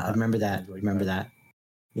Yeah, I Dreadnought remember and that. things like Remember that.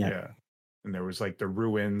 Yeah. Yeah. And there was like the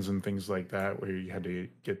ruins and things like that where you had to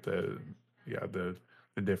get the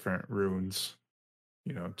different runes,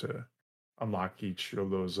 to unlock each of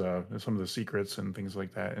those some of the secrets and things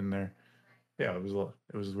like that in there. Yeah, it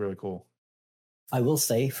was really cool. I will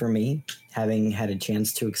say, for me, having had a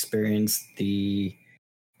chance to experience the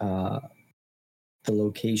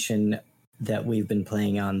location that we've been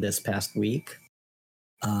playing on this past week,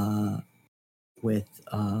 with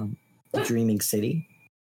the Dreaming City,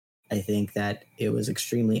 I think that it was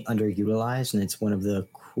extremely underutilized, and it's one of the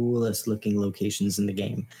coolest looking locations in the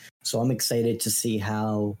game. So I'm excited to see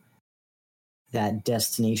how that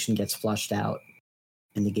destination gets flushed out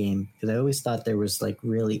in the game, because I always thought there was like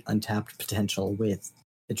really untapped potential with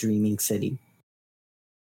the Dreaming City.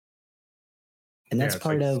 And that's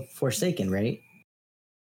part of Forsaken, right?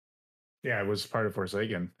 Yeah, it was part of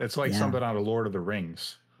Forsaken. It's like something out of Lord of the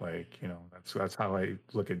Rings. Like, that's how I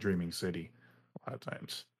look at Dreaming City a lot of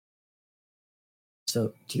times.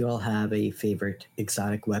 So, do you all have a favorite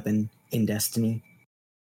exotic weapon in Destiny?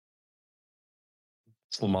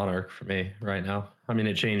 It's the Monarch for me right now. I mean,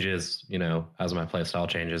 it changes, as my playstyle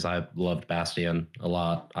changes. I loved Bastion a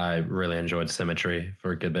lot. I really enjoyed Symmetry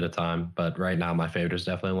for a good bit of time, but right now my favorite is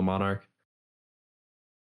definitely the Monarch.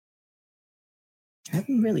 I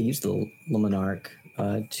haven't really used the Monarch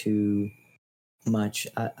too much.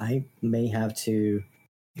 I may have to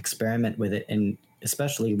experiment with it, and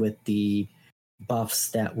especially with the buffs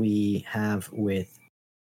that we have with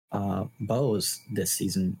bows this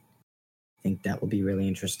season. I think that will be really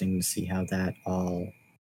interesting to see how that all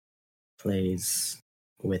plays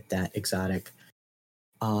with that exotic.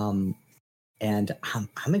 And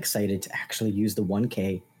I'm excited to actually use the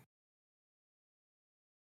 1K.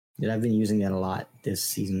 I've been using that a lot this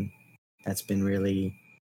season. That's been really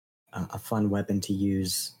a fun weapon to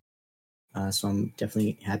use. So I'm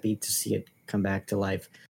definitely happy to see it come back to life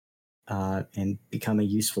and become a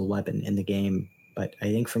useful weapon in the game. But I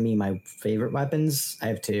think for me, my favorite weapons, I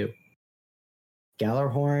have two.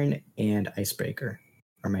 Gallarhorn and Icebreaker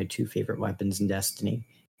are my two favorite weapons in Destiny.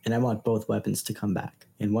 And I want both weapons to come back.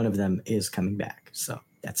 And one of them is coming back. So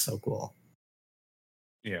that's so cool.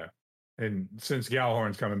 Yeah. And since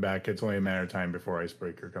Galhorn's coming back, it's only a matter of time before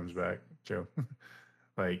Icebreaker comes back, Joe.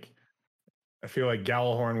 Like, I feel like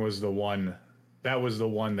Galahorn was the one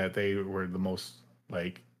that they were the most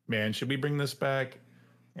like, man, should we bring this back?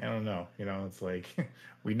 I don't know. It's like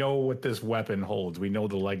we know what this weapon holds. We know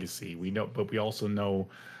the legacy. We know, but we also know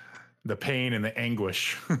the pain and the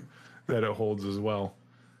anguish that it holds as well.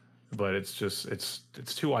 But it's just it's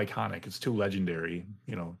too iconic. It's too legendary.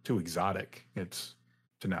 Too exotic. It's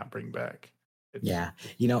to not bring back.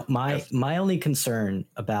 My only concern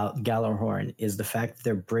about Gallarhorn is the fact that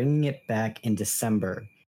they're bringing it back in December,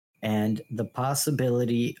 and the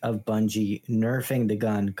possibility of Bungie nerfing the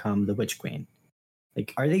gun come the Witch Queen.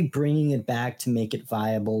 Like, are they bringing it back to make it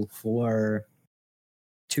viable for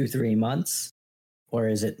 2-3 months? Or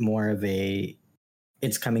is it more of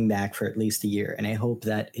it's coming back for at least a year? And I hope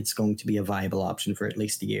that it's going to be a viable option for at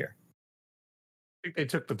least a year. I think they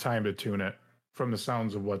took the time to tune it from the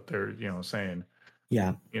sounds of what they're, saying.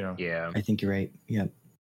 Yeah. Yeah. I think you're right. Yeah.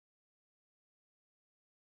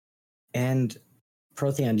 And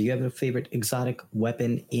Protheon, do you have a favorite exotic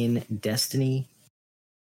weapon in Destiny?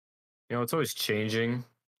 It's always changing.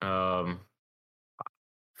 For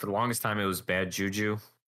the longest time, it was Bad Juju.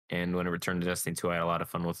 And when it returned to Destiny 2, I had a lot of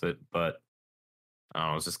fun with it. But I don't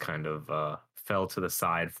know, it was just kind of fell to the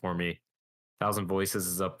side for me. Thousand Voices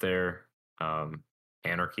is up there.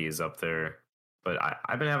 Anarchy is up there. But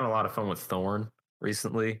I've been having a lot of fun with Thorn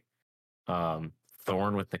recently. Thorn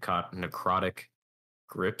with necrotic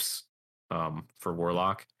grips for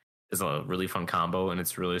Warlock is a really fun combo, and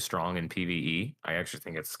it's really strong in PvE. I actually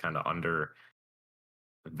think it's kind of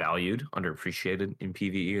underappreciated in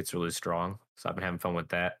PvE. It's really strong. So I've been having fun with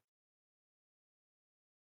that.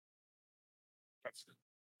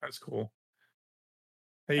 That's cool.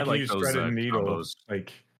 Hey, you I can like use those threaded needle. combos.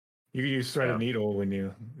 Like, you can use threaded needle when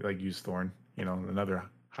you use Thorn. Another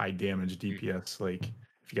high damage DPS. Like,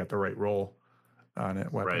 if you got the right roll on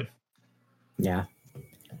it, weapon. Right. Yeah.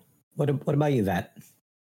 What about you, Vat?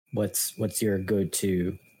 What's your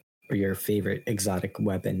go-to or your favorite exotic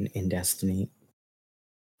weapon in Destiny?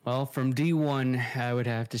 Well, from D1, I would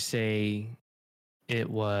have to say it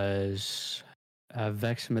was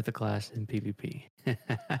Vex Mythoclast in PvP.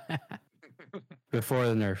 Before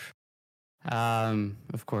the nerf.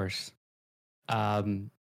 Of course.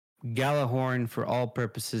 Galahorn for all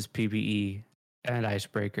purposes PvE and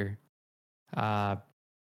Icebreaker.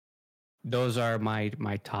 Those are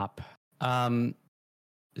my top.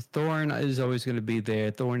 Thorn is always going to be there.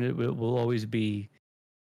 Thorn will always be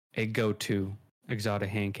a go-to exotic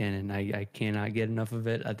hand cannon. I cannot get enough of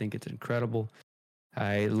it. I think it's incredible.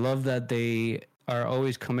 I love that they are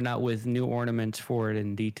always coming out with new ornaments for it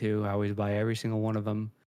in D2. I always buy every single one of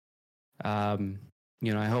them. I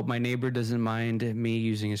hope my neighbor doesn't mind me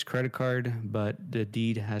using his credit card, but the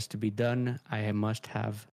deed has to be done. I must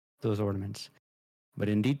have those ornaments. But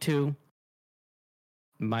in D2,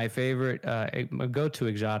 my favorite, my go-to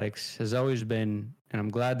exotics has always been, and I'm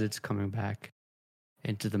glad that it's coming back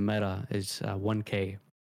into the meta, is 1K.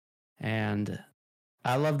 And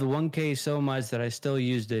I love the 1K so much that I still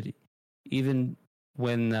used it, even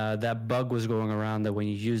when that bug was going around that when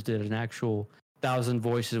you used it, an actual 1,000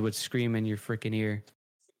 voices would scream in your freaking ear.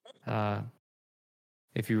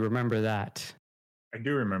 If you remember that. I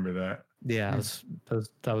do remember that. Yeah,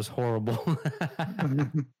 that was horrible.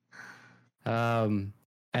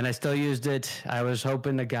 And I still used it. I was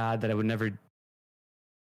hoping to God that I would never,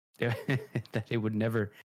 that it would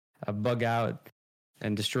never bug out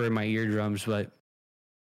and destroy my eardrums. But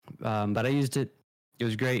I used it. It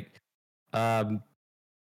was great. For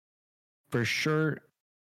sure,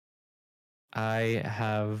 I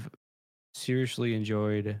have seriously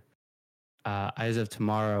enjoyed Eyes of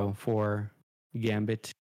Tomorrow for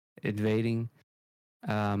Gambit invading.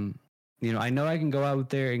 I know I can go out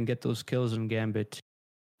there and get those kills on Gambit,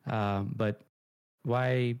 but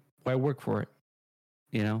why work for it?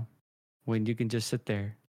 When you can just sit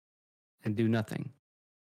there and do nothing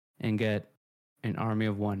and get an army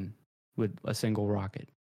of one with a single rocket.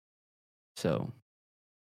 So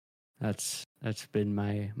that's been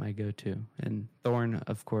my go-to. And Thorn,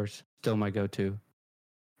 of course, still my go-to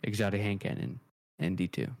exotic hand cannon in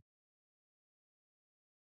D2.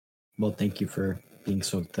 Well, thank you for being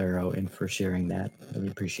so thorough and for sharing that. Really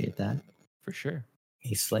appreciate that. For sure.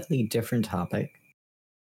 A slightly different topic.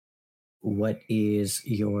 What is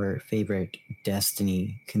your favorite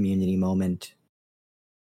Destiny community moment?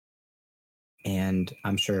 And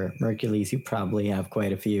I'm sure, Mercules, you probably have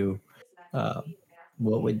quite a few.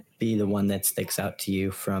 What would be the one that sticks out to you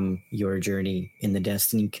from your journey in the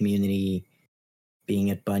Destiny community, being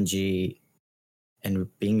at Bungie, and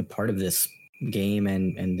being a part of this game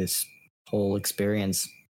and this whole experience?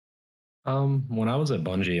 When I was at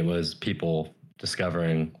Bungie, it was people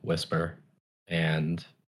discovering Whisper, and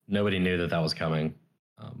nobody knew that was coming.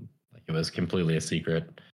 It was completely a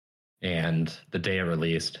secret. And the day it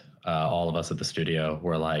released, all of us at the studio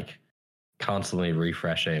were constantly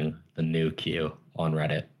refreshing the new queue on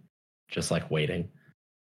Reddit, just waiting.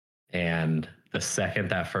 And the second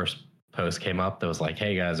that first post came up, that was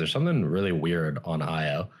hey guys, there's something really weird on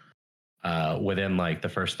IO. Within the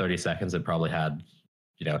first 30 seconds, it probably had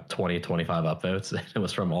 20, 25 upvotes. It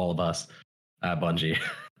was from all of us at Bungie,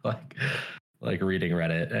 reading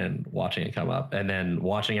Reddit and watching it come up, and then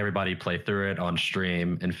watching everybody play through it on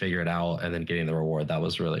stream and figure it out, and then getting the reward. That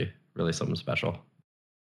was really, really something special.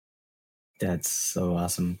 That's so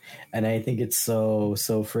awesome. And I think it's so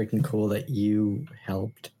freaking cool that you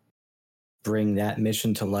helped bring that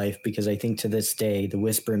mission to life, because I think to this day, the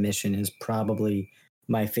Whisper mission is probably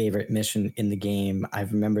my favorite mission in the game. I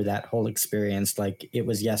remember that whole experience like it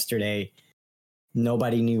was yesterday.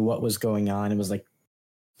 Nobody knew what was going on. It was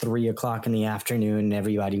 3:00 in the afternoon, and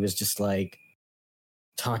everybody was just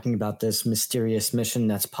talking about this mysterious mission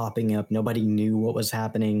that's popping up. Nobody knew what was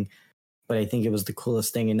happening, but I think it was the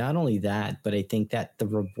coolest thing. And not only that, but I think that the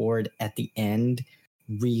reward at the end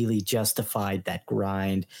really justified that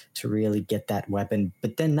grind to really get that weapon.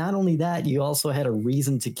 But then not only that, you also had a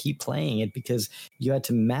reason to keep playing it, because you had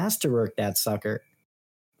to masterwork that sucker,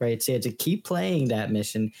 right? So you had to keep playing that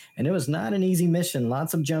mission, and it was not an easy mission.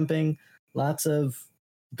 Lots of jumping, lots of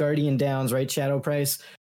Guardian downs, right, Shadow Price?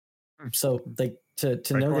 So to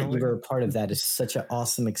know that you were a part of that is such an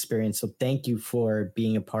awesome experience. So thank you for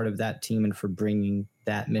being a part of that team and for bringing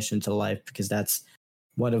that mission to life, because that's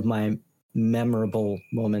one of my memorable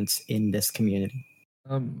moments in this community.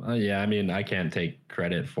 Yeah, I mean, I can't take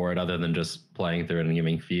credit for it other than just playing through it and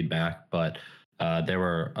giving feedback, but there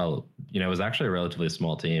were, it was actually a relatively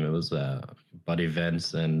small team. It was Buddy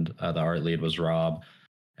Vince, and the art lead was Rob.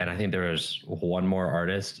 And I think there was one more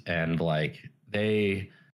artist, and they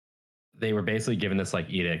were basically given this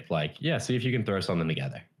edict, yeah, see if you can throw something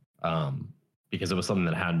together. because it was something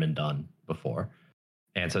that hadn't been done before.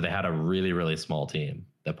 And so they had a really, really small team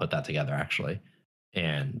that put that together, actually.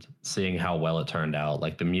 And seeing how well it turned out,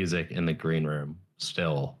 like the music in the green room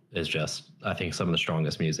still is just, I think, some of the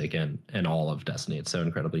strongest music in all of Destiny. It's so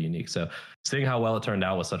incredibly unique. So seeing how well it turned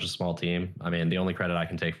out with such a small team, I mean, the only credit I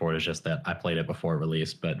can take for it is just that I played it before it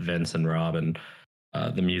released, but Vince and Rob and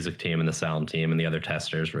the music team and the sound team and the other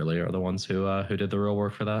testers really are the ones who did the real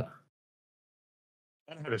work for that.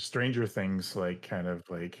 I had a Stranger Things kind of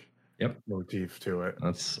motif to it.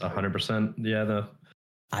 That's 100%. Yeah,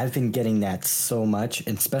 I've been getting that so much,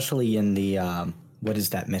 and especially in the what is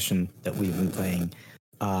that mission that we've been playing?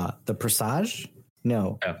 The Presage?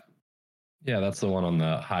 No. Yeah, that's the one on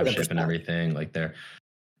the hive ship and everything. Like there,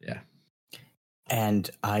 yeah. And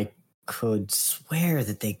I could swear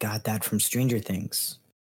that they got that from Stranger Things.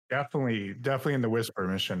 Definitely in the Whisper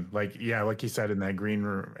mission. Like you said, in that green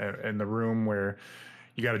room, in the room where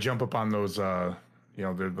you got to jump up on those,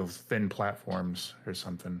 those thin platforms or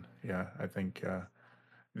something. Yeah, I think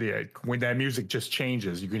when that music just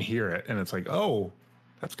changes, you can hear it, and it's like, oh,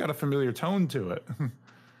 that's got a familiar tone to it.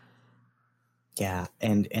 Yeah,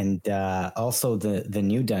 and also the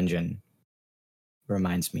new dungeon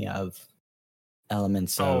reminds me of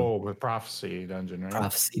elements of the Prophecy dungeon, right?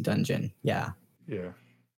 Prophecy dungeon. Yeah.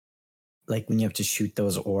 Like when you have to shoot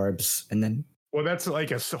those orbs and then. Well, that's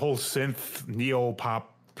like a whole synth neo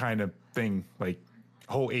pop kind of thing, like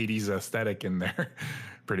whole 80s aesthetic in there,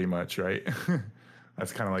 pretty much, right?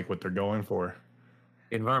 That's kind of like what they're going for.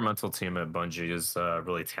 The environmental team at Bungie is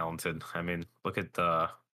really talented. I mean, look at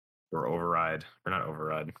Override, or not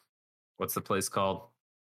Override. What's the place called?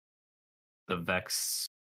 The Vex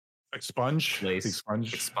Expunge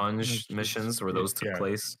missions where those took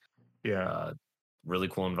place. Yeah. Really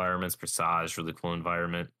cool environments. Presage, really cool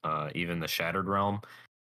environment. Even the Shattered Realm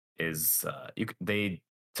is they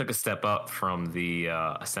took a step up from the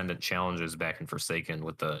Ascendant challenges back in Forsaken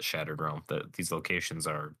with the Shattered Realm. These locations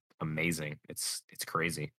are amazing. It's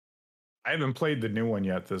crazy. I haven't played the new one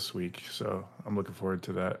yet this week, so I'm looking forward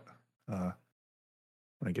to that when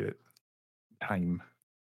I get it time.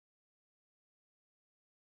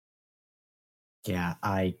 Yeah,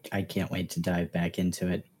 I can't wait to dive back into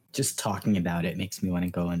it. Just talking about it makes me want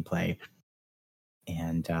to go and play.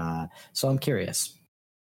 And so I'm curious.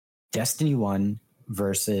 Destiny 1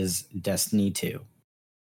 versus Destiny 2.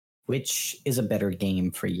 Which is a better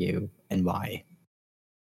game for you and why?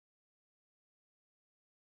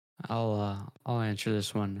 I'll answer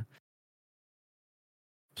this one.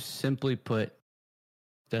 Simply put,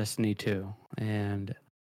 Destiny 2. And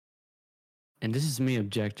this is me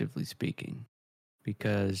objectively speaking,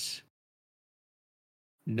 because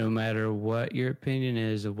no matter what your opinion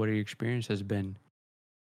is of what your experience has been,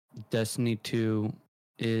 Destiny 2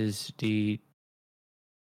 is the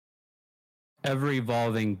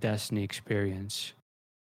ever-evolving Destiny experience.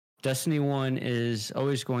 Destiny 1 is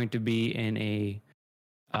always going to be in a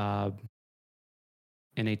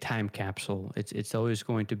time capsule. It's always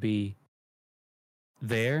going to be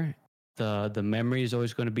there. The memory is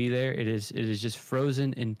always going to be there. It is just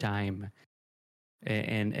frozen in time.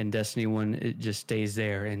 And Destiny 1, it just stays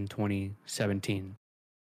there in 2017.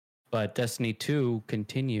 But Destiny 2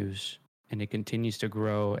 continues, and it continues to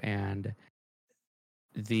grow, and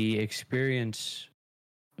the experience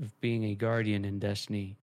of being a guardian in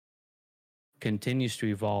Destiny continues to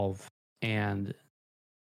evolve. And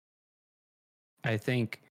I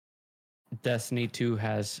think Destiny 2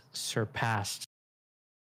 has surpassed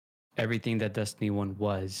everything that Destiny 1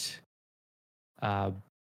 was.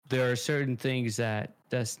 There are certain things that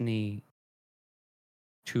Destiny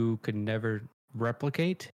 2 could never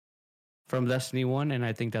replicate from Destiny 1, and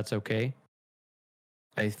I think that's okay.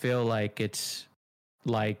 I feel like it's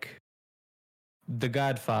like The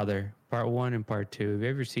Godfather, Part 1 and Part 2. Have you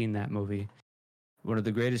ever seen that movie? One of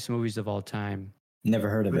the greatest movies of all time. Never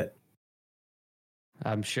heard of it.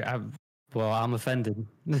 I'm sure. I'm offended.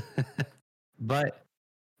 But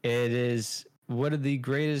it is one of the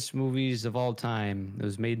greatest movies of all time. It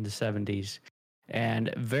was made in the 70s.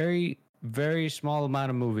 And very, very small amount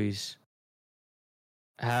of movies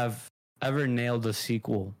have ever nailed a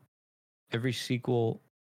sequel. Every sequel,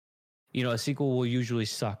 a sequel will usually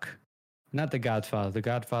suck. Not The Godfather. The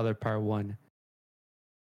Godfather Part 1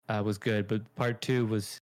 was good, but Part 2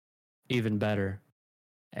 was even better.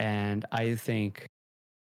 And I think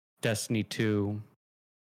Destiny 2,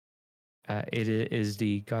 it is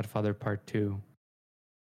the Godfather Part 2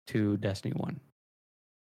 to Destiny 1,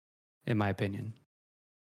 in my opinion.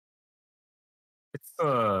 It's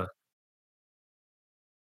I'll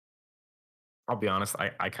be honest, I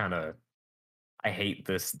hate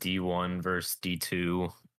this D1 versus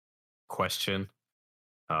D2 question.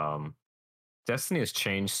 Destiny has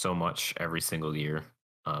changed so much every single year.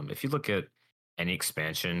 If you look at any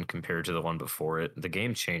expansion compared to the one before it, the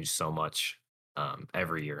game changed so much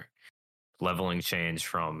every year. Leveling changed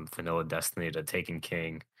from vanilla Destiny to Taken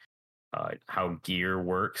King. How gear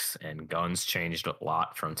works and guns changed a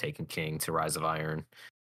lot from Taken King to Rise of Iron.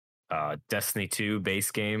 Destiny 2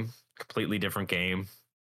 base game, completely different game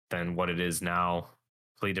than what it is now.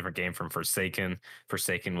 Completely different game from Forsaken.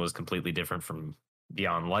 Forsaken was completely different from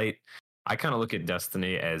Beyond Light. I kind of look at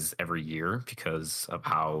Destiny as every year because of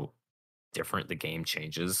how different the game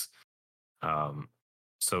changes.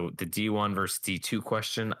 So the D1 versus D2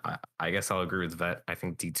 question, I guess I'll agree with Vet. I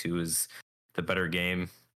think D2 is the better game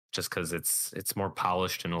just because it's more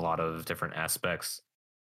polished in a lot of different aspects.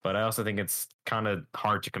 But I also think it's kind of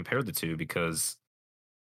hard to compare the two because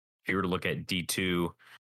if you were to look at D2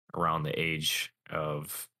 around the age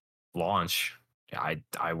of launch,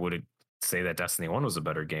 I would say that Destiny 1 was a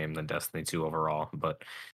better game than Destiny 2 overall. But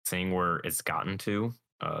seeing where it's gotten to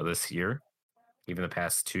this year, even the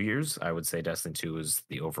past 2 years, I would say Destiny 2 is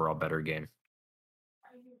the overall better game.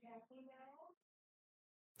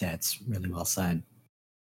 That's really well said.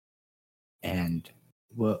 And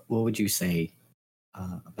what would you say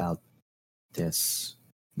about this,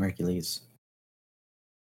 Mercules?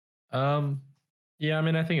 Yeah, I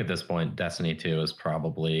mean, I think at this point, Destiny 2 is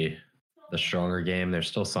probably the stronger game. There's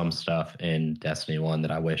still some stuff in Destiny 1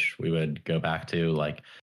 that I wish we would go back to. Like,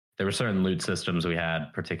 there were certain loot systems we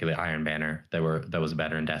had, particularly Iron Banner, that was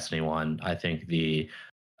better in Destiny 1. I think the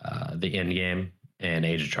end game in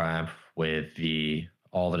Age of Triumph with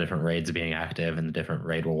all the different raids being active and the different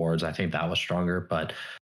raid rewards, I think that was stronger. But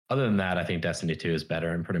other than that, I think Destiny 2 is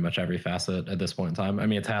better in pretty much every facet at this point in time. I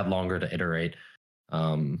mean, it's had longer to iterate.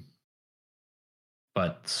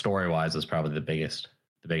 But story-wise is probably the biggest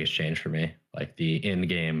change for me. Like the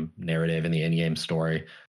in-game narrative and the in-game story,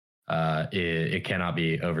 it cannot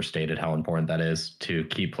be overstated how important that is to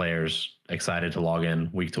keep players excited to log in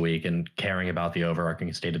week to week and caring about the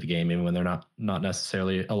overarching state of the game, even when they're not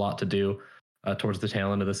necessarily a lot to do towards the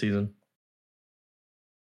tail end of the season.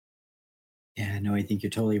 Yeah, no, I think you're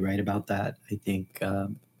totally right about that. I think,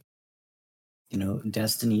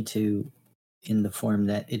 Destiny 2 in the form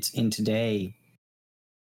that it's in today,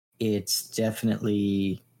 it's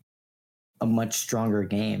definitely a much stronger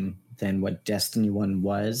game than what Destiny 1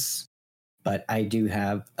 was. But I do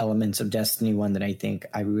have elements of Destiny 1 that I think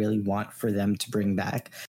I really want for them to bring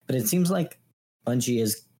back. But it seems like Bungie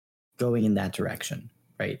is going in that direction,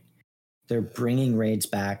 right? They're bringing raids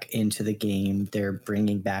back into the game. They're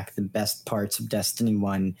bringing back the best parts of Destiny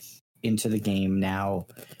 1 into the game now.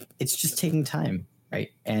 It's just taking time, right?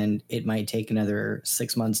 And it might take another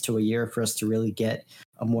 6 months to a year for us to really get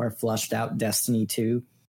a more flushed out Destiny 2.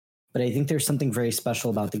 But I think there's something very special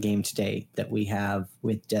about the game today that we have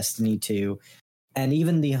with Destiny 2. And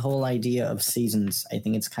even the whole idea of seasons, I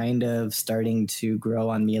think it's kind of starting to grow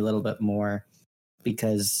on me a little bit more,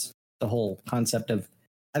 because the whole concept of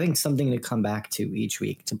having something to come back to each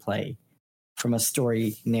week to play from a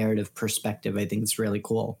story narrative perspective, I think it's really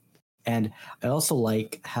cool. And I also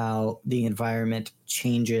like how the environment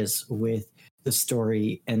changes with the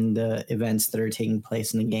story and the events that are taking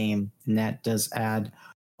place in the game. And that does add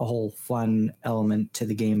a whole fun element to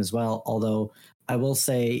the game as well. Although I will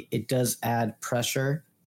say it does add pressure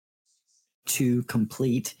to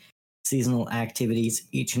complete seasonal activities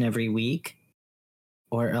each and every week,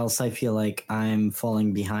 or else I feel like I'm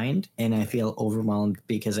falling behind and I feel overwhelmed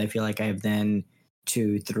because I feel like I have then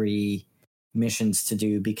 2-3 missions to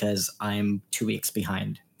do because I'm 2 weeks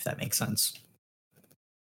behind, if that makes sense.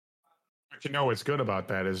 What's good about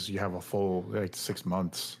that is you have a full 6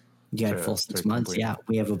 months. You got a full 6 months. Complete. Yeah,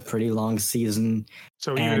 we have a pretty long season.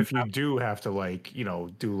 So even if you do have to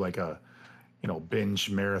do like a binge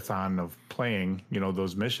marathon of playing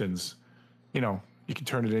those missions, you can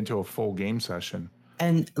turn it into a full game session.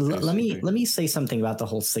 And let me say something about the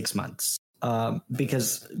whole 6 months,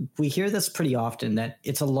 because we hear this pretty often that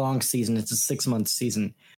it's a long season, it's a 6 month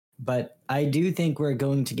season. But I do think we're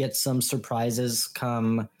going to get some surprises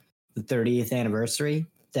come the 30th anniversary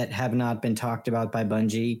that have not been talked about by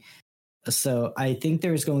Bungie. So I think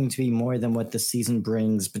there's going to be more than what the season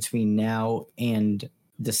brings between now and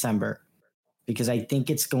December, because I think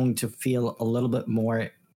it's going to feel a little bit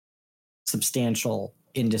more substantial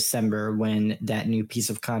in December when that new piece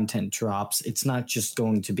of content drops. It's not just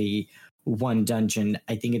going to be one dungeon.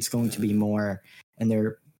 I think it's going to be more, and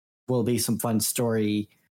there will be some fun story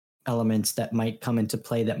elements that might come into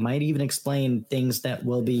play that might even explain things that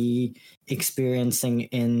we'll be experiencing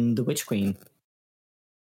in the Witch Queen.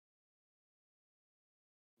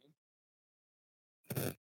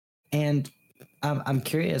 And I'm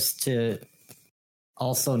curious to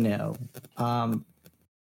also know,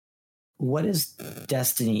 what does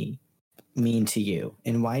Destiny mean to you,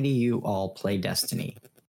 and why do you all play Destiny?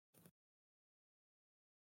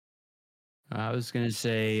 I was gonna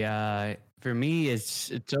say, for me,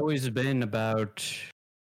 it's always been about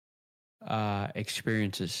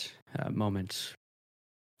experiences, moments.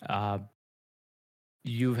 Uh,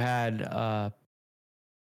 you've had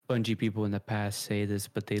Bungie people in the past say this,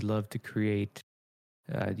 but they love to create.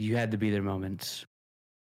 You had to be their moments,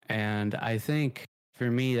 and I think for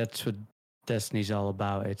me, that's what Destiny's all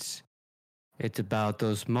about. It's about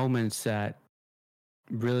those moments that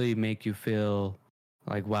really make you feel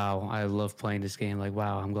like, wow, I love playing this game. Like,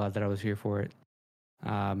 wow, I'm glad that I was here for it.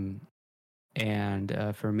 And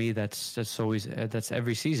for me, that's always that's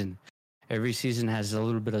every season. Every season has a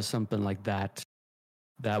little bit of something like that.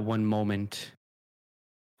 That one moment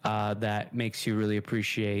that makes you really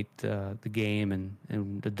appreciate the game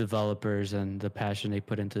and the developers and the passion they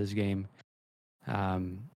put into this game.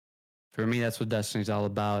 For me, that's what Destiny's all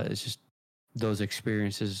about. It's just those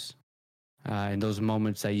experiences and those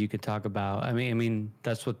moments that you could talk about. I mean,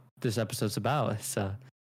 that's what this episode's about. It's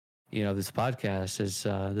this podcast is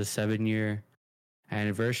the 7-year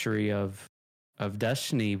anniversary of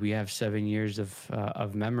Destiny. We have 7 years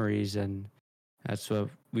of memories, and that's what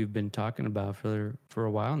we've been talking about for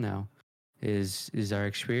a while now. Is our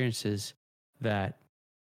experiences that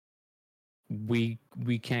we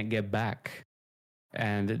can't get back,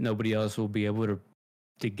 and nobody else will be able to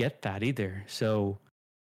get that either. So,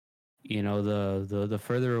 the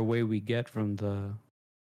further away we get from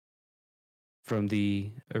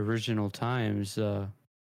the original times, the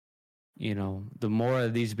more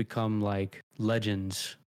of these become like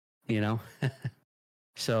legends,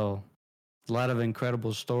 So a lot of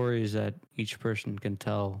incredible stories that each person can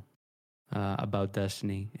tell about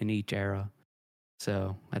Destiny in each era.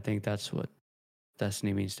 So I think that's what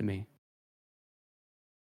Destiny means to me.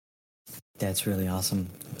 That's really awesome.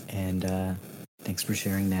 And thanks for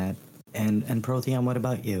sharing that. And Protheon, what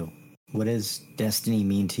about you? What does Destiny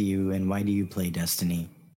mean to you, and why do you play Destiny?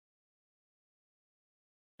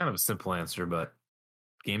 Kind of a simple answer, but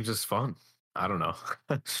game's just fun. I don't know.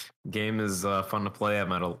 Game is fun to play. I've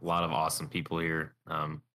met a lot of awesome people here.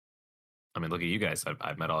 Look at you guys.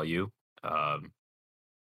 I've met all you.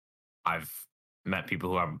 I've met people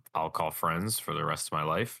who I'll call friends for the rest of my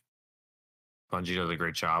life. Bungie does a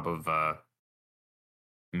great job of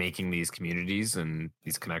making these communities and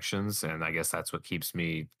these connections, and I guess that's what keeps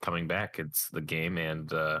me coming back. It's the game and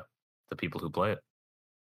the people who play it.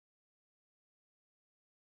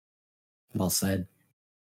 Well said.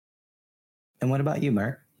 And what about you,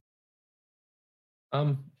 Mark?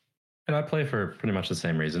 And I play for pretty much the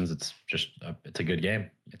same reasons. It's just it's a good game.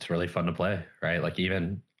 It's really fun to play, right? Like,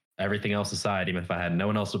 even everything else aside, even if I had no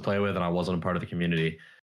one else to play with and I wasn't a part of the community,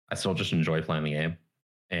 I still just enjoy playing the game.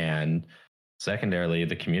 And secondarily,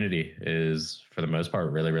 the community is, for the most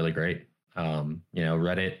part, really, really great.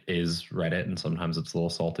 Reddit is Reddit, and sometimes it's a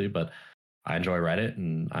little salty, but I enjoy Reddit,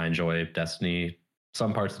 and I enjoy Destiny,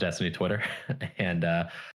 some parts of Destiny Twitter, and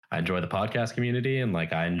I enjoy the podcast community, and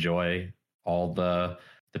I enjoy all the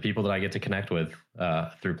people that I get to connect with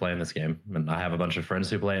through playing this game. And I have a bunch of friends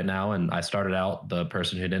who play it now, and I started out the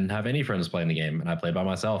person who didn't have any friends playing the game, and I played by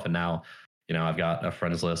myself, and now I've got a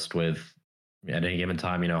friends list with, at any given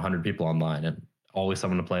time, 100 people online, and always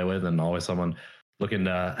someone to play with, and always someone looking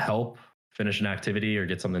to help finish an activity or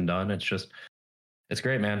get something done. It's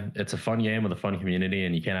great, man. It's a fun game with a fun community,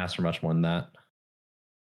 and you can't ask for much more than that.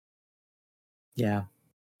 Yeah.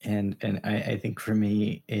 And I think for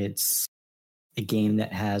me, it's a game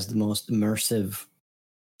that has the most immersive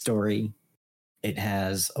story. It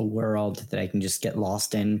has a world that I can just get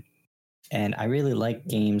lost in. And I really like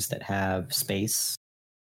games that have space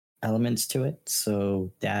elements to it.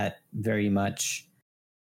 So that very much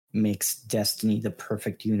makes Destiny the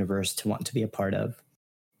perfect universe to want to be a part of.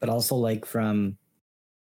 But also, from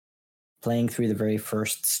playing through the very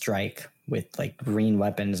first strike with green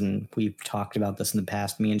weapons, and we've talked about this in the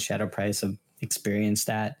past, me and Shadow Price have experienced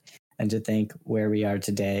that. And to think where we are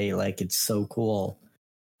today, it's so cool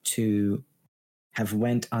to have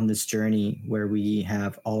went on this journey where we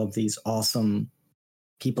have all of these awesome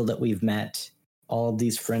people that we've met, all of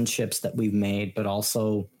these friendships that we've made, but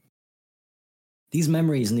also these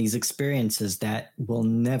memories and these experiences that we'll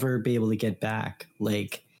never be able to get back,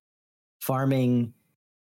 like farming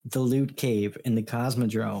the loot cave in the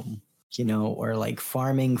Cosmodrome, or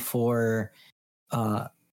farming for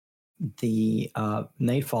the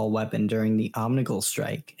Nightfall weapon during the Omnigul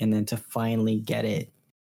strike, and then to finally get it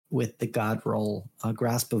with the God roll,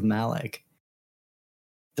 Grasp of Malak.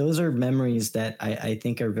 those are memories that I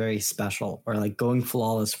think are very special, or like going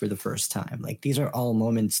flawless for the first time. Like these are all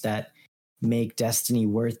moments that make Destiny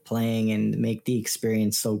worth playing and make the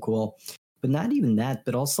experience so cool. But not even that,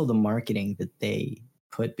 but also the marketing that they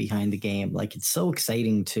put behind the game. Like it's so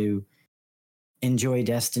exciting to enjoy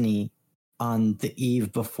Destiny on the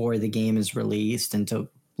eve before the game is released and to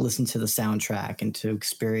listen to the soundtrack and to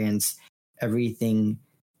experience everything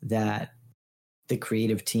that the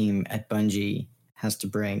creative team at Bungie has to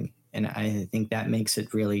bring. And I think that makes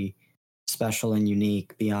it really special and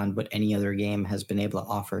unique beyond what any other game has been able to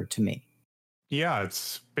offer to me. Yeah,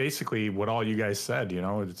 it's basically what all you guys said,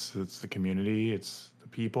 it's the community, it's the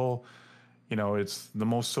people, it's the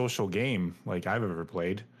most social game like I've ever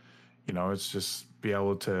played. It's just be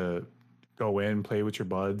able to go in, play with your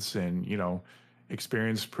buds and,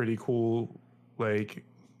 experience pretty cool, like,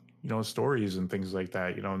 stories and things like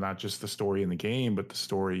that, not just the story in the game, but the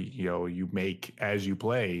story, you make as you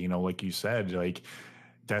play, like you said, like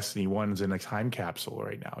Destiny 1's in a time capsule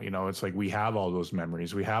right now. It's like we have all those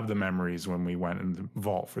memories. We have the memories when we went in the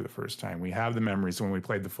vault for the first time. We have the memories when we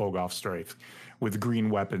played the Fogoff Strife with green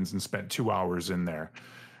weapons and spent 2 hours in there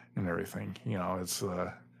and everything. It's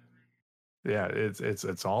yeah,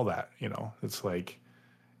 it's all that, It's like,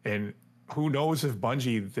 and who knows if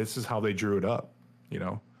Bungie, this is how they drew it up,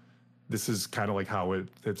 This is kind of like how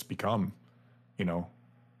it's become,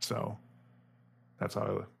 So that's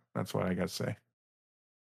what I got to say.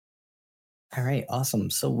 All right, awesome.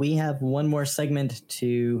 So we have one more segment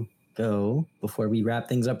to go before we wrap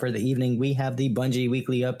things up for the evening. We have the Bungie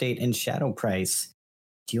weekly update and Shadow Price.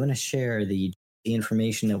 Do you want to share the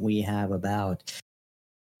information that we have about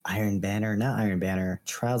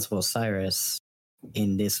Trials of Osiris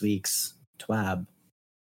in this week's TWAB?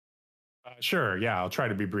 Sure. Yeah, I'll try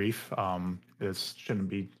to be brief. This shouldn't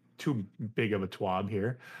be too big of a TWAB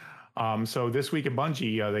here. So this week at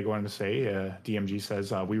Bungie, they go on to say, DMG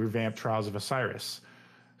says, we revamped Trials of Osiris.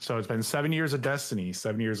 So it's been 7 years of Destiny,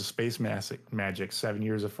 7 years of space magic, 7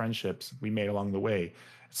 years of friendships we made along the way.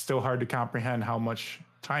 It's still hard to comprehend how much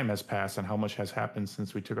time has passed and how much has happened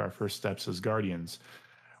since we took our first steps as Guardians.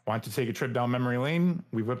 Want to take a trip down memory lane?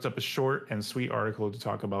 We whipped up a short and sweet article to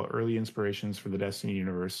talk about early inspirations for the Destiny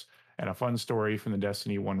universe and a fun story from the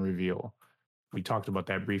Destiny 1 reveal. We talked about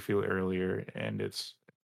that briefly earlier, and it's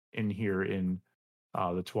in here in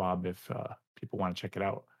the TWAB if people want to check it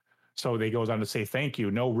out. So they goes on to say, thank you.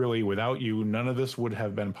 No, really, without you, none of this would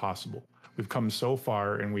have been possible. We've come so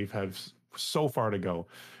far and we've had so far to go.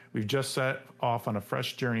 We've just set off on a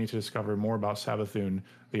fresh journey to discover more about Savathûn,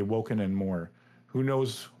 the Awoken, and more. Who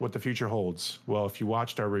knows what the future holds? Well, if you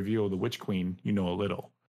watched our review of the Witch Queen, you know a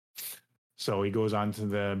little. So he goes on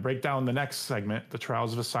to break down the next segment, the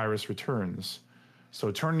Trials of Osiris returns. So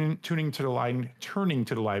turning to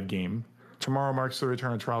the live game, tomorrow marks the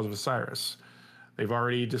return of Trials of Osiris. They've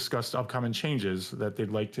already discussed upcoming changes that they'd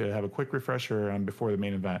like to have a quick refresher on before the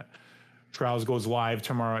main event. Trials goes live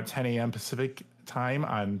tomorrow at 10 a.m. Pacific time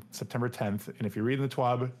on September 10th. And if you're reading the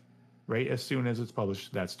TWAB right as soon as it's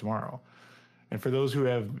published, that's tomorrow. And for those who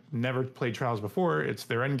have never played Trials before, it's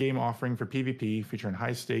their endgame offering for PvP featuring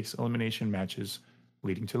high-stakes elimination matches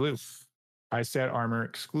leading to loot, high-stat armor,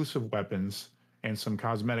 exclusive weapons, and some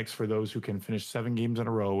cosmetics for those who can finish 7 games in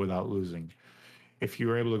a row without losing. If you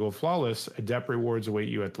are able to go flawless, adept rewards await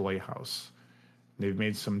you at the Lighthouse. They've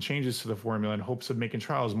made some changes to the formula in hopes of making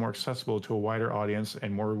Trials more accessible to a wider audience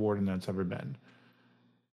and more rewarding than it's ever been.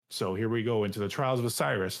 So here we go into the Trials of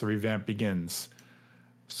Osiris. The revamp begins.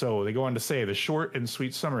 So they go on to say, the short and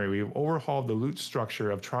sweet summary, we've overhauled the loot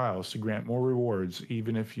structure of Trials to grant more rewards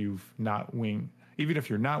even if you're not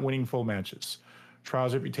winning full matches.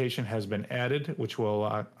 Trials Reputation has been added, which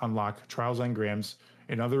will unlock Trials engrams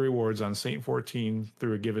and other rewards on Saint 14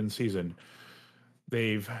 through a given season.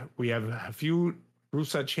 We have a few rule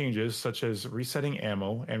set changes, such as resetting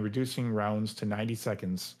ammo and reducing rounds to 90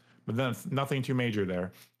 seconds, but then nothing too major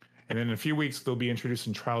there. And in a few weeks, they'll be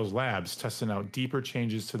introducing Trials Labs, testing out deeper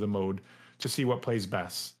changes to the mode to see what plays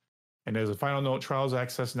best. And as a final note, Trials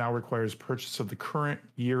Access now requires purchase of the current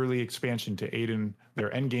yearly expansion to aid in their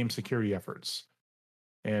endgame security efforts.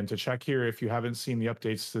 And to check here if you haven't seen the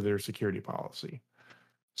updates to their security policy.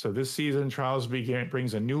 So this season, Trials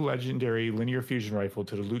brings a new legendary linear fusion rifle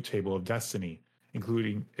to the loot table of Destiny,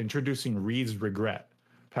 including introducing Reed's Regret,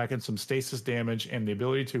 packing some stasis damage and the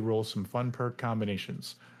ability to roll some fun perk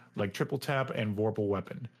combinations, like Triple Tap and Vorpal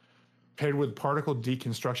Weapon. Paired with Particle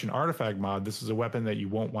Deconstruction Artifact mod, this is a weapon that you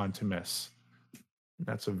won't want to miss.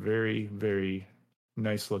 That's a very, very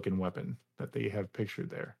nice looking weapon that they have pictured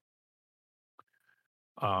there.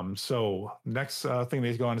 So next thing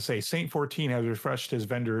they go on to say, Saint 14 has refreshed his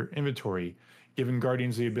vendor inventory, giving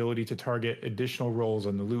Guardians the ability to target additional rolls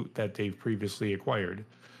on the loot that they've previously acquired.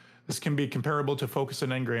 This can be comparable to focus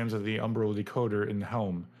and engrams of the Umbral decoder in the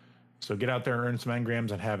Helm. So get out there, earn some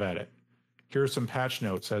engrams, and have at it. Here are some patch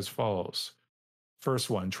notes as follows. First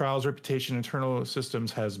one, Trials reputation internal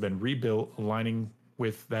systems has been rebuilt, aligning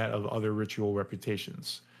with that of other ritual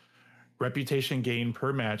reputations. Reputation gain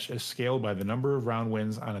per match is scaled by the number of round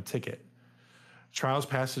wins on a ticket. Trials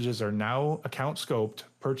passages are now account scoped.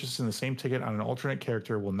 Purchasing the same ticket on an alternate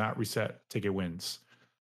character will not reset ticket wins.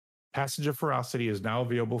 Passage of Ferocity is now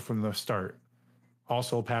available from the start.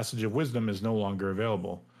 Also, Passage of Wisdom is no longer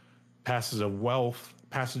available. Passage of Wealth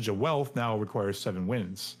now requires 7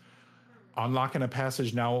 wins. Unlocking a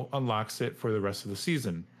passage now unlocks it for the rest of the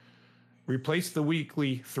season. Replace the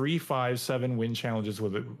weekly 3, 5, 7 win challenges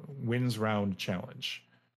with a wins round challenge.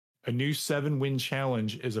 A new 7 win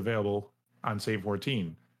challenge is available on Save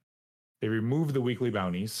 14. They removed the weekly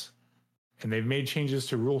bounties, and they've made changes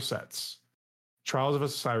to rule sets. Trials of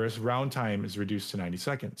Osiris round time is reduced to 90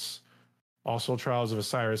 seconds. Also, Trials of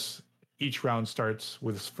Osiris, each round starts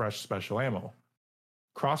with fresh special ammo.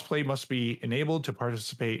 Crossplay must be enabled to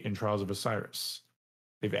participate in Trials of Osiris.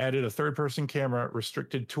 They've added a third-person camera,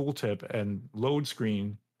 restricted tooltip, and load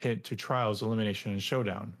screen hint to Trials, Elimination, and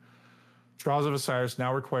Showdown. Trials of Osiris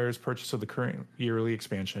now requires purchase of the current yearly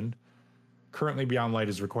expansion. Currently, Beyond Light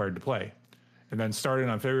is required to play. And then starting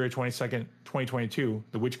on February 22nd, 2022,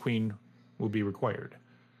 the Witch Queen will be required.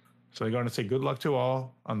 So they're going to say good luck to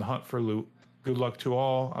all on the hunt for loot. Good luck to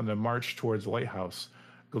all on the march towards the lighthouse.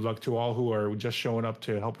 Good luck to all who are just showing up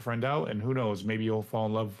to help a friend out. And who knows, maybe you'll fall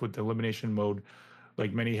in love with the elimination mode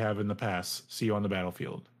like many have in the past. See you on the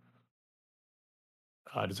battlefield.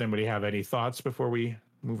 Does anybody have any thoughts before we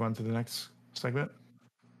move on to the next segment?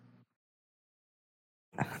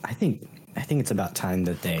 I think it's about time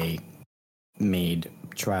that they made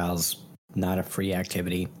Trials not a free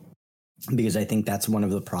activity, because I think that's one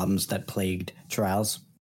of the problems that plagued Trials.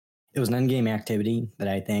 It was an in-game activity that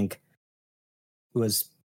I think was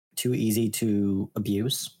too easy to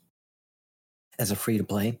abuse as a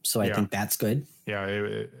free-to-play, so I think that's good. Yeah,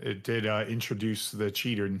 it did introduce the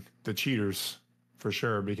cheaters for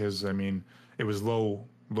sure, because I mean it was low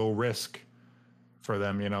risk for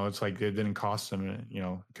them. You know, it's like it didn't cost them, you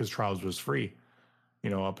know, because Trials was free, you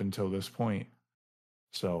know, up until this point.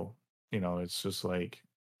 So, you know, it's just like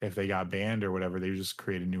if they got banned or whatever, they just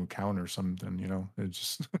create a new account or something, you know. It's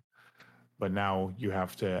just but now you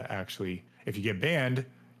have to actually, if you get banned,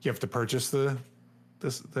 you have to purchase the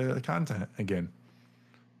content again.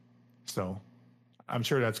 So I'm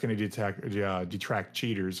sure that's going to detract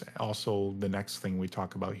cheaters. Also, the next thing we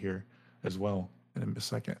talk about here as well in a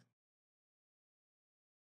second.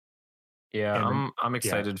 Yeah, I'm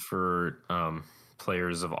excited for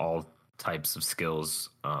players of all types of skills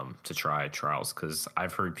to try Trials, because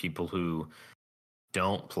I've heard people who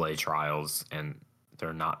don't play Trials and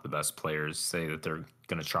they're not the best players say that they're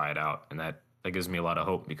going to try it out, and that gives me a lot of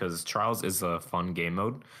hope, because Trials is a fun game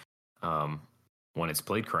mode when it's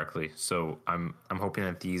played correctly. So I'm hoping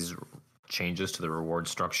that these changes to the reward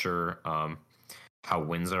structure, how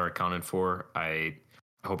wins are accounted for, I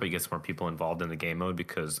hope it gets more people involved in the game mode,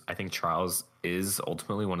 because I think Trials is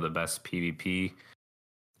ultimately one of the best PvP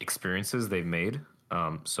experiences they've made.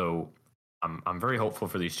 So I'm very hopeful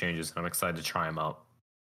for these changes, and I'm excited to try them out.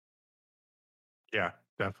 Yeah,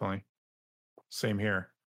 definitely. Same here.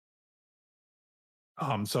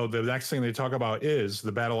 So the next thing they talk about is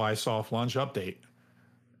the BattleEye soft launch update.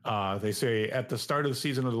 They say at the start of the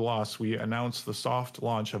Season of the Lost, we announced the soft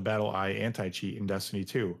launch of BattleEye anti-cheat in Destiny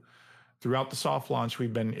 2. Throughout the soft launch,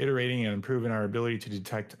 we've been iterating and improving our ability to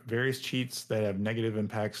detect various cheats that have negative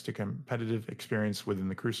impacts to competitive experience within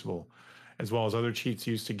the Crucible, as well as other cheats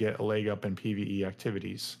used to get a leg up in PvE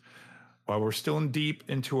activities. While we're still deep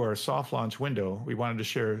into our soft launch window, we wanted to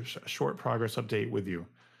share a short progress update with you.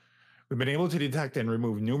 We've been able to detect and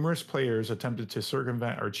remove numerous players attempted to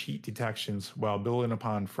circumvent our cheat detections while building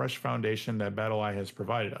upon fresh foundation that BattleEye has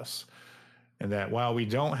provided us. And that while we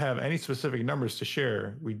don't have any specific numbers to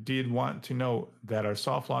share, we did want to note that our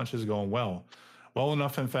soft launch is going well. Well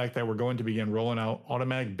enough, in fact, that we're going to begin rolling out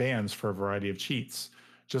automatic bans for a variety of cheats,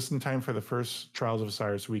 just in time for the first Trials of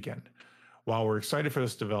Osiris weekend. While we're excited for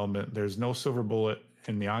this development, there's no silver bullet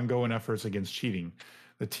in the ongoing efforts against cheating.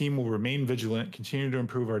 The team will remain vigilant, continue to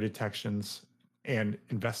improve our detections and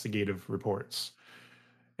investigative reports.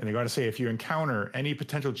 And they got to say, if you encounter any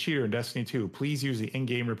potential cheater in Destiny 2, please use the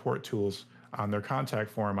in-game report tools on their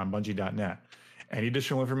contact form on Bungie.net. Any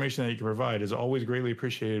additional information that you can provide is always greatly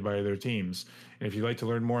appreciated by their teams. And if you'd like to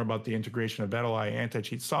learn more about the integration of BattleEye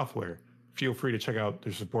anti-cheat software, feel free to check out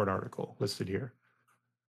their support article listed here.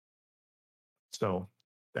 So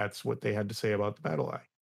that's what they had to say about the Battle Eye.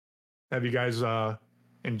 Have you guys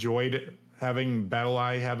enjoyed having Battle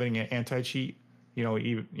Eye having an anti-cheat?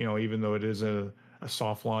 Even though it is a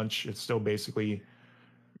soft launch, it's still basically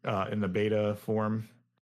in the beta form.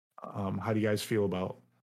 How do you guys feel about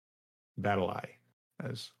Battle Eye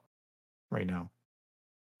as right now?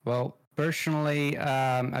 Well, personally,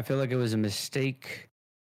 I feel like it was a mistake.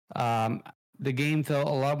 The game felt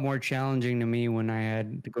a lot more challenging to me when I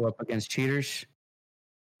had to go up against cheaters.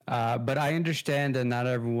 But I understand that not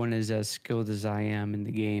everyone is as skilled as I am in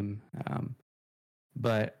the game.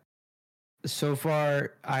 But so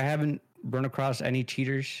far, I haven't run across any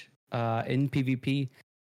cheaters in PvP.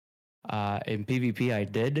 In PvP, I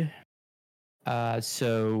did. I'm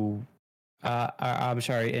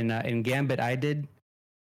sorry. In Gambit, I did.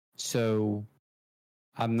 So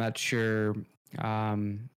I'm not sure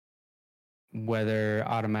whether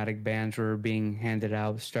automatic bans were being handed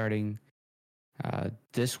out starting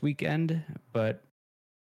this weekend, but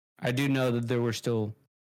I do know that there were still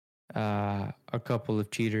a couple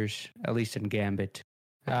of cheaters, at least in Gambit.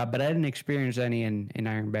 But I didn't experience any in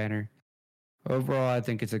Iron Banner. Overall, I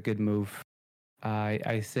think it's a good move.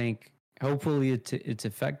 I think hopefully it's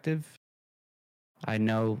effective. I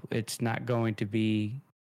know it's not going to be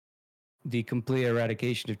the complete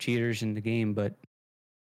eradication of cheaters in the game, but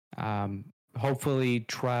hopefully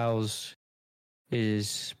Trials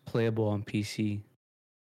is playable on PC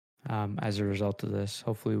as a result of this.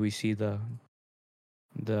 Hopefully we see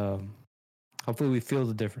hopefully we feel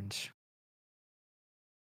the difference.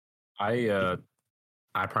 I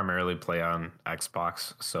primarily play on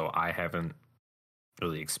Xbox, so I haven't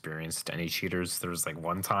really experienced any cheaters. There was like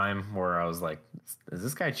one time where I was like, is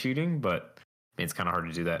this guy cheating? But it's kind of hard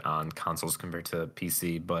to do that on consoles compared to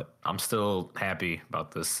PC, but I'm still happy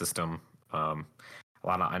about this system. I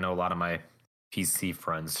know a lot of my PC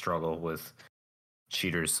friends struggle with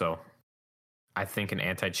cheaters, so I think an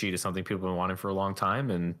anti-cheat is something people have been wanting for a long time,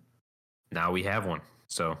 and now we have one.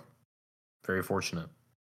 So very fortunate.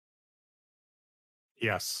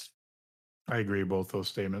 Yes, I agree with both those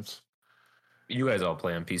statements. You guys all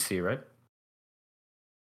play on PC, right?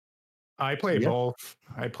 I play both.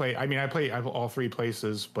 I play all three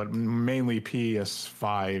places, but mainly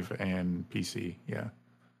PS5 and PC. Yeah.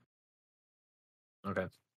 Okay.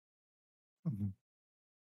 Mm-hmm.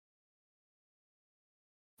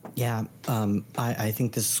 Yeah, I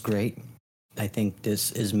think this is great. I think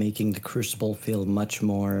this is making the Crucible feel much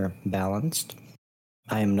more balanced.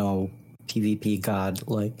 I am no PvP god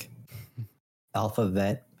like Alpha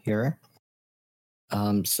Vet here.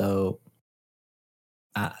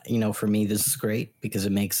 For me, this is great because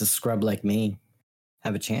it makes a scrub like me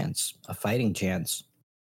have a chance, a fighting chance.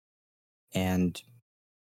 And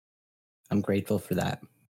I'm grateful for that.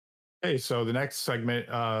 Okay, so the next segment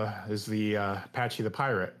is the Patchy the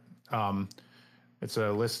Pirate. It's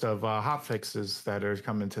a list of hotfixes that are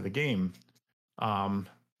coming to the game.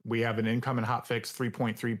 We have an incoming hotfix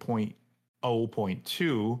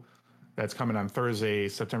 3.3.0.2 that's coming on Thursday,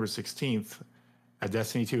 September 16th.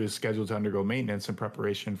 Destiny 2 is scheduled to undergo maintenance in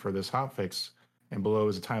preparation for this hotfix, and below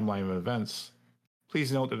is a timeline of events.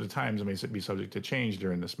 Please note that the times may be subject to change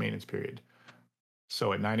during this maintenance period.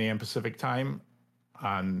 So at 9 a.m. Pacific time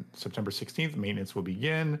on September 16th, maintenance will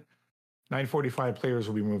begin. 9:45 players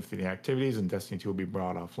will be moved through the activities, and Destiny 2 will be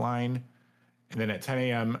brought offline. And then at 10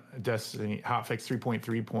 a.m., Destiny hotfix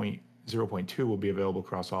 3.3.0.2 will be available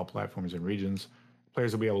across all platforms and regions.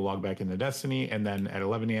 Players will be able to log back into Destiny, and then at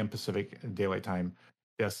 11 a.m. Pacific Daylight Time,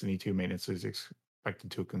 Destiny 2 maintenance is expected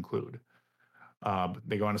to conclude.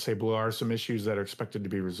 They go on to say below are some issues that are expected to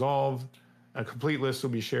be resolved. A complete list will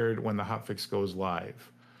be shared when the hotfix goes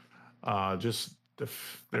live.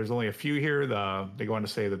 There's only a few here. They go on to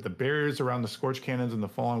say that the barriers around the Scorch Cannons and the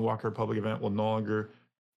Fallen Walker Republic event will no longer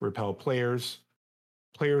repel players.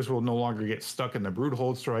 Players will no longer get stuck in the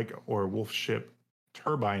Broodhold Strike or Wolf Ship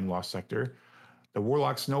Turbine Lost Sector. The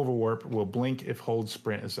Warlock's Nova Warp will blink if Hold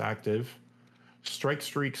Sprint is active. Strike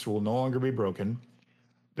Streaks will no longer be broken.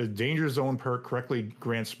 The Danger Zone perk correctly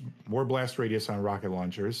grants more blast radius on rocket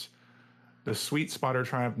launchers. The Sweet Spotter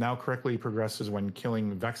Triumph now correctly progresses when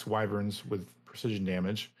killing Vex Wyverns with precision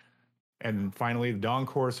damage. And finally, the Dawn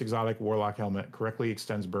Course Exotic Warlock Helmet correctly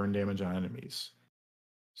extends burn damage on enemies.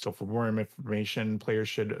 So for more information, players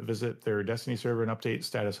should visit their Destiny server and update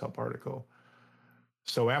status help article.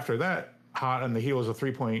 So after that, hot on the heels of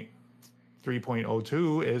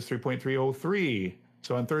 3.3.02 is 3.303.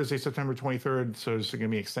 So on Thursday, September 23rd, so there's going to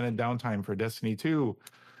be extended downtime for Destiny 2.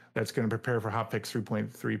 That's going to prepare for hotfix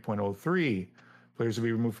 3.3.03. Players will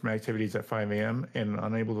be removed from activities at 5 a.m. and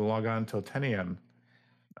unable to log on until 10 a.m.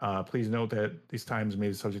 Please note that these times may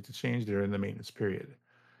be subject to change during the maintenance period.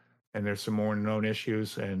 And there's some more known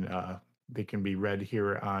issues, and they can be read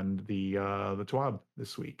here on the TWAB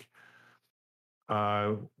this week.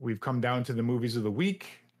 We've come down to the movies of the week.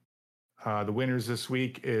 The winners this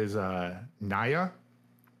week is Naya.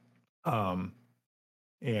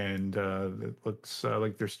 And it looks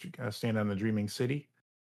like they're Stand on the Dreaming City.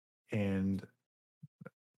 And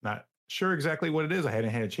not sure exactly what it is. I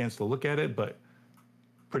hadn't had a chance to look at it, but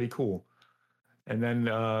pretty cool. And then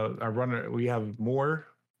we have more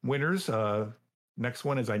winners. Next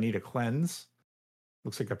one is I Need a Cleanse.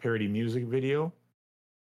 Looks like a parody music video.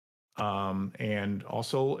 And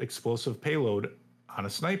also Explosive Payload on a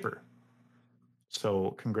Sniper.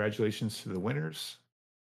 So congratulations to the winners.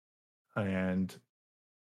 And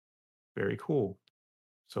very cool.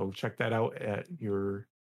 So check that out at your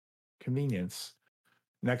convenience.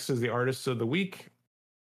 Next is the Artist of the Week.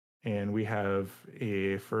 And we have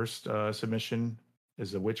a first submission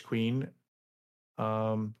is the Witch Queen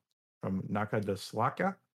from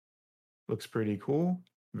Nakadaslaka. Looks pretty cool.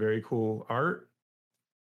 Very cool art.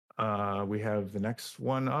 We have the next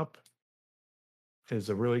one up is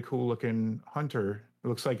a really cool looking hunter. It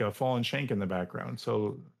looks like a fallen shank in the background.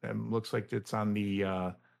 So it looks like it's on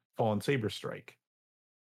the Fallen Saber Strike.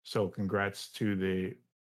 So congrats to the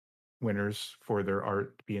winners for their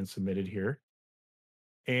art being submitted here.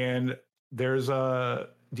 And there's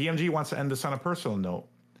DMG wants to end this on a personal note.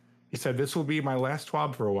 He said, "This will be my last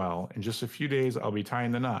TWAB for a while. In just a few days, I'll be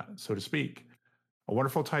tying the knot, so to speak. A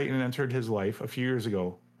wonderful Titan entered his life a few years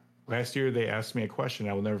ago. Last year, they asked me a question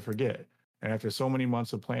I will never forget. And after so many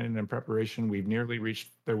months of planning and preparation, we've nearly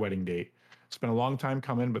reached their wedding date. It's been a long time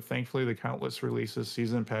coming, but thankfully the countless releases,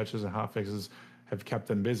 season patches, and hotfixes have kept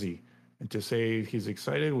them busy. And to say he's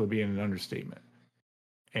excited would be an understatement.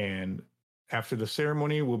 And after the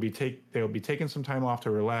ceremony, they'll be taking some time off to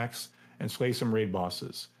relax and slay some raid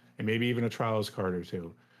bosses, and maybe even a Trials card or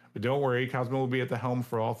two. But don't worry, Cosmo will be at the helm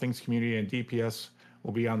for all things community, and DPS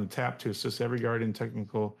will be on the tap to assist every guard in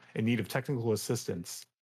need of technical assistance.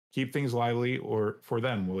 Keep things lively for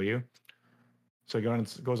them, will you?" So he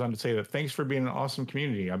goes on to say that thanks for being an awesome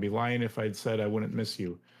community. I'd be lying if I'd said I wouldn't miss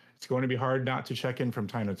you. It's going to be hard not to check in from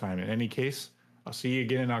time to time. In any case, I'll see you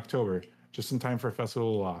again in October, just in time for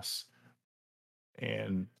Festival of Loss.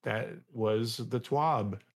 And that was the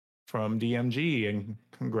TWAB from DMG, and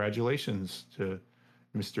congratulations to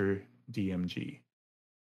Mr. DMG.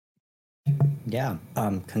 Yeah,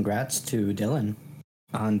 congrats to Dylan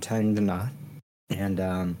on tying the knot. And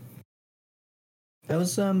that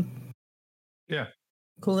was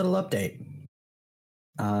cool little update.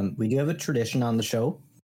 We do have a tradition on the show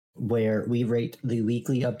where we rate the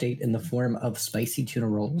weekly update in the form of spicy tuna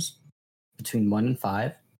rolls between 1 and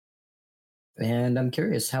 5. And I'm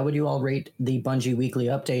curious, how would you all rate the Bungie weekly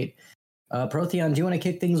update? Protheon, do you want to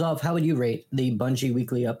kick things off? How would you rate the Bungie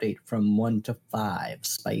weekly update from 1 to 5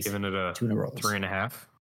 spicy Giving it a tuna rolls? 3.5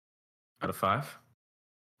 out of 5.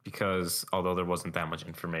 Because although there wasn't that much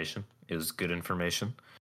information, it was good information.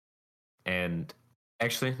 And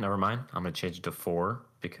actually, never mind. I'm going to change it to 4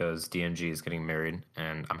 because DMG is getting married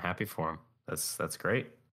and I'm happy for him. That's great.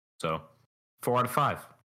 So 4 out of 5.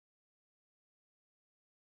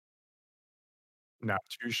 Not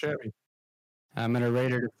too shabby. I'm going to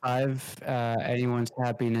rate it a 5. Anyone's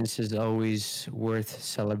happiness is always worth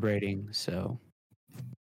celebrating. So,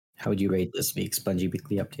 how would you rate this week's Bungie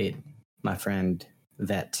weekly update, my friend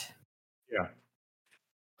Vet? Yeah.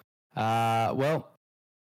 Well,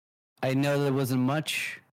 I know there wasn't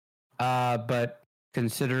much, but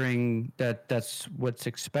considering that that's what's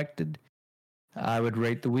expected, I would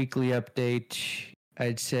rate the weekly update. I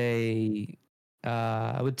would say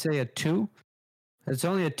a 2. It's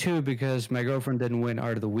only a 2 because my girlfriend didn't win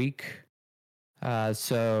Art of the Week.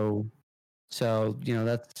 So that's going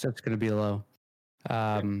to be low.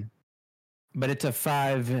 But it's a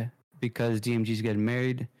 5 because DMG's getting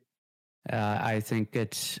married. I think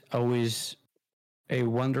it's always a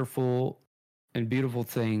wonderful and beautiful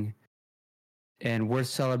thing and worth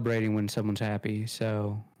celebrating when someone's happy.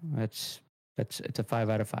 So it's a 5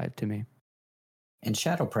 out of 5 to me. And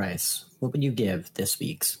Shadow Price, what would you give this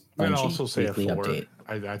week's Bungie I'd also say a 4. update?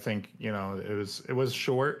 I think it was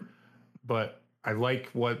short, but I like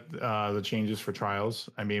what the changes for Trials.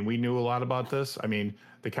 I mean, we knew a lot about this. I mean,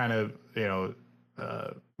 they kind of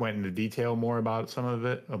went into detail more about some of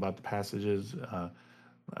it, about the passages,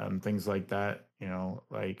 things like that.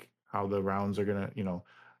 Like how the rounds are gonna,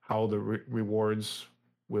 how the rewards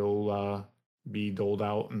will be doled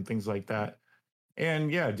out and things like that.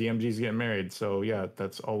 And yeah, DMG's getting married, so yeah,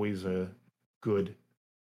 that's always a good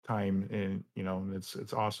time, and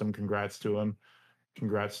it's awesome. Congrats to him,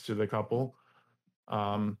 congrats to the couple.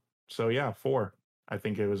 So yeah, 4. I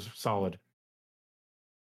think it was solid.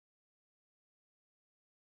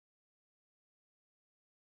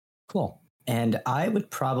 Cool. And I would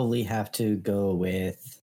probably have to go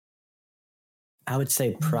with, I would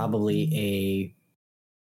say probably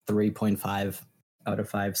a 3.5 out of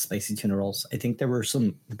 5 spicy tuna rolls. I think there were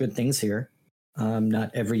some good things here.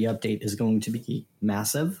 Not every update is going to be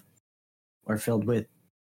massive or filled with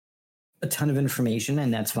a ton of information,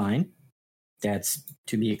 and that's fine. That's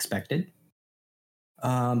to be expected.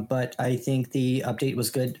 But I think the update was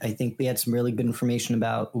good. I think we had some really good information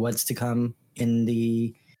about what's to come in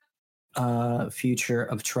the future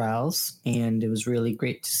of trials, and it was really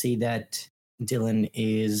great to see that Dylan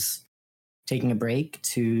is taking a break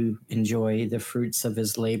to enjoy the fruits of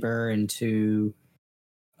his labor and to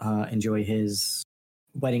enjoy his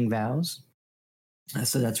wedding vows.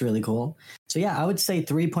 So that's really cool. So yeah, I would say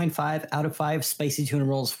 3.5 out of 5 spicy tuna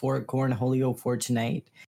rolls for Cornholio for tonight.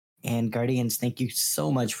 And Guardians, thank you so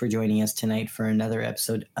much for joining us tonight for another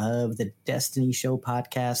episode of the Destiny Show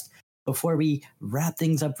podcast. Before we wrap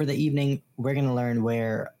things up for the evening, we're going to learn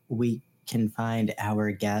where we can find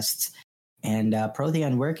our guests. And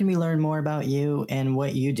Protheon, where can we learn more about you and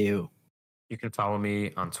what you do? You can follow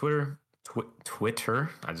me on Twitter. Twitter.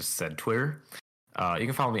 I just said Twitter. You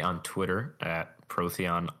can follow me on Twitter at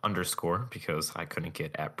Protheon _ because I couldn't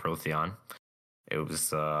get at Protheon. It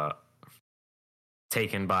was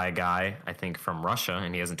taken by a guy, I think, from Russia,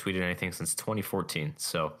 and he hasn't tweeted anything since 2014.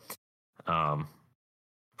 So Protheon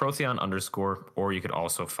 _ or you could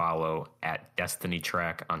also follow at Destiny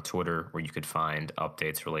Track on Twitter, where you could find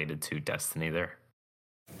updates related to Destiny there.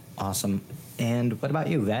 Awesome. And what about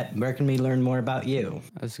you, Vet? Where can we learn more about you?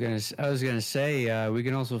 I was gonna say we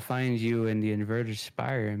can also find you in the Inverted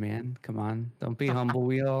Spire, man. Come on, don't be humble.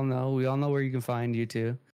 We all know where you can find you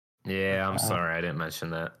too. Yeah, I'm sorry I didn't mention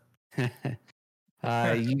that.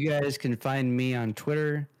 You guys can find me on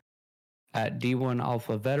Twitter at D1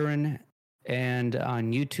 Alpha Veteran and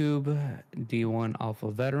on YouTube D1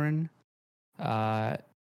 Alpha Veteran.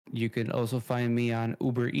 You can also find me on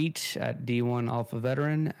Uber Eats at D1 Alpha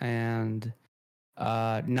Veteran and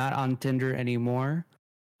not on Tinder anymore.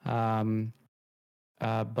 But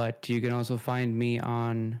you can also find me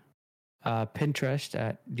on Pinterest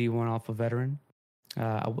at D1 Alpha Veteran.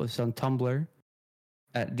 I was on Tumblr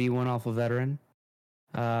at D1 Alpha Veteran.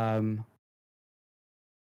 I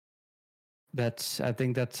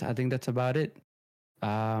think that's about it.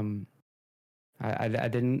 I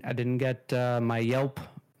didn't get my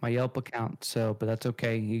Yelp account, but that's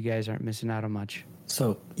okay. You guys aren't missing out on much.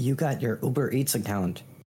 So you got your Uber Eats account.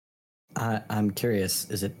 I'm curious,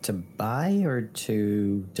 is it to buy or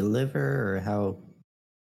to deliver or how?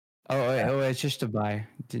 Oh, it's just to buy.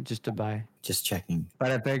 Just to buy. Just checking.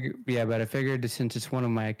 But I figured since it's one of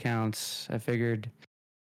my accounts, I figured,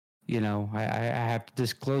 I have to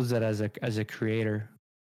disclose that as a creator,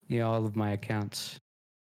 all of my accounts.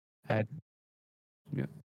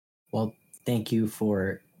 Well, thank you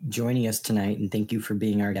for joining us tonight, and thank you for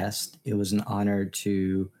being our guest. It was an honor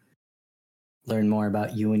to learn more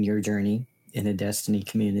about you and your journey in the Destiny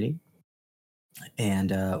community.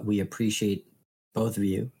 And we appreciate both of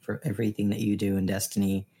you for everything that you do in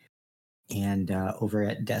Destiny and over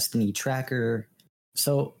at Destiny Tracker.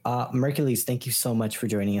 So, Mercules, thank you so much for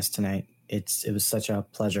joining us tonight. It was such a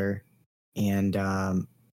pleasure, and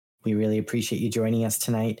we really appreciate you joining us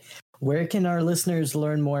tonight. Where can our listeners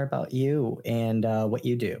learn more about you and what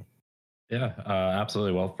you do? Yeah,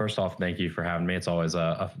 absolutely. Well, first off, thank you for having me. It's always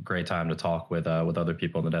a great time to talk with other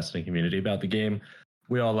people in the Destiny community about the game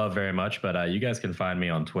we all love very much. But you guys can find me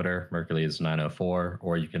on Twitter, Mercules904,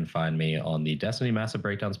 or you can find me on the Destiny Massive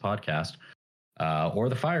Breakdowns podcast or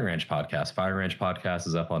the Firing Range podcast. Firing Range podcast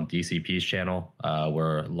is up on DCP's channel.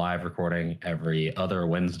 We're live recording every other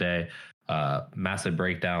Wednesday. Massive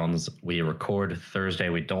Breakdowns, we record Thursday.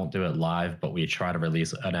 We don't do it live, but we try to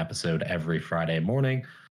release an episode every Friday morning.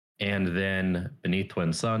 And then Beneath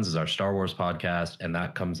Twin Suns is our Star Wars podcast, and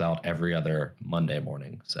that comes out every other Monday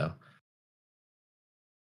morning.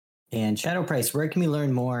 And Shadow Price, where can we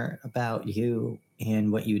learn more about you and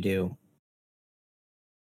what you do?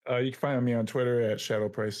 You can find me on Twitter at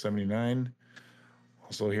ShadowPrice79.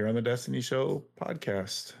 Also here on the Destiny Show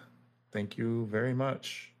podcast. Thank you very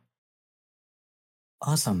much.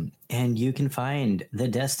 Awesome. And you can find the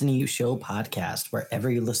Destiny Show podcast wherever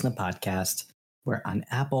you listen to podcasts. We're on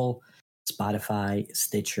Apple, Spotify,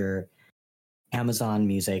 Stitcher, Amazon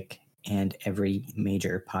Music, and every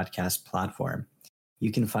major podcast platform.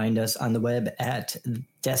 You can find us on the web at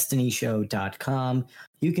destinyshow.com.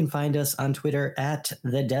 You can find us on Twitter at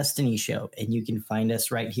The Destiny Show, and you can find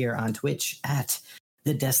us right here on Twitch at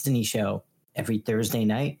The Destiny Show every Thursday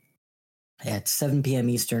night at 7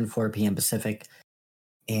 p.m. Eastern, 4 p.m. Pacific.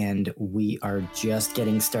 And we are just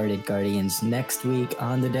getting started, Guardians. Next week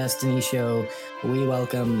on The Destiny Show, we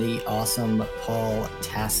welcome the awesome Paul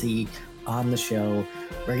Tassi on the show.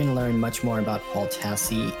 We're going to learn much more about Paul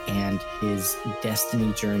Tassi and his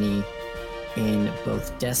Destiny journey in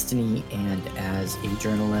both Destiny and as a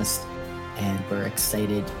journalist. And we're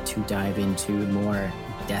excited to dive into more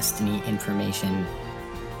Destiny information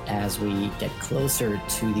as we get closer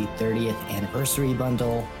to the 30th anniversary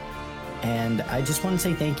bundle. And I just want to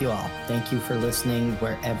say thank you all. Thank you for listening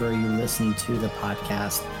wherever you listen to the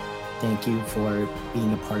podcast. Thank you for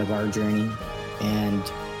being a part of our journey. And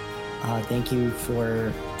thank you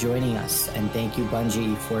for joining us. And thank you,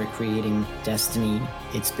 Bungie, for creating Destiny.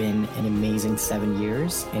 It's been an amazing 7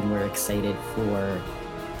 years, and we're excited for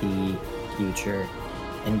the future.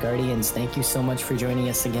 And Guardians, thank you so much for joining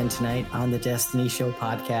us again tonight on the Destiny Show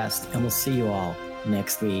podcast. And we'll see you all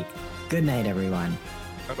next week. Good night, everyone.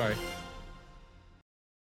 Bye-bye.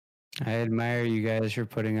 I admire you guys for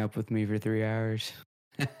putting up with me for 3 hours.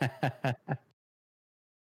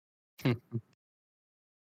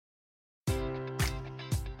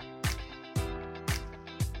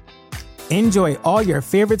 Enjoy all your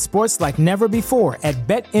favorite sports like never before at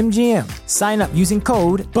BetMGM. Sign up using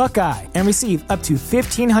code Buckeye and receive up to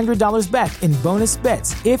 $1,500 back in bonus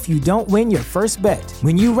bets if you don't win your first bet.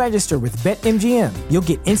 When you register with BetMGM, you'll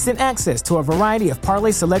get instant access to a variety of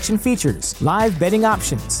parlay selection features, live betting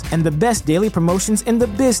options, and the best daily promotions in the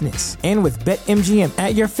business. And with BetMGM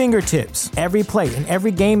at your fingertips, every play and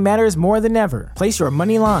every game matters more than ever. Place your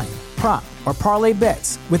money line, prop, or parlay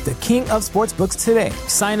bets with the king of sportsbooks today.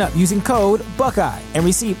 Sign up using code Buckeye and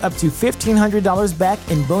receive up to $1,500 back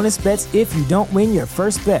in bonus bets if you don't win your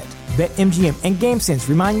first bet. BetMGM and GameSense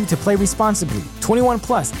remind you to play responsibly. 21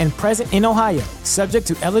 plus and present in Ohio, subject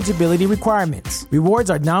to eligibility requirements. Rewards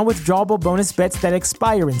are non-withdrawable bonus bets that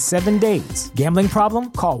expire in 7 days. Gambling problem?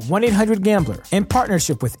 Call 1-800-GAMBLER. In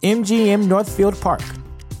partnership with MGM Northfield Park.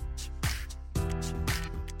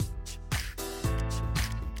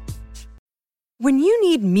 When you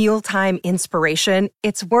need mealtime inspiration,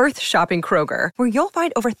 it's worth shopping Kroger, where you'll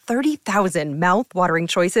find over 30,000 mouth-watering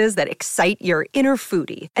choices that excite your inner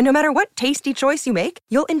foodie. And no matter what tasty choice you make,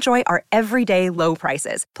 you'll enjoy our everyday low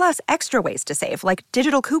prices, plus extra ways to save, like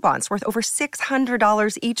digital coupons worth over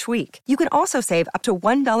 $600 each week. You can also save up to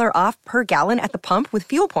 $1 off per gallon at the pump with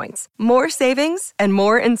fuel points. More savings and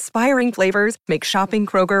more inspiring flavors make shopping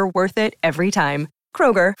Kroger worth it every time.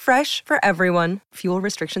 Kroger, fresh for everyone. Fuel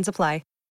restrictions apply.